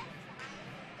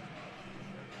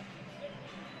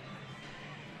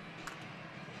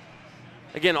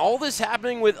 Again, all this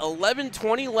happening with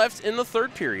 11:20 left in the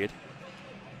third period.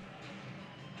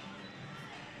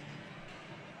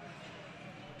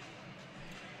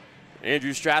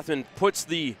 Andrew Strathman puts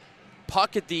the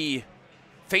puck at the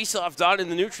face-off dot in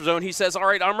the neutral zone. He says, all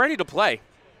right, I'm ready to play.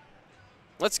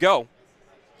 Let's go.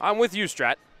 I'm with you,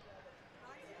 Strat.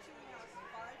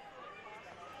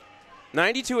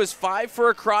 92 is 5 for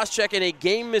a cross-check and a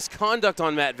game misconduct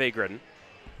on Matt Vegredin.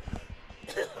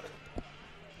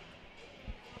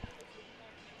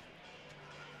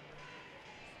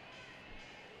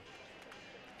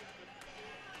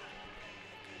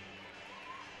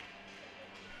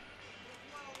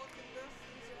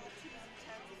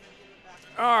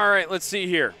 All right, let's see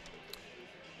here.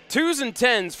 2s and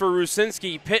 10s for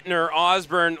Rusinski, Pittner,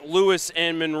 Osborne, Lewis,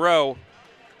 and Monroe.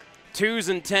 2s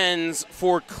and 10s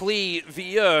for Klee,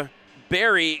 Vieux,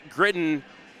 Barry, Gridden,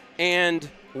 and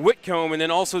Whitcomb, and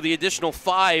then also the additional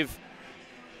 5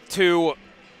 to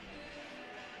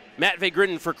Matt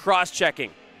Vegredin for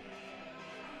cross-checking.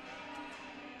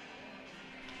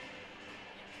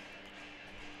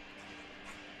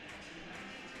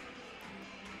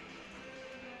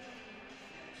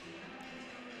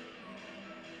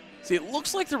 See, it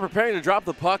looks like they're preparing to drop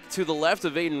the puck to the left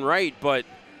of Aiden Wright, but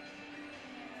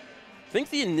I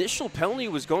think the initial penalty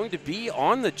was going to be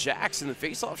on the Jacks, and the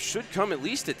faceoff should come at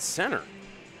least at center.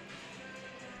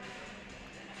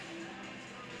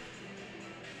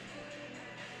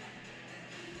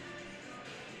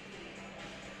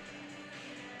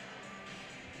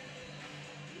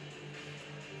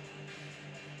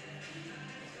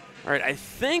 All right, I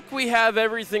think we have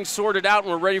everything sorted out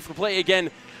and we're ready for play. Again,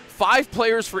 5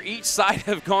 players for each side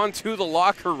have gone to the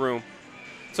locker room.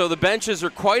 So the benches are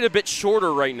quite a bit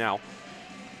shorter right now.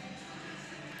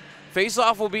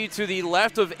 Face-off will be to the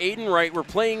left of Aiden Wright. We're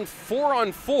playing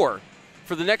 4-on-4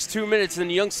 for the next 2 minutes,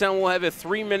 and Youngstown will have a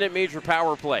 3-minute major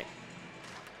power play.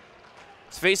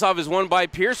 This face-off is won by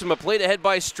Pearson, but played ahead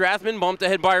by Strathman, bumped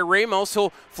ahead by Ramos.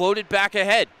 He'll float it back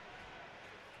ahead.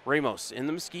 Ramos in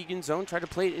the Muskegon zone, tried to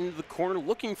play it into the corner,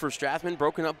 looking for Strathman,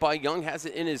 broken up by Young, has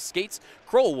it in his skates.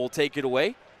 Kroll will take it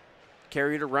away,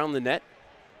 carry it around the net.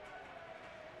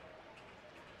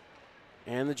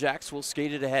 And the Jacks will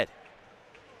skate it ahead.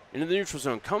 Into the neutral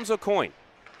zone comes O'Coin.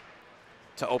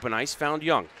 To open ice, found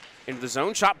Young. Into the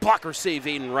zone, shot blocker save,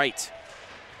 Aiden Wright.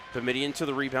 Bamidian to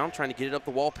the rebound, trying to get it up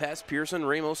the wall past Pearson.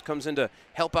 Ramos comes in to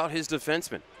help out his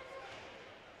defenseman.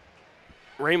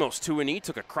 Ramos, 2-and-E,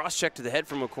 took a cross-check to the head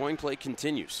from O'Coin. Play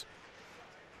continues.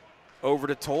 Over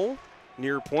to Toll,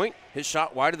 near point. His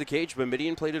shot wide of the cage.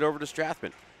 Bamidian played it over to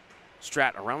Strathman.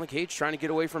 Strat around the cage, trying to get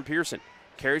away from Pearson.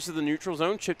 Carries to the neutral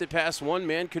zone, chipped it past one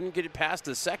man, couldn't get it past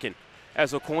the second,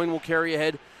 as O'Coin will carry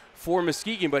ahead for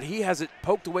Muskegon, but he has it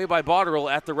poked away by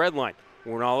Botterill at the red line.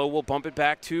 Warnalo will bump it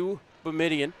back to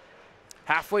Bamidian.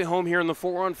 Halfway home here in the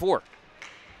 4-on-4.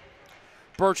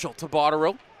 Burchell to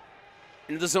Botterill.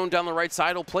 Into the zone down the right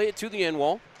side, he'll play it to the end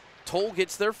wall. Toll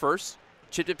gets there first.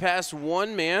 Chipped it past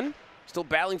one man. Still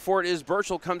battling for it is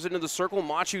Burchell, comes into the circle.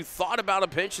 Machu thought about a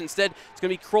pitch. Instead, it's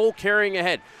going to be Kroll carrying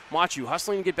ahead. Machu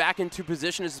hustling to get back into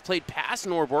position as it's played past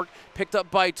Norborg. Picked up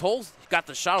by Toll. Got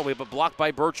the shot away, but blocked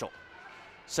by Burchell.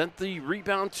 Sent the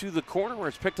rebound to the corner where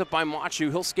it's picked up by Machu.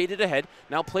 He'll skate it ahead.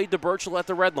 Now played to Burchell at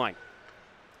the red line.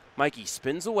 Mikey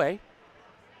spins away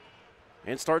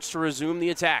and starts to resume the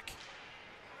attack.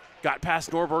 Got past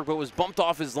Norberg, but was bumped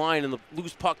off his line, and the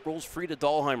loose puck rolls free to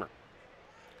Dahlheimer.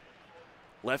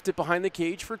 Left it behind the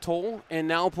cage for Toll, and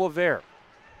now Boisvert.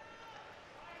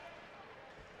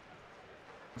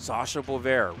 Sasha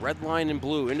Boisvert, red line in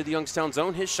blue, into the Youngstown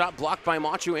zone. His shot blocked by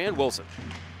Machu and Wilson.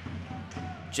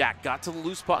 Jack got to the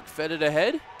loose puck, fed it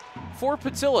ahead for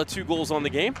Patilla, 2 goals on the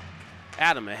game.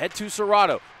 Adam ahead to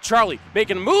Serrato. Charlie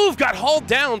making a move, got hauled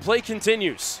down, play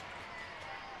continues.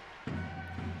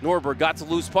 Norberg got to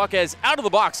loose puck as out of the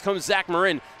box comes Zach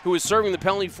Marin, who is serving the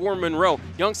penalty for Monroe.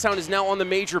 Youngstown is now on the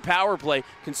major power play,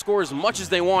 can score as much as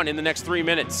they want in the next 3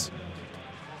 minutes.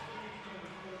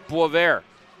 Boisvert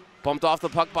bumped off the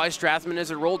puck by Strathman as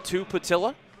it rolled to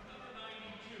Patilla.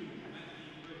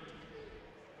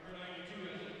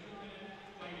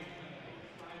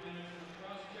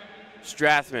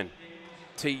 Strathman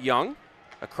to Young,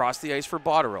 across the ice for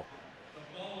Botterill.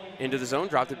 Into the zone,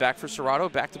 dropped it back for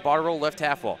Serrato, back to Botterill, left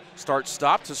half wall. Start,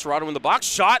 stop to Serrato in the box,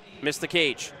 shot, missed the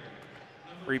cage.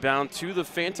 Rebound to the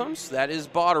Phantoms. That is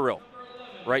Botterill.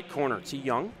 Right corner to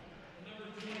Young.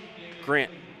 Grant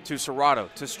to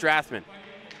Serrato, to Strathman,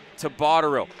 to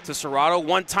Botterill, to Serrato.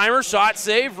 One-timer, shot,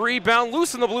 save, rebound,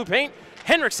 loose in the blue paint.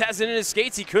 Hendricks has it in his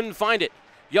skates. He couldn't find it.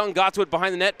 Young got to it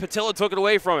behind the net. Patilla took it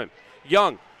away from him.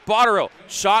 Young, Botterill,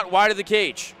 shot wide of the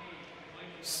cage.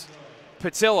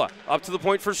 Patilla up to the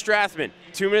point for Strathman.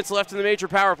 2 minutes left in the major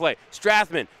power play.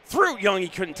 Strathman through Young. He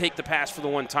couldn't take the pass for the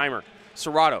one-timer.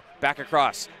 Serrato back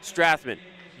across. Strathman.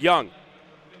 Young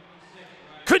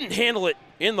couldn't handle it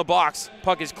in the box.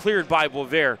 Puck is cleared by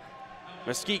Boisvert.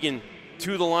 Muskegon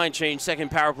to the line change. Second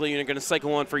power play unit going to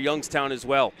cycle on for Youngstown as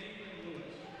well.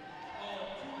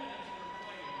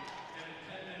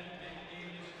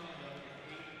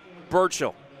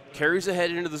 Burchill carries ahead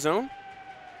into the zone.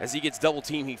 As he gets double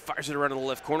teamed, he fires it around in the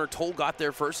left corner. Toll got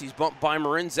there first. He's bumped by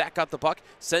Marin. Zach got the puck,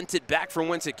 sent it back from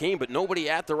whence it came, but nobody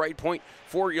at the right point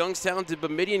for Youngstown. Did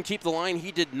Bamidian keep the line?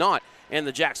 He did not, and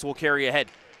the Jacks will carry ahead.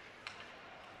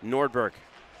 Nordberg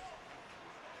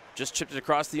just chipped it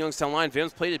across the Youngstown line.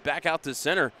 Vims played it back out to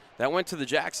center. That went to the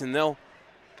Jacks, and they'll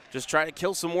just try to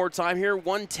kill some more time here.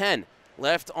 1:10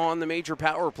 left on the major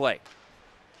power play.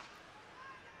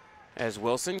 As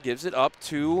Wilson gives it up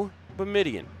to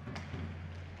Bamidian.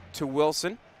 To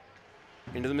Wilson,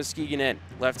 into the Muskegon end.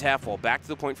 Left half wall, back to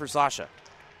the point for Sasha.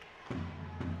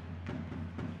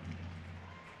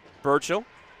 Burchill.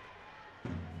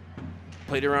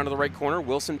 Played it around to the right corner.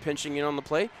 Wilson pinching in on the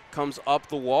play. Comes up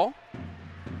the wall.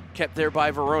 Kept there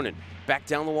by Veronin. Back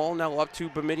down the wall, now up to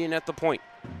Bamidian at the point.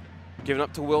 Given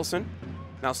up to Wilson.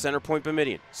 Now center point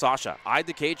Bamidian. Sasha eyed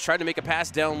the cage, tried to make a pass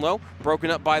down low.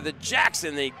 Broken up by the Jacks,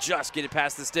 and they just get it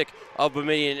past the stick of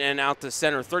Bamidian and out to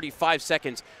center. 35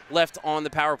 seconds left on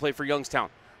the power play for Youngstown.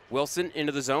 Wilson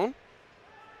into the zone.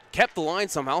 Kept the line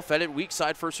somehow, fed it weak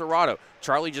side for Serrato.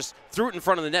 Charlie just threw it in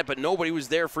front of the net, but nobody was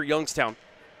there for Youngstown.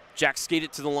 Jacks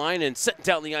skated to the line and sent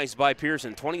down the ice by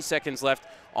Pearson. 20 seconds left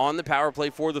on the power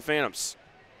play for the Phantoms.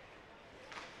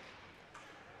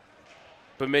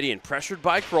 Bamidian pressured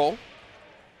by Kroll.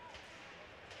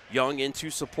 Young in to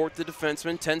support the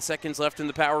defenseman. 10 seconds left in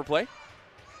the power play.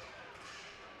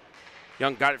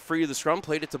 Young got it free of the scrum,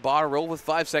 played it to Botterill with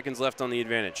 5 seconds left on the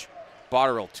advantage.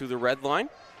 Botterill to the red line.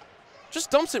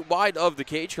 Just dumps it wide of the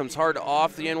cage, comes hard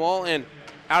off the end wall, and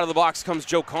out of the box comes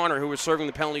Joe Connor, who was serving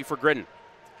the penalty for Gridden.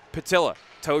 Patilla,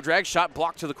 toe drag, shot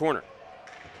blocked to the corner.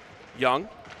 Young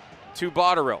to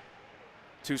Botterill,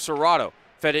 to Serrato.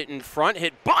 Fed it in front,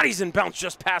 hit bodies and bounced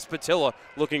just past Patilla,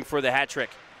 looking for the hat trick.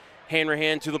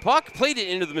 Hanrahan to the puck, played it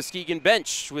into the Muskegon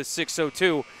bench with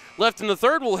 6:02 left in the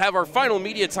third. We'll have our final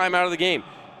media timeout of the game.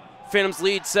 Phantoms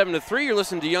lead 7-3. You're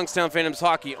listening to Youngstown Phantoms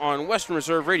hockey on Western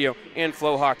Reserve Radio and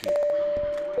Flow Hockey.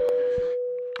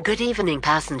 Good evening,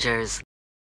 passengers.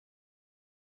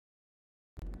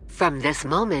 From this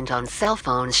moment on, cell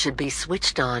phones should be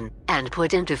switched on and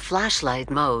put into flashlight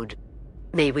mode.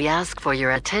 May we ask for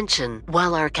your attention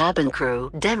while our cabin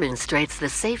crew demonstrates the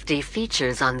safety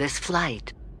features on this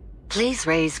flight. Please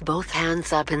raise both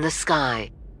hands up in the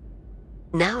sky.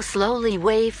 Now slowly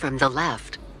wave from the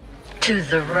left to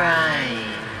the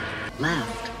right.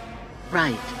 Left,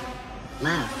 right,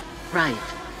 left, right,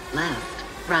 left,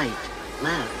 right,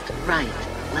 left, right,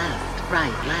 left,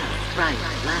 right, left, right, left, right,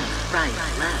 left, right,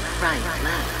 left, right,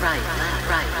 left, right, left,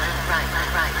 right, left, right,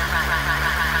 left, right.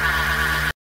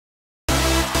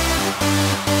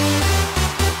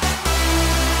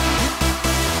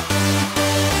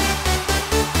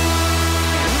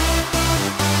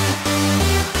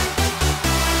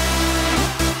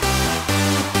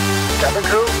 Cabin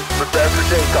crew, prepare for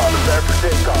takeoff, prepare for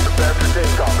takeoff, prepare for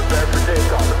takeoff, prepare for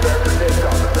takeoff, prepare for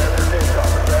takeoff, prepare for takeoff, prepare for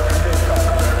takeoff, prepare for takeoff.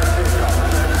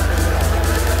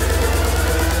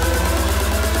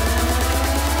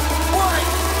 1,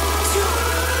 2,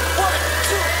 1,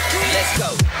 2, 3, let's go.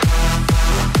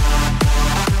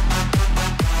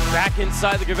 Back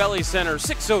inside the Gavelli Center,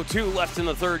 6:02 left in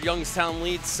the third. Youngstown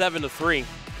leads 7-3.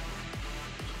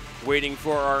 Waiting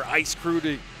for our ice crew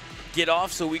to get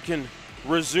off so we can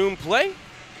resume play.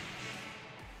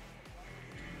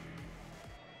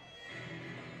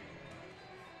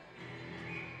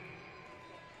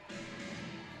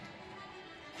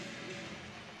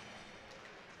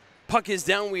 Puck is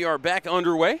down. We are back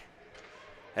underway.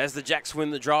 As the Jacks win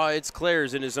the draw, it's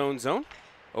Clares in his own zone.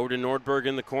 Over to Nordberg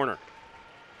in the corner.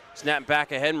 Snap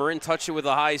back ahead. Marin touched it with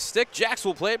a high stick. Jacks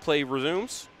will play it. Play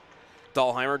resumes.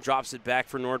 Dahlheimer drops it back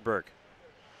for Nordberg.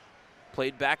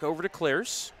 Played back over to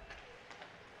Clares.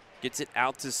 Gets it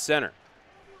out to center.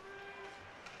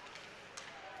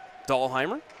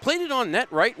 Dahlheimer played it on net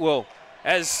right. Well,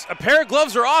 as a pair of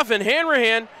gloves are off, and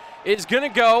Hanrahan is going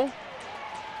to go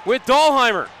with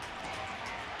Dahlheimer.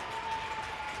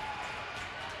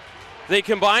 They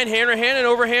combine hand-to-hand and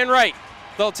overhand right.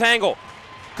 They'll tangle.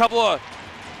 Couple of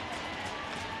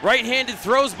right-handed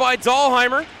throws by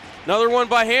Dahlheimer. Another one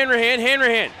by Hanrahan.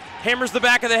 Hanrahan hammers the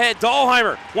back of the head.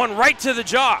 Dahlheimer, one right to the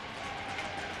jaw.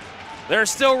 They're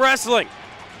still wrestling.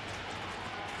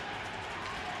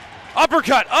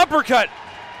 Uppercut, uppercut.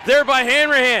 There by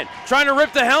Hanrahan, trying to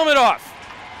rip the helmet off.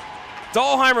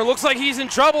 Dahlheimer looks like he's in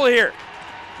trouble here.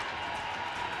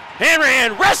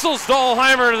 Hanrahan wrestles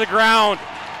Dahlheimer to the ground.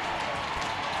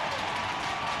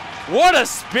 What a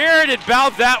spirited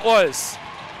bout that was.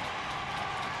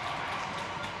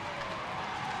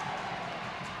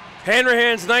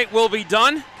 Hanrahan's night will be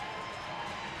done.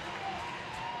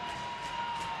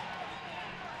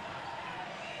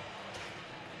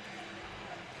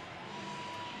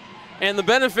 And the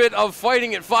benefit of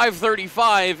fighting at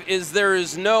 5:35 is there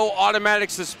is no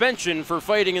automatic suspension for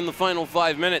fighting in the final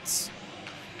 5 minutes.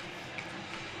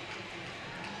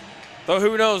 Though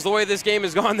who knows, the way this game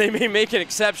has gone, they may make an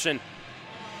exception,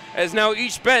 as now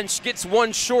each bench gets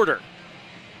one shorter.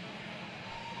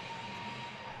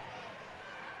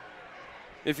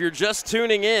 If you're just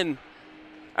tuning in,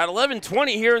 at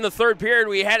 11:20 here in the third period,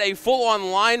 we had a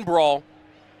full-on line brawl.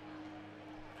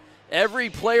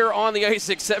 Every player on the ice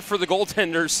except for the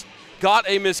goaltenders got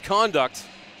a misconduct.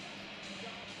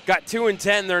 Got 2 and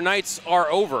 10, their nights are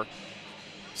over.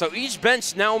 So each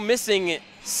bench now missing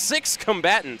 6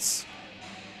 combatants.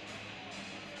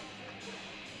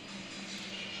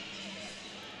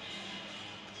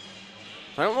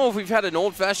 I don't know if we've had an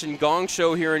old-fashioned gong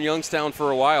show here in Youngstown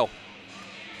for a while.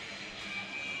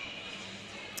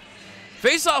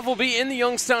 Faceoff will be in the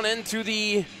Youngstown end to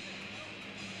the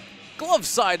glove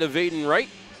side of Aiden Wright,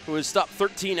 who has stopped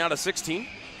 13 out of 16.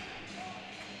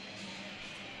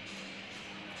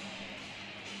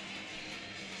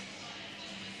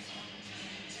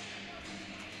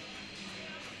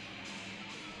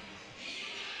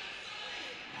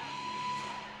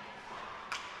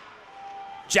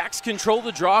 Jacks control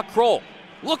the draw. Kroll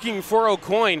looking for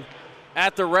O'Coin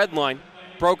at the red line.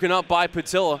 Broken up by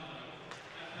Patilla.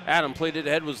 Adam played it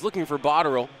ahead, was looking for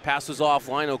Botterill. Pass was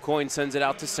offline. O'Coin sends it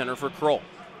out to center for Kroll.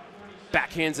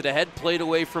 Backhands it ahead, played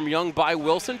away from Young by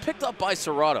Wilson, picked up by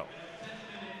Serrato.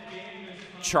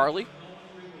 Charlie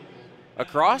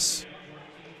across.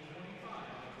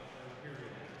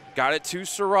 Got it to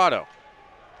Serrato.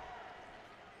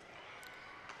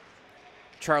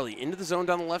 Charlie into the zone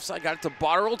down the left side, got it to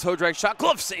Botterill. Toe drag shot,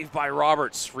 glove saved by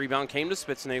Roberts. Rebound came to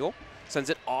Spitznagel,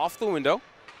 sends it off the window,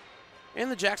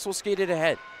 and the Jacks will skate it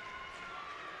ahead.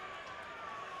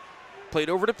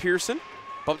 Played over to Pearson,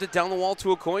 bumped it down the wall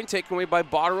to O'Coin, taken away by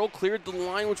Botterill, cleared the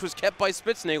line, which was kept by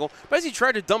Spitznagel. But as he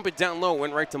tried to dump it down low,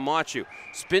 went right to Machu.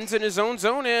 Spins in his own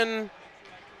zone and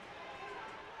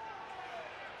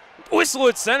whistle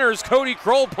at center as Cody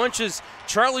Kroll punches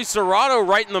Charlie Serrato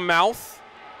right in the mouth.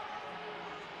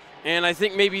 And I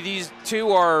think maybe these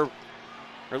two are, or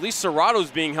at least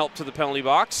Serrato's being helped to the penalty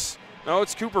box. No,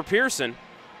 it's Cooper Pearson.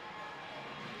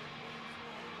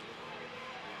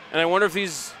 And I wonder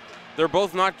if they're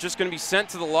both not just going to be sent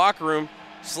to the locker room.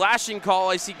 Slashing call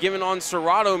I see given on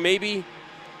Serrato. Maybe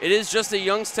it is just a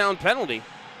Youngstown penalty.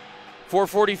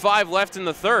 4:45 left in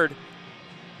the third.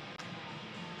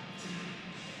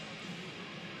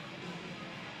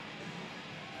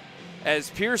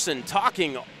 As Pearson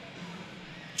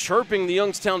chirping the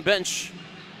Youngstown bench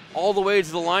all the way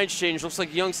to the line change. Looks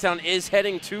like Youngstown is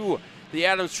heading to the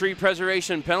Adams Tree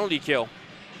Preservation penalty kill.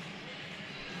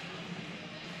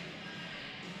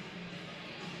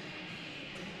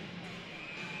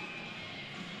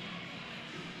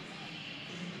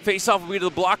 Faceoff will be to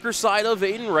the blocker side of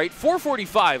Aiden Wright.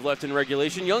 4:45 left in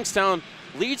regulation. Youngstown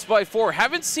leads by 4.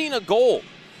 Haven't seen a goal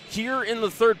here in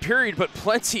the third period, but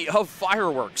plenty of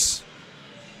fireworks.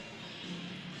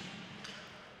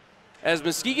 As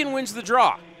Muskegon wins the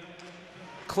draw.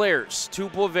 Clares to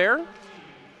Boisvert.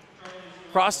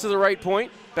 Cross to the right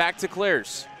point. Back to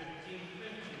Clares.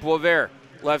 Boisvert,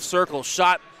 left circle.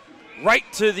 Shot right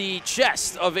to the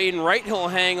chest of Aiden Wright. He'll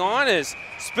hang on as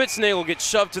Spitznagel gets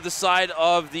shoved to the side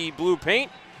of the blue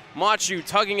paint. Machu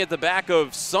tugging at the back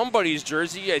of somebody's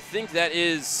jersey. I think that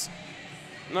is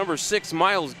number 6,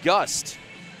 Miles Gust,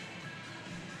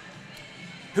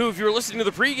 who, if you're listening to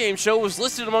the pregame show, was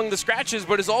listed among the scratches,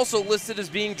 but is also listed as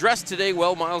being dressed today.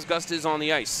 Well, Miles Gust is on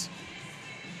the ice.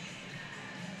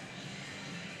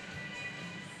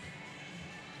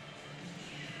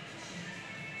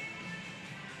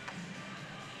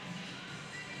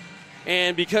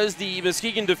 And because the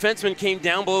Muskegon defenseman came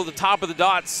down below the top of the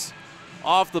dots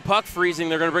off the puck freezing,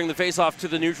 they're going to bring the faceoff to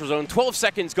the neutral zone. 12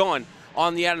 seconds gone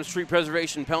on the Adams Tree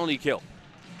Preservation penalty kill.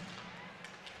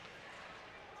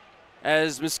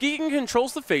 As Muskegon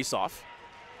controls the faceoff,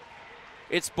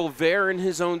 it's Bovair in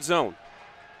his own zone.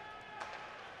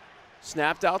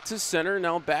 Snapped out to center,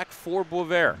 now back for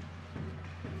Bovair.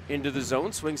 Into the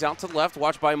zone, swings out to the left,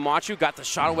 watched by Machu, got the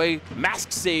shot away,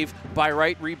 mask save by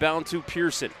Wright, rebound to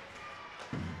Pearson.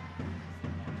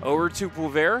 Over to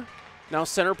Bovair, now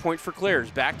center point for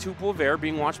Clares. Back to Bovair,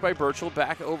 being watched by Burchell,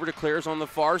 back over to Clares on the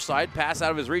far side, pass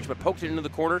out of his reach, but poked it into the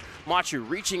corner. Machu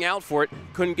reaching out for it,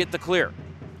 couldn't get the clear.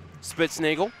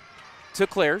 Spitznagel to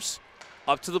Clares,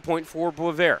 up to the point for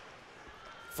Bovair.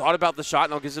 Thought about the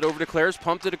shot, now gives it over to Clares,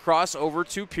 pumped it across over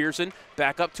to Pearson,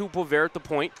 back up to Bovair at the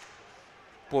point.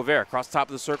 Bovair across the top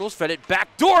of the circles, fed it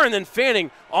back door, and then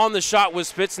fanning on the shot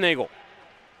was Spitznagel.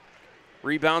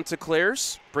 Rebound to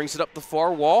Clares, brings it up the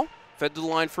far wall, fed to the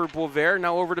line for Bovair,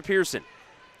 now over to Pearson.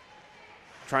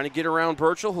 Trying to get around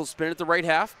Burchell, he'll spin at the right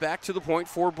half, back to the point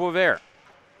for Bovair.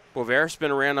 Bovair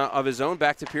spin around of his own,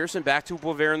 back to Pearson, back to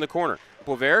Bovair in the corner.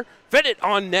 Bovair fed it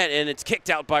on net, and it's kicked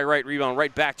out by Wright, rebound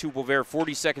right back to Bovair,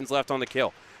 40 seconds left on the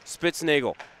kill.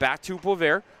 Spitznagel back to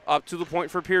Bovair, up to the point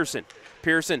for Pearson.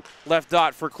 Pearson left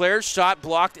dot for Clares, shot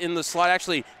blocked in the slot,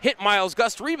 actually hit Miles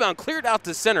Gust, rebound cleared out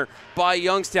to center by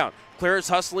Youngstown. Clares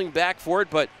hustling back for it,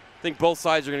 but I think both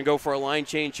sides are going to go for a line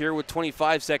change here with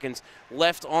 25 seconds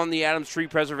left on the Adams Tree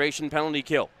Preservation penalty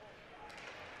kill.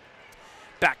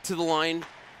 Back to the line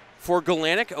for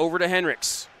Galanic, over to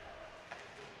Hendricks.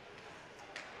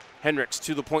 Hendricks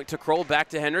to the point to Kroll, back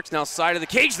to Hendricks, now side of the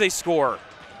cage, they score.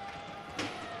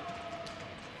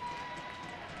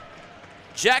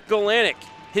 Jack Galanic,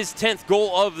 his 10th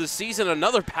goal of the season,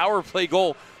 another power play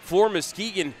goal for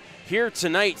Muskegon here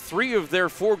tonight. 3 of their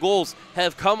 4 goals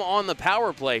have come on the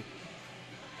power play.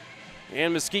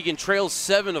 And Muskegon trails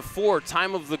 7-4,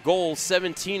 time of the goal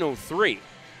 17:03.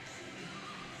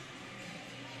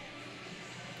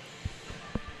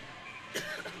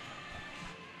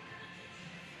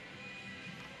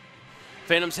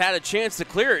 Phantoms had a chance to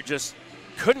clear it, just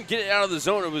couldn't get it out of the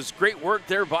zone. It was great work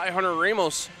there by Hunter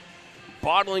Ramos,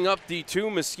 bottling up the 2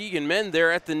 Muskegon men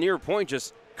there at the near point,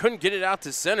 just couldn't get it out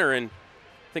to center, and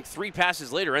I think 3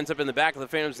 passes later ends up in the back of the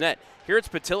Phantoms net. Here it's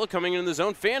Patilla coming into the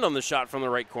zone, fanned on the shot from the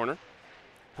right corner.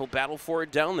 He'll battle for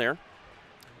it down there.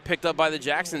 Picked up by the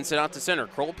Jacksons, sent out to center.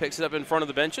 Kroll picks it up in front of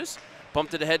the benches,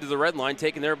 bumped it ahead to the red line,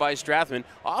 taken there by Strathman.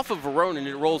 Off of Verone, and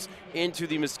it rolls into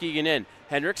the Muskegon end.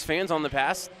 Hendricks fans on the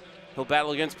pass. He'll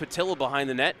battle against Patilla behind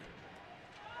the net.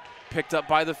 Picked up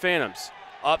by the Phantoms.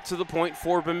 Up to the point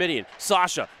for Boumediene.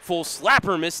 Sasha, full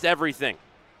slapper, missed everything.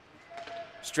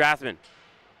 Strathman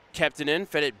kept it in,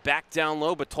 fed it back down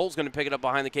low, but Toll's going to pick it up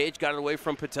behind the cage. Got it away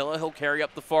from Patilla. He'll carry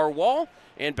up the far wall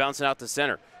and bounce it out to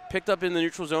center. Picked up in the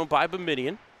neutral zone by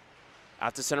Boumediene.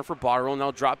 Out to center for Botterill,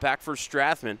 now drop back for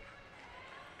Strathman.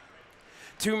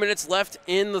 2 minutes left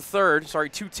in the third,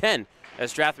 2:10,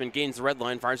 as Strathman gains the red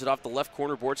line, fires it off the left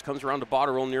corner boards, comes around to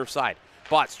Botterill near side.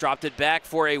 Bots dropped it back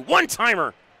for a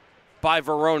one-timer by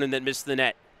Verone that missed the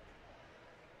net.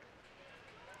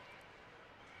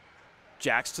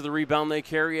 Jacks to the rebound, they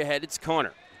carry ahead, it's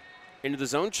Connor. Into the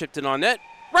zone, chipped it on net.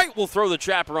 Wright will throw the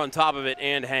trapper on top of it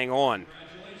and hang on.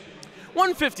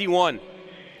 1:51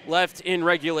 left in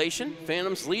regulation.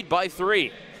 Phantoms lead by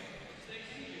 3.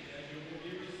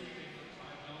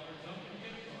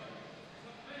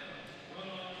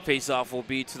 Faceoff will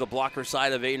be to the blocker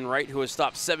side of Aiden Wright, who has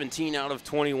stopped 17 out of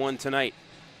 21 tonight.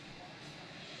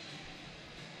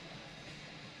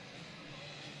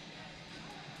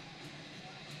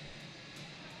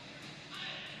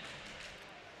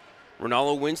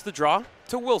 Ronaldo wins the draw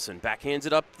to Wilson. Backhands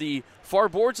it up the far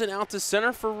boards and out to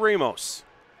center for Ramos.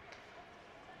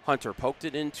 Hunter poked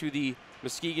it into the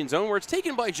Muskegon zone where it's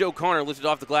taken by Joe Connor, lifted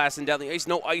off the glass and down the ice.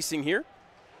 No icing here,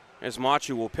 as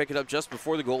Machu will pick it up just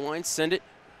before the goal line, send it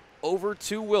over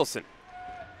to Wilson.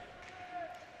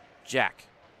 Jack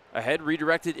ahead,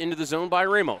 redirected into the zone by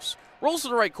Ramos. Rolls to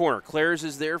the right corner. Clares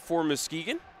is there for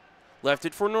Muskegon. Left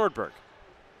it for Nordberg.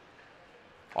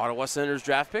 Ottawa Senators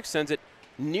draft pick sends it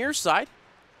near side,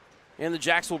 and the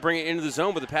Jacks will bring it into the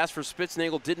zone, but the pass for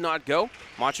Spitznagel did not go.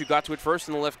 Machu got to it first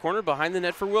in the left corner, behind the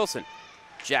net for Wilson.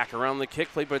 Jack around the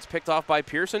kick plate, but it's picked off by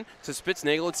Pearson. To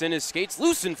Spitznagel, it's in his skates,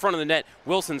 loose in front of the net.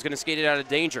 Wilson's going to skate it out of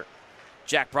danger.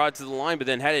 Jack brought it to the line, but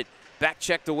then had it back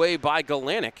checked away by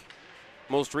Galanic,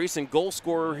 most recent goal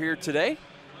scorer here today.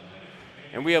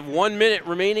 And we have 1 minute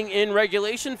remaining in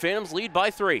regulation. Phantoms lead by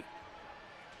 3.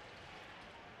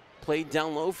 Played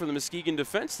down low for the Muskegon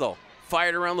defense, though.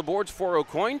 Fired around the boards for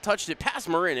O'Coin, touched it past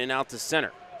Marin and out to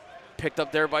center. Picked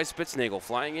up there by Spitznagel,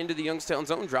 flying into the Youngstown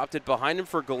zone, dropped it behind him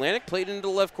for Galanic, played into the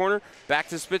left corner, back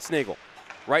to Spitznagel.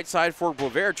 Right side for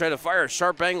Bovair, tried to fire a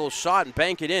sharp angle shot and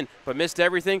bank it in, but missed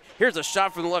everything. Here's a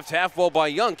shot from the left half wall by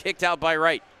Young, kicked out by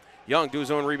Wright. Young do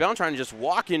his own rebound, trying to just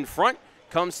walk in front,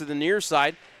 comes to the near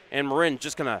side, and Marin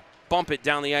just going to bump it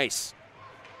down the ice.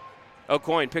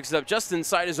 O'Coin picks it up just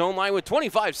inside his own line with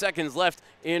 25 seconds left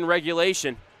in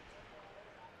regulation.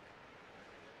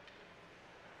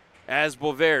 As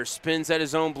Bovair spins at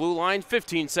his own blue line,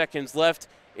 15 seconds left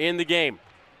in the game.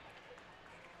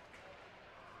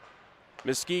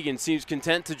 Muskegon seems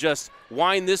content to just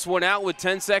wind this one out with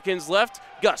 10 seconds left.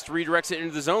 Gust redirects it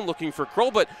into the zone looking for Kroll,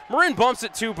 but Marin bumps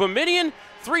it to Boumediene.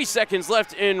 3 seconds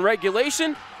left in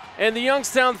regulation, and the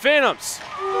Youngstown Phantoms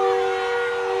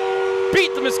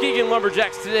beat the Muskegon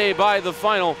Lumberjacks today by the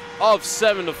final of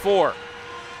 7-4.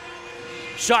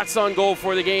 Shots on goal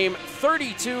for the game,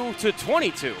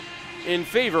 32-22 in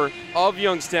favor of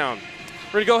Youngstown.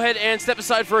 We're going to go ahead and step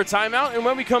aside for a timeout, and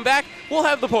when we come back, we'll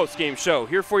have the post-game show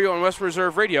here for you on Western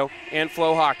Reserve Radio and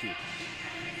Flow Hockey.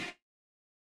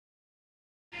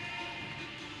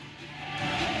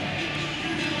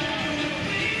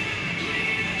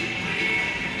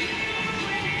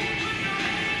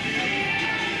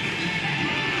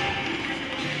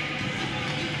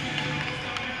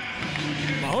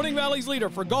 Mahoning Valley's leader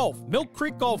for golf, Milk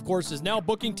Creek Golf Course is now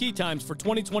booking tee times for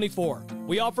 2024.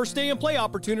 We offer stay and play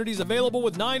opportunities available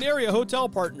with 9 area hotel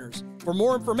partners. For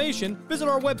more information, visit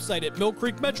our website at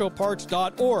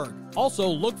millcreekmetroparks.org. Also,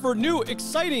 look for new,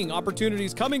 exciting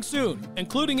opportunities coming soon,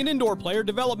 including an indoor player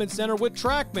development center with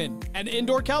Trackman, an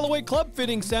indoor Callaway Club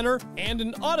Fitting Center, and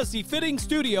an Odyssey Fitting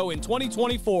Studio in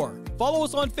 2024. Follow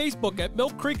us on Facebook at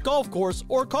Milk Creek Golf Course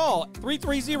or call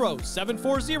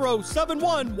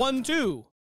 330-740-7112.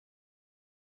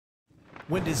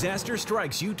 When disaster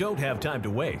strikes, you don't have time to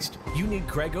waste. You need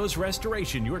Craigos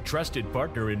Restoration, your trusted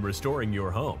partner in restoring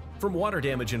your home. From water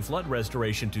damage and flood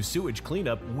restoration to sewage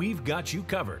cleanup, we've got you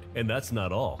covered. And that's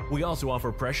not all. We also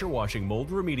offer pressure washing, mold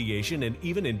remediation, and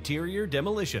even interior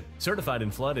demolition. Certified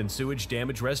in flood and sewage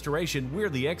damage restoration, we're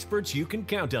the experts you can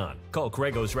count on. Call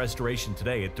Craigos Restoration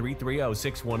today at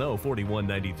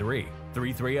 330-610-4193.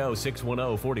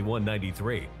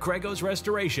 330-610-4193. Craigos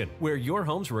Restoration, where your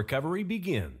home's recovery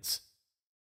begins.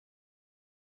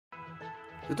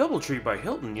 The DoubleTree by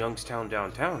Hilton Youngstown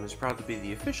Downtown is proud to be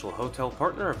the official hotel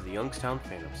partner of the Youngstown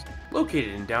Phantoms.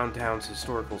 Located in downtown's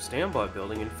historical standby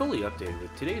building and fully updated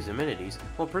with today's amenities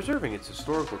while preserving its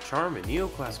historical charm and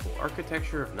neoclassical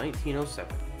architecture of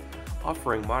 1907.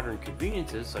 Offering modern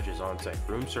conveniences such as on-site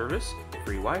room service,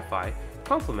 free Wi-Fi,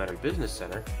 complimentary business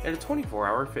center, and a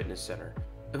 24-hour fitness center.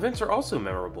 Events are also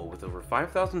memorable with over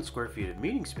 5,000 square feet of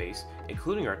meeting space,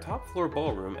 including our top floor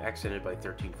ballroom accented by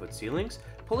 13-foot ceilings,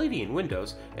 Palladian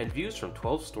windows, and views from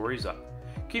 12 stories up.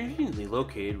 Conveniently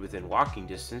located within walking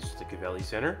distance to the Cavelli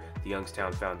Center, the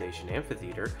Youngstown Foundation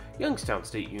Amphitheater, Youngstown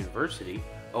State University,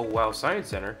 Oh Wow Science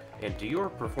Center, and Dior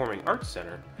Performing Arts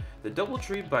Center, the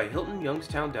DoubleTree by Hilton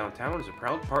Youngstown Downtown is a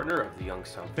proud partner of the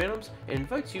Youngstown Phantoms and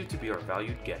invites you to be our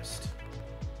valued guest.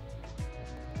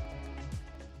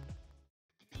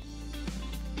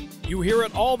 You hear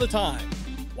it all the time.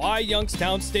 Why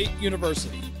Youngstown State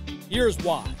University? Here's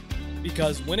why.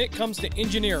 Because when it comes to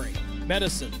engineering,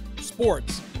 medicine,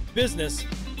 sports, business,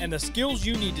 and the skills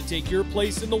you need to take your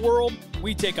place in the world,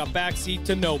 we take a backseat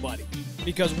to nobody.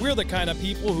 Because we're the kind of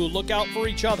people who look out for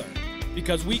each other.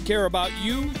 Because we care about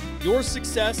you, your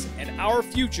success, and our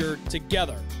future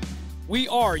together. We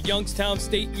are Youngstown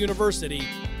State University,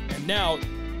 and now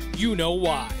you know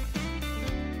why.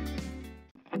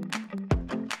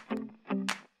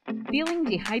 Feeling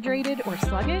dehydrated or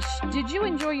sluggish? Did you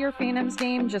enjoy your Phantoms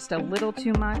game just a little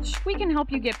too much? We can help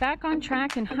you get back on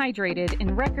track and hydrated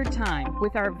in record time.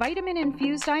 With our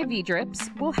vitamin-infused IV drips,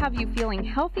 we'll have you feeling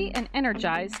healthy and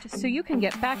energized so you can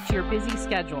get back to your busy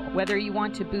schedule. Whether you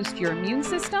want to boost your immune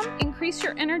system, increase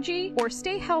your energy, or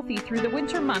stay healthy through the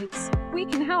winter months, we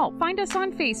can help. Find us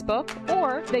on Facebook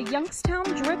or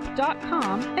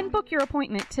theyoungstowndrip.com and book your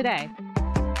appointment today.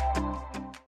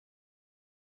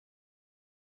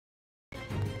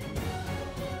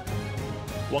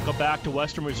 Welcome back to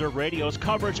Western Reserve Radio's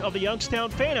coverage of the Youngstown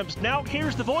Phantoms. Now,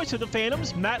 here's the voice of the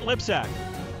Phantoms, Matt Lipsack.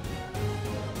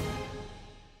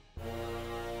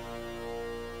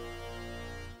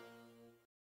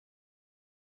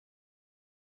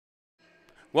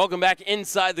 Welcome back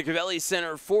inside the Cavelli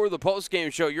Center for the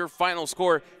postgame show. Your final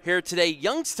score here today,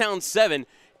 Youngstown 7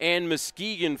 and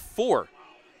Muskegon 4.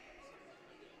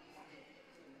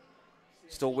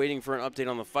 Still waiting for an update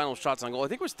on the final shots on goal. I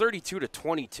think it was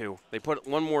 32-22. They put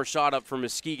one more shot up for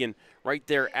Muskegon right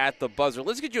there at the buzzer.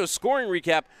 Let's get you a scoring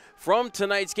recap from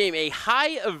tonight's game. A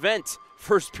high event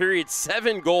first period,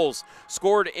 7 goals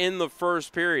scored in the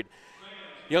first period.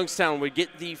 Youngstown would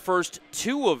get the first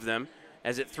 2 of them,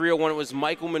 as at 3:01 it was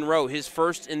Michael Monroe, his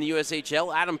first in the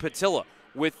USHL. Adam Patilla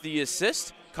with the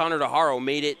assist. Connor DeHaro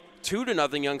made it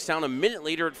 2-0 Youngstown. A minute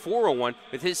later at 4:01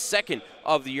 with his second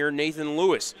of the year, Nathan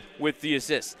Lewis with the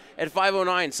assist. At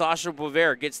 5:09, Sasha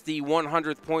Bouvert gets the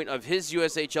 100th point of his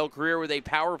USHL career with a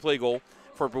power play goal.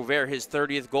 For Bouvert, his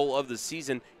 30th goal of the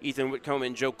season. Ethan Whitcomb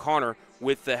and Joe Connor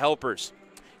with the helpers.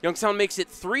 Youngstown makes it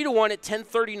 3-1 at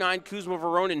 10:39. Kuzma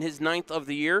Veronin, his 9th of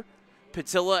the year.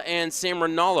 Patilla and Sam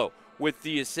Rinaldo with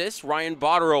the assist. Ryan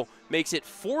Botterill makes it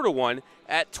 4-1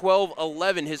 at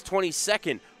 12:11, his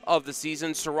 22nd of the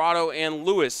season. Serrato and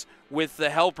Lewis with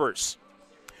the helpers.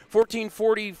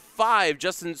 14:45,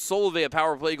 Justin Solove, a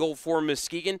power play goal for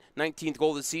Muskegon. 19th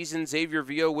goal of the season. Xavier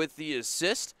Vio with the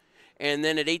assist. And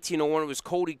then at 18:01, it was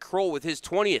Cody Kroll with his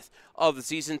 20th of the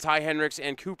season. Ty Hendricks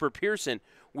and Cooper Pearson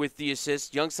with the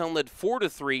assist. Youngstown led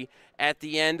 4-3 at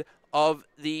the end of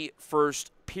the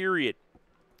first period.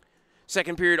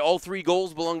 Second period, all 3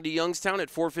 goals belong to Youngstown.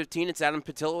 At 4:15, it's Adam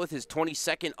Patilla with his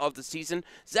 22nd of the season.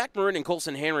 Zach Marin and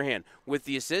Colson Hanrahan with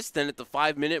the assist. Then at the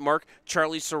 5-minute mark,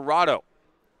 Charlie Serrato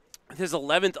with his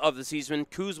 11th of the season.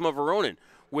 Kuzma Veronin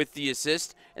with the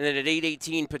assist. And then at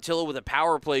 8:18, Patilla with a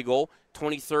power play goal.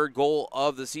 23rd goal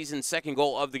of the season, 2nd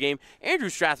goal of the game. Andrew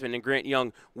Strathman and Grant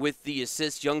Young with the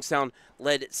assist. Youngstown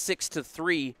led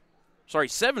 7-3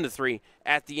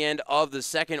 at the end of the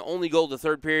second. Only goal of the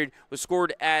third period was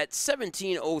scored at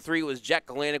 17:03. It was Jack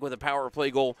Galanick with a power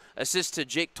play goal. Assist to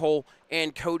Jake Toll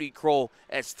and Cody Kroll,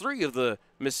 as 3 of the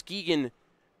Muskegon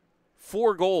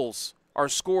 4 goals are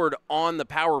scored on the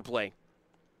power play.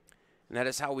 And that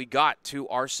is how we got to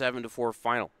our 7-4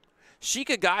 final.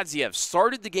 Shika Godziev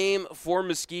started the game for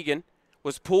Muskegon,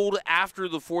 was pulled after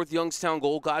the 4th Youngstown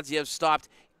goal. Godziev stopped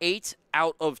 8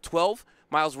 out of 12.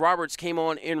 Miles Roberts came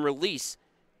on in release.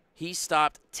 He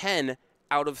stopped 10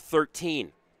 out of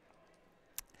 13.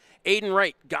 Aiden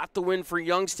Wright got the win for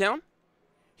Youngstown.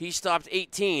 He stopped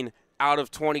 18 out of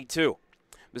 22.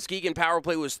 Muskegon power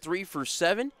play was 3 for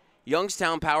 7.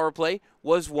 Youngstown power play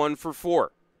was 1 for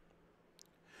 4.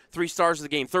 3 stars of the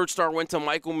game. 3rd star went to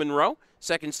Michael Monroe.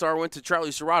 2nd star went to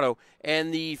Charlie Serrato.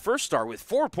 And the 1st star, with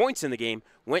 4 points in the game,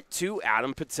 went to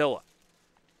Adam Patilla.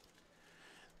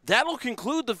 That'll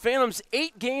conclude the Phantoms'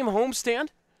 8-game homestand.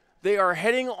 They are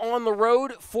heading on the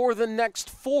road for the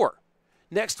next 4.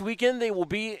 Next weekend, they will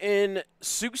be in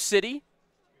Sioux City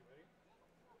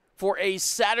for a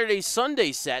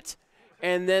Saturday-Sunday set.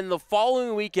 And then the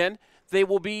following weekend, they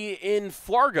will be in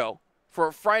Fargo for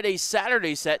a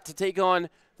Friday-Saturday set to take on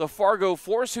the Fargo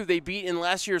Force, who they beat in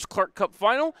last year's Clark Cup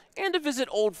final, and to visit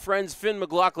old friends Finn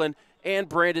McLaughlin and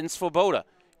Brandon Svoboda.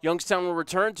 Youngstown will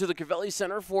return to the Cavelli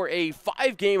Center for a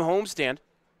 5-game homestand.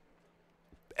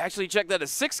 Actually, check that, a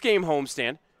 6-game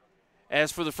homestand.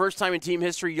 As for the first time in team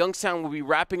history, Youngstown will be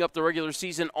wrapping up the regular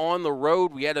season on the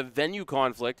road. We had a venue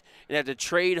conflict and had to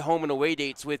trade home and away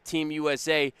dates with Team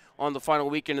USA on the final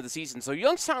weekend of the season. So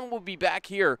Youngstown will be back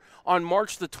here on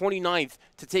March the 29th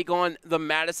to take on the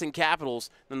Madison Capitals.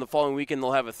 Then the following weekend,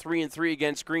 they'll have a 3-3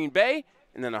 against Green Bay,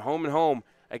 and then a home-and-home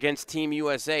against Team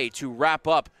USA to wrap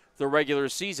up the regular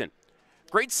season.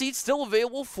 Great seats still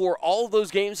available for all of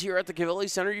those games here at the Cavelli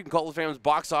Center. You can call the Phantoms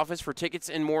box office for tickets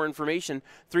and more information.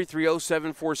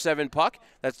 330-747-PUCK.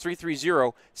 That's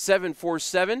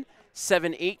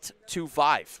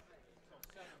 330-747-7825.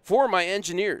 For my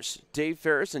engineers, Dave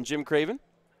Ferris and Jim Craven.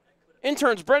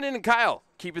 Interns, Brendan and Kyle,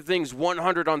 keeping things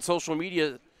 100 on social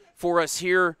media for us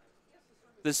here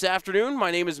this afternoon.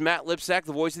 My name is Matt Lipsack,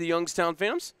 the voice of the Youngstown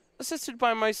Phantoms, assisted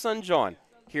by my son, John,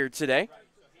 here today.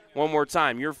 One more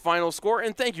time, your final score,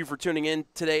 and thank you for tuning in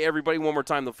today, everybody. One more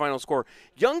time, the final score.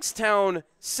 Youngstown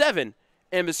 7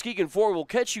 and Muskegon 4 will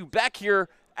catch you back here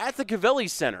at the Cavelli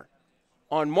Center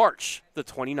on March the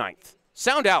 29th.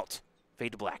 Sound out.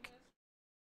 Fade to black.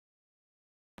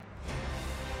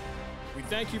 We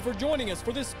thank you for joining us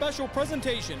for this special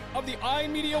presentation of the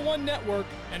iMedia One Network,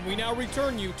 and we now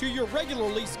return you to your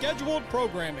regularly scheduled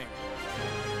programming.